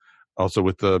 p.m., also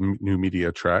with the new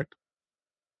media track,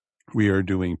 we are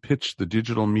doing Pitch the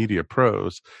Digital Media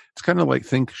Pros. It's kind of like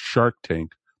think Shark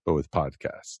Tank, but with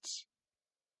podcasts.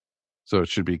 So it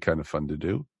should be kind of fun to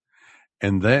do.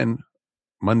 And then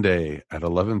Monday at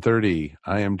 11:30,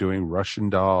 I am doing Russian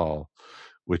Doll,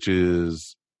 which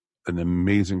is an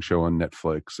amazing show on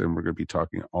Netflix. And we're going to be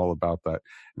talking all about that.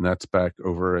 And that's back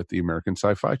over at the American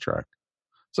Sci-Fi track.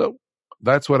 So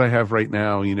that's what I have right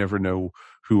now. You never know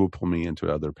who will pull me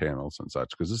into other panels and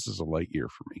such, because this is a light year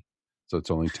for me. So it's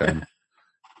only 10.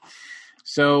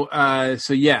 So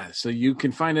you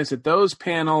can find us at those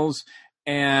panels,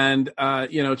 and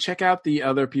check out the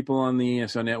other people on the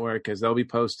ESO network, because they'll be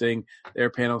posting their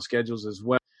panel schedules as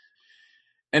well.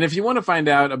 And if you want to find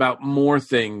out about more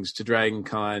things to Dragon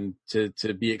Con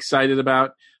to be excited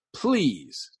about,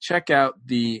 please check out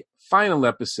the final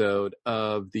episode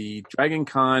of the Dragon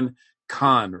Con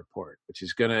Report, which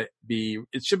is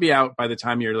it should be out by the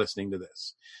time you're listening to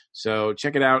this. So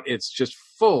check it out. It's just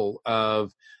full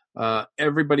of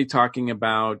everybody talking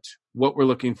about what we're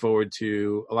looking forward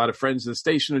to. A lot of friends of the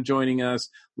station are joining us.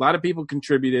 A lot of people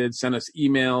contributed, sent us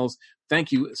emails.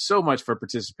 Thank you so much for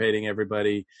participating,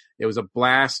 everybody. It was a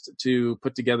blast to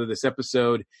put together this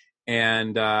episode,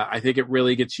 and I think it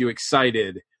really gets you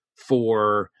excited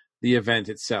for the event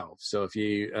itself. So if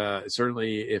you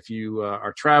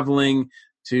are traveling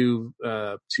to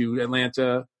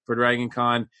Atlanta for Dragon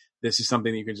Con, this is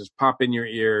something that you can just pop in your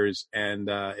ears, and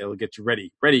it'll get you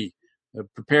ready,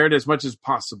 prepared as much as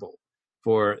possible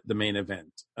for the main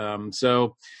event.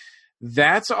 So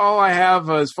that's all I have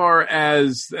as far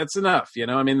as that's enough.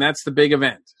 That's the big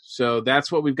event. So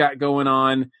that's what we've got going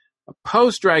on.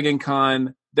 Post Dragon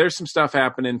Con, there's some stuff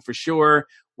happening for sure.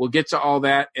 We'll get to all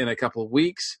that in a couple of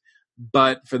weeks.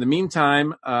 But for the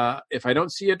meantime, if I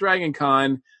don't see you at Dragon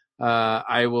Con,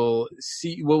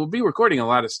 we'll be recording a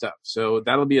lot of stuff. So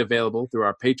that'll be available through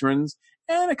our patrons,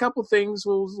 and a couple things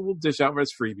we'll dish out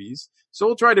as freebies. So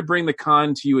we'll try to bring the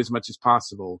con to you as much as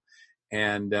possible.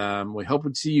 And we hope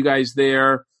to see you guys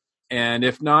there. And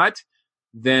if not,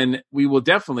 then we will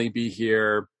definitely be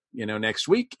here, next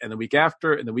week and the week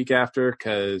after and the week after,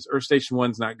 because Earth Station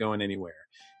 1's not going anywhere.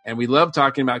 And we love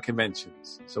talking about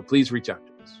conventions. So please reach out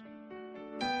to us.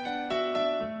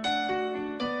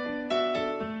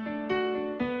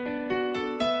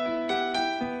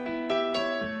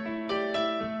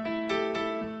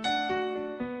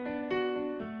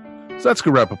 So that's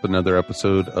going to wrap up another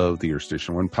episode of the Earth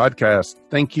Station 1 podcast.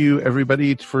 Thank you,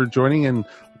 everybody, for joining and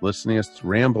listening to us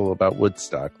ramble about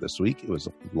Woodstock this week. It was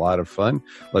a lot of fun.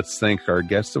 Let's thank our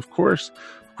guests, of course.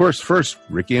 First,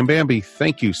 Ricky and Bambi,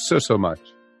 thank you so much.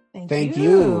 Thank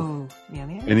you.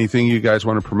 Anything you guys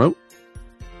want to promote?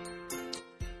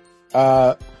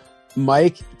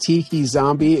 Mike Tiki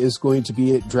Zombie is going to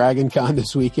be at Dragon Con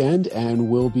this weekend, and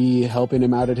we'll be helping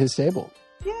him out at his table.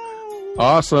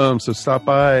 Awesome. So stop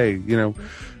by,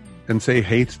 and say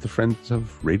hey to the friends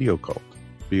of Radio Cult.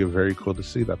 Be very cool to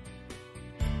see them.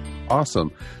 Awesome.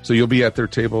 So you'll be at their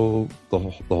table the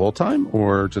whole time,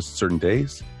 or just certain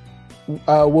days?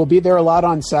 We'll be there a lot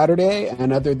on Saturday,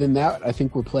 and other than that, I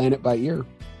think we're playing it by ear.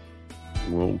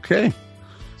 Okay.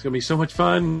 It's going to be so much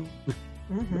fun.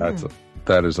 Mm-hmm.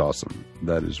 That is awesome.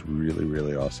 That is really,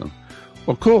 really awesome.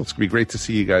 Well, cool. It's going to be great to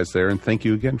see you guys there, and thank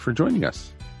you again for joining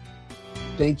us.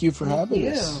 Thank you for having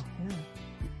us. Yeah.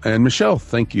 And Michelle,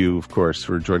 thank you, of course,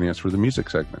 for joining us for the music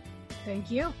segment.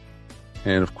 Thank you.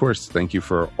 And, of course, thank you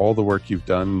for all the work you've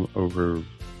done over,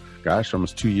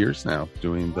 almost 2 years now,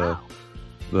 doing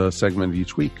the segment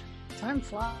each week. Time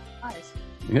flies.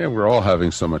 Yeah, we're all having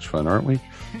so much fun, aren't we?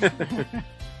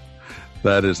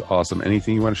 That is awesome.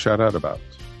 Anything you want to shout out about?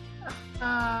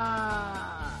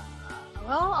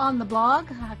 Well, on the blog,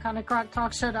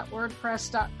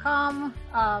 iconicrocktalkshow.wordpress.com,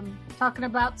 talking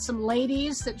about some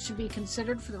ladies that should be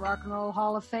considered for the Rock and Roll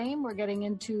Hall of Fame. We're getting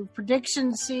into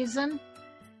prediction season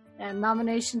and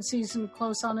nomination season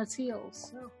close on its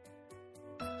heels. So.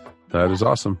 That is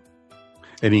awesome.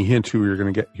 Any hint who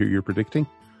you're predicting?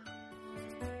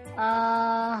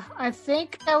 I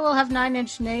think I will have 9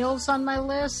 Inch Nails on my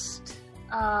list,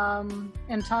 and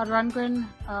Todd Rundgren.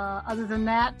 Other than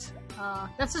that,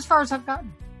 that's as far as I've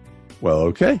gotten. Well,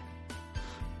 okay.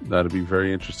 That'll be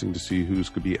very interesting to see who's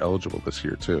could be eligible this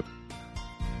year too.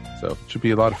 So it should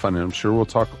be a lot of fun, and I'm sure we'll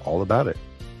talk all about it.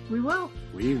 We will.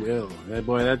 We will.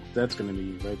 Boy, that's going to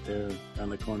be right there on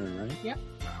the corner, right? Yep.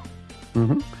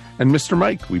 Mm-hmm. And Mr.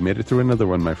 Mike, we made it through another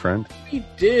one, my friend. We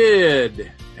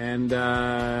did. And,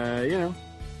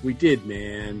 we did,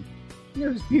 man. It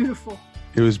was beautiful.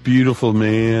 It was beautiful,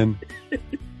 man.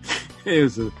 It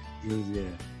was really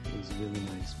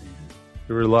nice, man.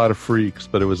 There were a lot of freaks,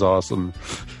 but it was awesome.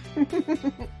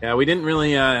 Yeah, we didn't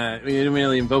really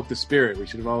invoke the spirit. We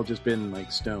should have all just been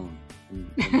like stoned.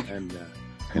 And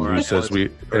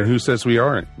who says we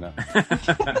aren't? No.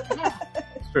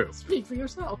 It's true. Speak for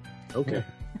yourself. Okay.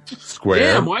 Square.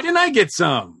 Damn, why didn't I get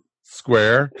some?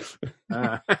 Square.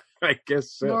 I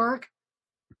guess so. Mark.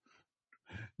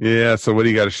 Yeah, so what do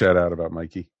you got to shout out about,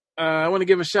 Mikey? I want to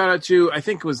give a shout out to, I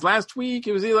think it was last week.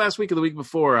 It was either last week or the week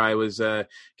before. I was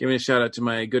giving a shout out to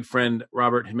my good friend,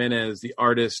 Robert Jimenez, the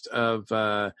artist of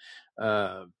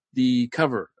the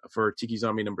cover for Tiki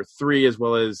Zombie #3, as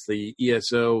well as the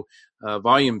ESO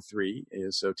Volume 3,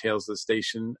 so Tales of the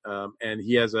Station. And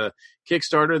he has a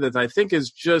Kickstarter that I think is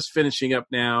just finishing up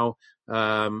now.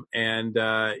 And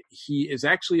he is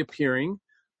actually appearing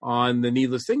on the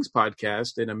Needless Things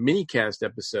podcast in a mini cast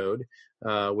episode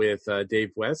with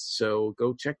Dave West. So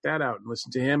go check that out and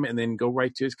listen to him, and then go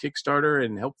right to his Kickstarter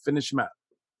and help finish him out.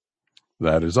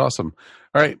 That is awesome.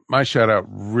 All right, my shout out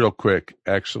real quick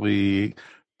actually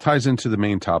ties into the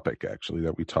main topic actually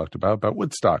that we talked about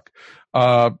Woodstock.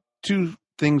 Two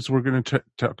things we're going to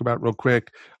talk about real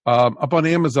quick. Up on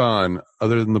Amazon,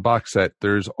 other than the box set,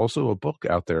 there's also a book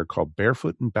out there called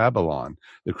Barefoot in Babylon,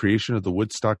 The Creation of the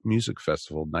Woodstock Music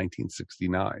Festival,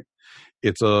 1969.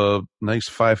 It's a nice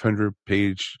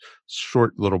 500-page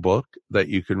short little book that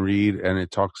you can read, and it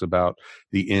talks about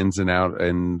the ins and out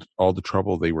and all the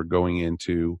trouble they were going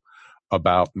into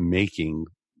about making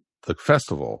the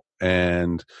festival.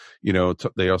 And,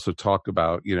 they also talk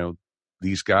about,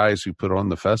 these guys who put on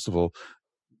the festival,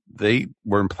 they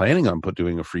weren't planning on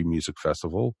doing a free music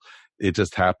festival. It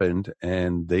just happened,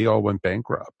 and they all went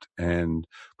bankrupt.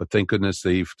 But thank goodness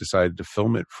they've decided to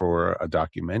film it for a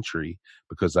documentary,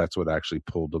 because that's what actually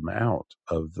pulled them out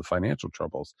of the financial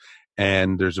troubles.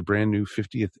 And there's a brand new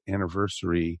 50th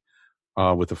anniversary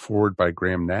with a foreword by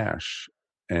Graham Nash,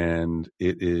 and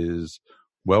it is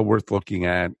well worth looking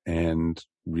at and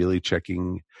really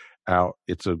checking out.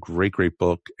 It's a great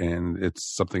book, and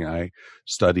it's something I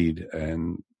studied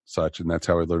and such, and that's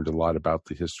how I learned a lot about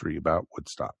the history about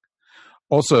Woodstock.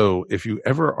 Also, if you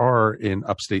ever are in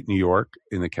upstate New York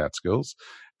in the Catskills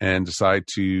and decide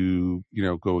to,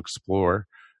 go explore,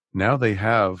 now they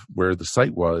have where the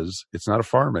site was, it's not a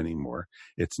farm anymore.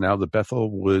 It's now the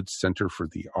Bethel Woods Center for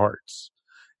the Arts.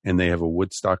 And they have a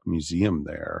Woodstock museum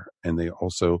there. And they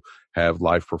also have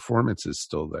live performances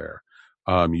still there.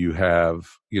 You have,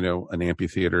 an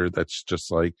amphitheater that's just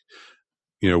like,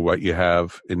 what you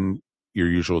have in your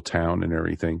usual town and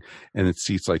everything. And it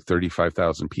seats like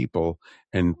 35,000 people,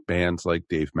 and bands like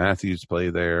Dave Matthews play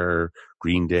there,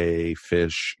 Green Day,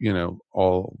 Fish,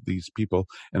 all these people.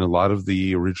 And a lot of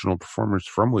the original performers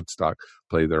from Woodstock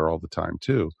play there all the time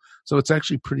too. So it's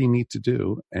actually pretty neat to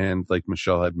do. And like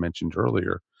Michelle had mentioned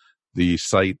earlier, the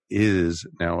site is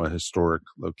now a historic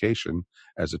location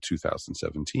as of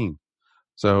 2017.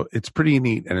 So it's pretty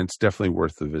neat, and it's definitely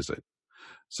worth the visit.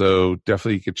 So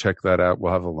definitely you could check that out.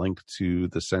 We'll have a link to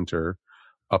the center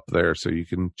up there so you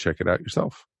can check it out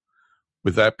yourself.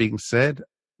 With that being said,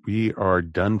 we are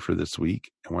done for this week.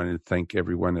 I wanted to thank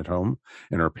everyone at home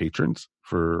and our patrons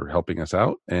for helping us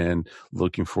out, and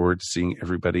looking forward to seeing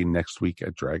everybody next week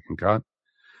at Dragon Con.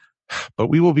 But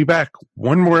we will be back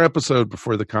one more episode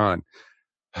before the con.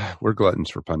 We're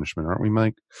gluttons for punishment, aren't we,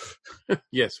 Mike?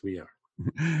 Yes, we are.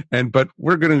 But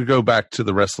we're going to go back to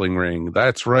the wrestling ring.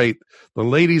 That's right. The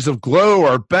Ladies of Glow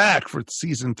are back for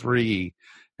season 3,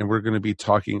 and we're going to be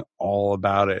talking all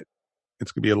about it.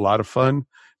 It's going to be a lot of fun.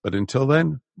 But until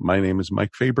then, my name is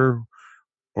Mike Faber,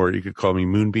 or you could call me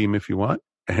Moonbeam if you want.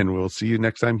 And we'll see you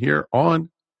next time here on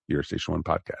your Station 1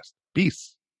 podcast.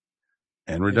 Peace.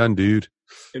 And we're done, dude.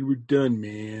 And we're done,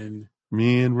 man.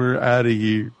 Man, we're out of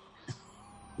here.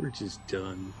 We're just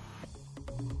done.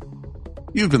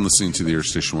 You've been listening to the Air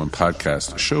Station 1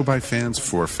 podcast, a show by fans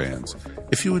for fans.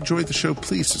 If you enjoyed the show,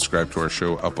 please subscribe to our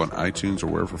show up on iTunes or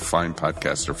wherever fine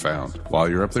podcasts are found. While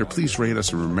you're up there, please rate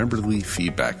us and remember to leave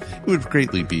feedback. It would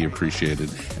greatly be appreciated.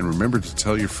 And remember to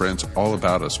tell your friends all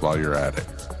about us while you're at it.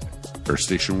 Air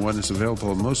Station 1 is available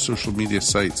on most social media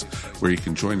sites where you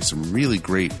can join some really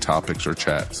great topics or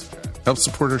chats. Help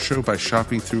support our show by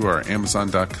shopping through our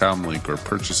Amazon.com link or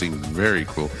purchasing very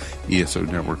cool ESO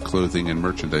Network clothing and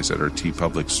merchandise at our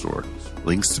TeePublic store.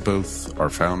 Links to both are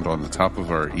found on the top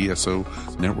of our ESO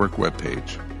Network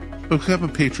webpage. Become a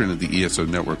patron of the ESO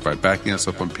Network by backing us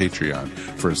up on Patreon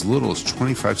for as little as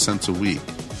 25 cents a week.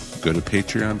 Go to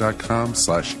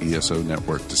patreon.com/ESO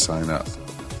Network to sign up.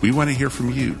 We want to hear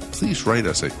from you. Please write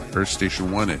us at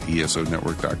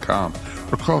earthstation1@esonetwork.com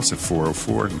or call us at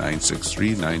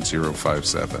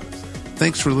 404-963-9057.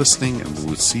 Thanks for listening, and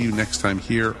we'll see you next time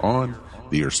here on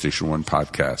the Earth Station 1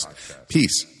 podcast.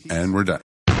 Peace, and we're done.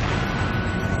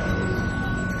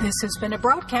 This has been a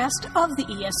broadcast of the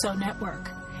ESO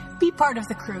Network. Be part of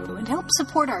the crew and help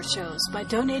support our shows by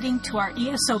donating to our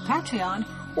ESO Patreon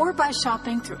or by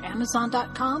shopping through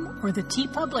Amazon.com or the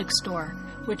TeePublic store,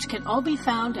 which can all be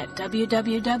found at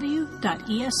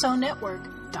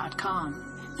www.esonetwork.com.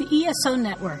 The ESO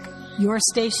Network, your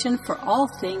station for all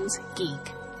things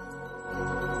geek.